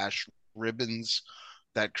slash ribbons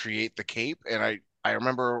that create the cape. And I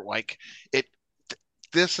remember like it.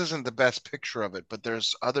 This isn't the best picture of it, but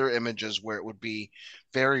there's other images where it would be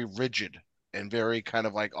very rigid and very kind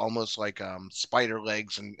of like almost like spider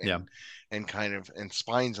legs Yeah, and kind of and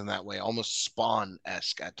spines in that way, almost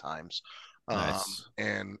Spawn-esque at times. nice.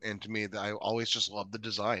 And to me, I always just loved the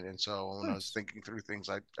design. And so when I was Nice. thinking through things,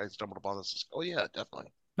 I stumbled upon this. Oh yeah,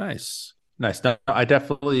 definitely. Nice. Nice. No, I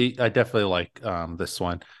definitely like this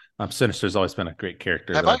one. Sinister's always been a great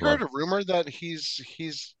character Have that I I've heard loved. a rumor that he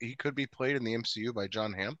could be played in the MCU by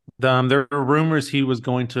John Hamm? There were rumors he was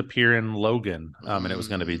going to appear in Logan, and it was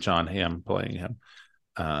going to be Mm. John Hamm playing him.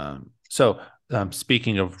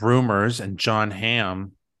 Speaking of rumors and John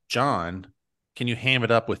Hamm, John, can you ham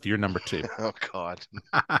it up with your number two? Oh God,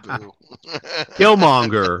 boo.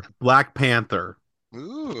 Killmonger, Black Panther.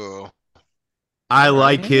 Ooh. I All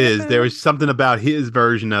right. like his. There Yeah. was something about his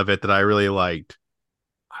version of it that I really liked.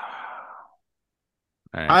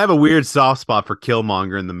 All I right. have a weird soft spot for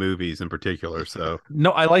Killmonger in the movies in particular, so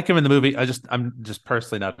No, I like him in the movie. I'm just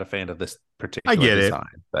personally not a fan of this I particular get it.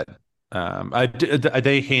 design, but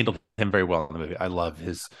they handled him very well in the movie. I love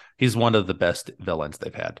his. He's one of the best villains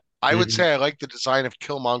they've had. I would Mhm. say I like the design of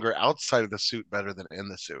Killmonger outside of the suit better than in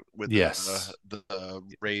the suit with Yes, the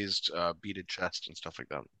raised beaded chest and stuff like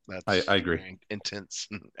that. I That's agree. very intense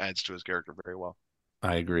and adds to his character very well.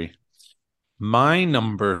 I agree. My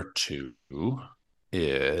number two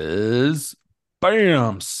is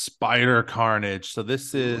bam, Spider Carnage. So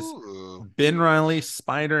this is Ooh. Ben Riley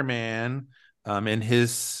Spider Man, in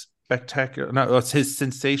his spectacular. No, it's his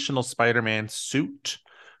sensational Spider Man suit.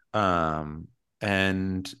 Um,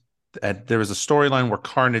 and there was a storyline where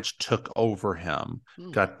Carnage took over him.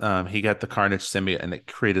 Hmm. He got the Carnage symbiote, and it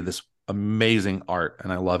created this amazing art,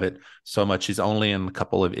 and I love it so much. He's only in a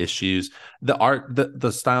couple of issues. The art,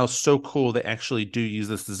 the style is so cool. They actually do use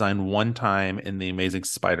this design one time in the Amazing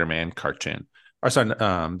Spider-Man cartoon, or sorry,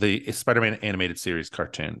 the Spider-Man animated series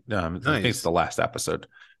cartoon. I think it's Nice. the last episode.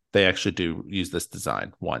 They actually do use this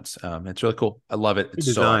design once. It's really cool. I love it. Good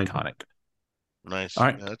It's so design. iconic. All Nice.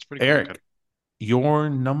 right, Yeah, that's pretty good looking. Eric, your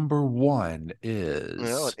number one An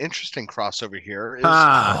is interesting crossover here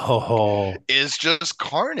Ha! oh, is just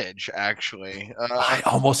Carnage, actually. I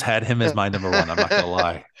almost had him as my number one. I'm not gonna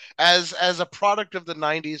lie. As a product of the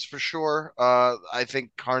 90s for sure, I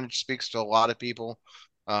think Carnage speaks to a lot of people.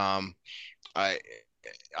 Um, I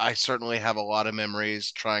I certainly have a lot of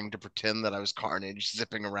memories trying to pretend that I was Carnage,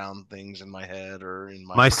 zipping around things in my head or in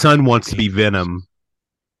My my son wants to be game rooms. Venom.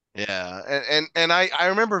 Yeah, and I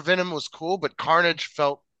remember Venom was cool, but Carnage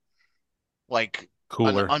felt like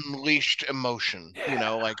an Cooler. unleashed emotion.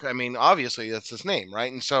 Yeah. Like I mean, obviously that's his name,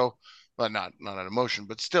 right? And so, well, not an emotion,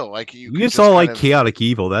 but still, like you You could just just all kind like of. chaotic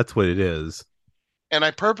evil. That's what it is. And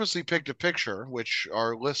I purposely picked a picture, which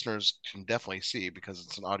our listeners can definitely see because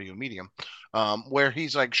it's an audio medium, where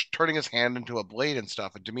he's like turning his hand into a blade and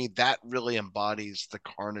stuff. And to me, that really embodies the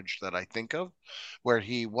Carnage that I think of, where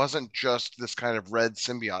he wasn't just this kind of red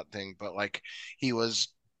symbiote thing, but like he was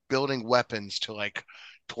building weapons to like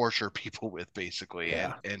torture people with basically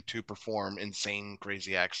Yeah. and to perform insane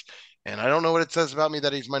crazy acts. And I don't know what it says about me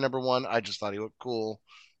that he's my number one. I just thought he looked cool.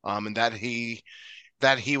 And that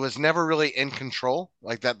he was never really in control,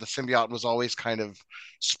 like that the symbiote was always kind of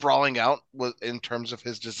sprawling out in terms of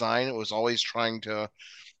his design. It was always trying to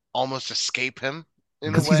almost escape him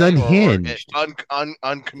in a Because he's way, or unhinged. Yeah.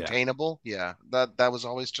 uncontainable. Yeah, that was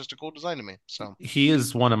always just a cool design to me. So He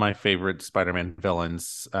is one of my favorite Spider-Man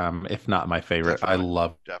villains, if not my favorite. I definitely,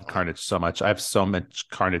 love definitely. Carnage so much. I have so much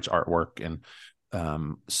Carnage artwork and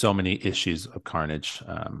so many issues of Carnage.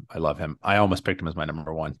 I love him. I almost picked him as my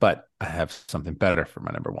number one, but I have something better for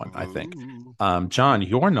my number one, I think. Ooh. John,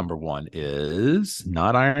 your number one is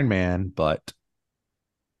not Iron Man, but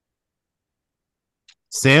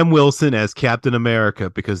Sam Wilson as Captain America,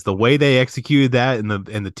 because the way they executed that in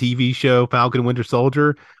the TV show Falcon and Winter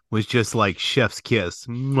Soldier was just like chef's kiss.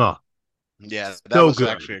 Mwah. Yeah, that So was good.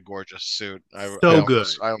 actually a gorgeous suit. So good.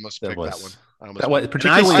 I almost that picked that one. was I that almost was picked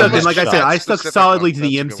that. And I particularly I in stuck, and that almost like I picked said, that shot. I stuck specific solidly one. to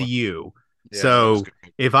the That's a good one. MCU. Yeah, that was So good.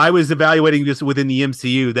 if I was evaluating just within the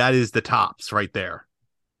MCU, that is the tops right there.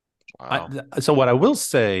 Wow. So what I will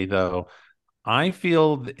say though, I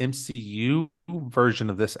feel the MCU version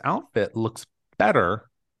of this outfit looks better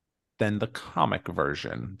than the comic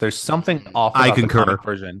version. There's something off I about the concur. comic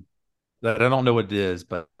version that I don't know what it is,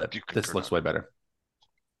 but this looks way better.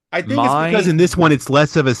 I think it's because in this one, it's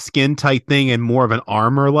less of a skin tight thing and more of an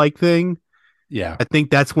armor like thing. Yeah. I think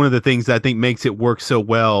that's one of the things that I think makes it work so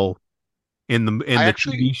well in the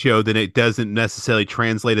TV show that it doesn't necessarily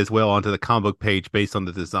translate as well onto the comic book page based on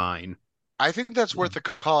the design. I think that's worth a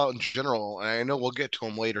call out in general. And I know we'll get to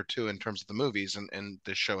them later too in terms of the movies and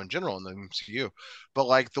this show in general in the MCU. But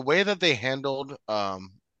like the way that they handled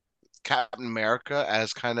Captain America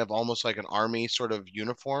as kind of almost like an army sort of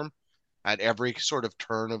uniform at every sort of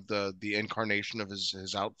turn of the incarnation of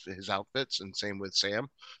his outfits, and same with Sam.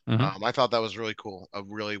 I thought that was really cool. A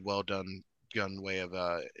really well done way of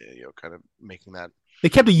kind of making that. They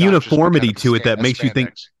kept a uniformity to it that makes you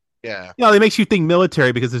think. Yeah. It makes you think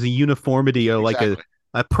military because there's a uniformity or like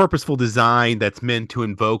a purposeful design that's meant to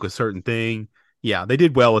invoke a certain thing. Yeah, they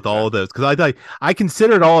did well with all of those because I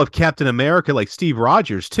considered all of Captain America like Steve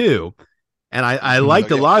Rogers too. And I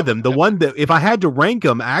liked a lot of them. The one that, if I had to rank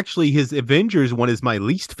them, actually his Avengers one is my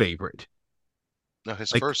least favorite. No,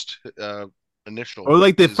 his first initial. Or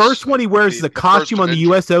like the first one he wears the costume on the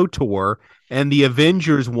USO tour, and the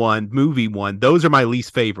Avengers one, movie one, those are my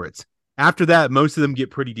least favorites. After that, most of them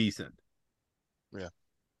get pretty decent. Yeah.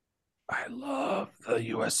 I love the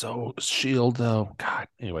USO shield, though. God,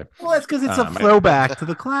 anyway. Well, that's because it's a throwback to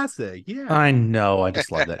the classic. Yeah. I know. I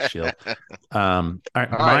just love that shield. All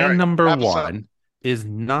right, my number one is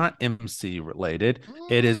not MC related.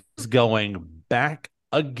 It is going back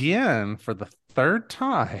again for the third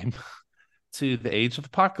time to the Age of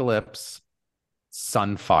Apocalypse,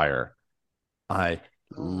 Sunfire. I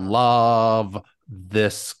love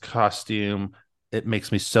this costume. It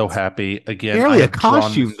makes me so happy. Again, barely a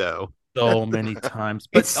costume though. So many times,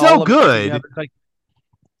 but it's so good.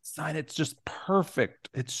 It's just perfect.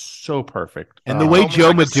 It's so perfect. And the way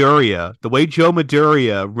Joe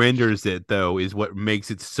Madureira renders it though is what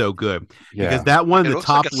makes it so good. Yeah. Because that one in the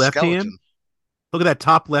top left hand, look at that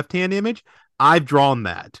top left hand image. I've drawn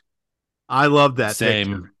that. I love that. Same.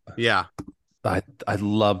 Picture. Yeah. I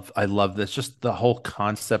love this. Just the whole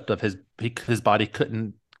concept of his body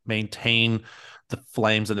couldn't maintain the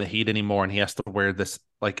flames and the heat anymore, and he has to wear this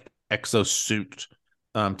like exosuit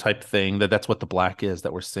type thing. That's what the black is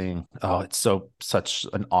that we're seeing. Oh, it's such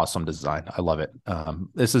an awesome design. I love it.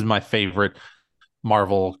 This is my favorite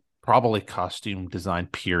Marvel probably costume design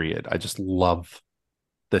period. I just love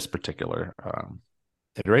this particular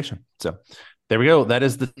iteration. So there we go. That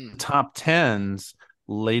is the top 10s,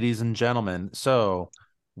 ladies and gentlemen. So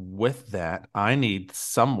with that, I need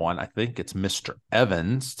someone, I think it's Mr.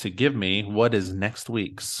 Evans, to give me what is next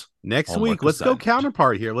week's. Next week, let's go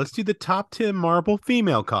counterpart here. Let's do the top 10 Marvel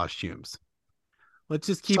female costumes. Let's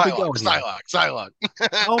just keep it going. Psylocke.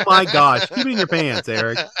 Oh my gosh. Keep it in your pants,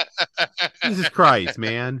 Eric. Jesus Christ,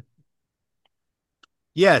 man.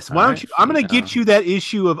 Yes, why don't you? I'm going to get you that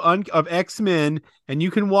issue of X-Men, and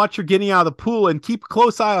you can watch her getting out of the pool and keep a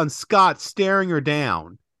close eye on Scott staring her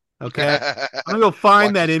down. Okay, I'm gonna go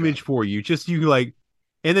find that image for you. Just you like,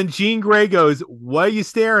 and then Jean Grey goes, "What are you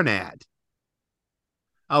staring at?"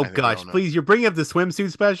 Oh gosh, please! You're bringing up the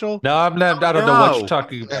swimsuit special. No, I don't know what you're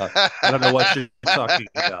talking about. I don't know what you're talking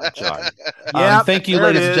about, John. Yeah, thank you,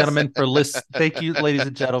 ladies and gentlemen, for listening. Thank you, ladies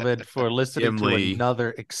and gentlemen, for listening to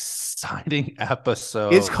another exciting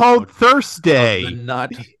episode. It's called Thursday.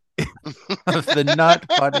 The Not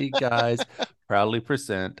Funny Guys proudly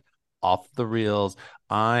present Off the Reels.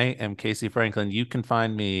 I am Casey Franklin. You can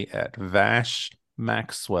find me at Vash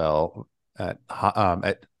Maxwell at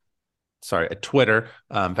Twitter,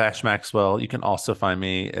 Vash Maxwell. You can also find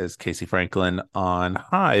me as Casey Franklin on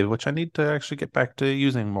Hive, which I need to actually get back to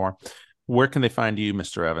using more. Where can they find you,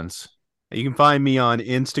 Mr. Evans? You can find me on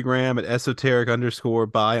Instagram at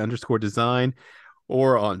esoteric_by_design,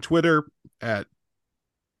 or on Twitter at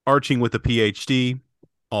Arching with a PhD,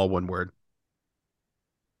 all one word.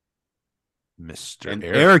 Mr. And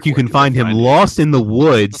Eric, you can find him lost in the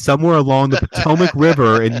woods somewhere along the Potomac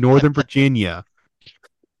River in Northern Virginia.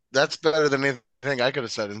 That's better than anything I could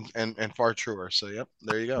have said, and far truer. So, yep,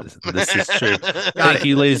 there you go. This is true. Thank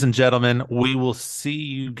you, ladies and gentlemen. We will see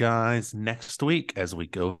you guys next week as we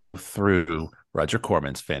go through Roger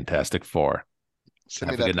Corman's Fantastic Four.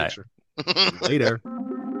 Have a good night. Later.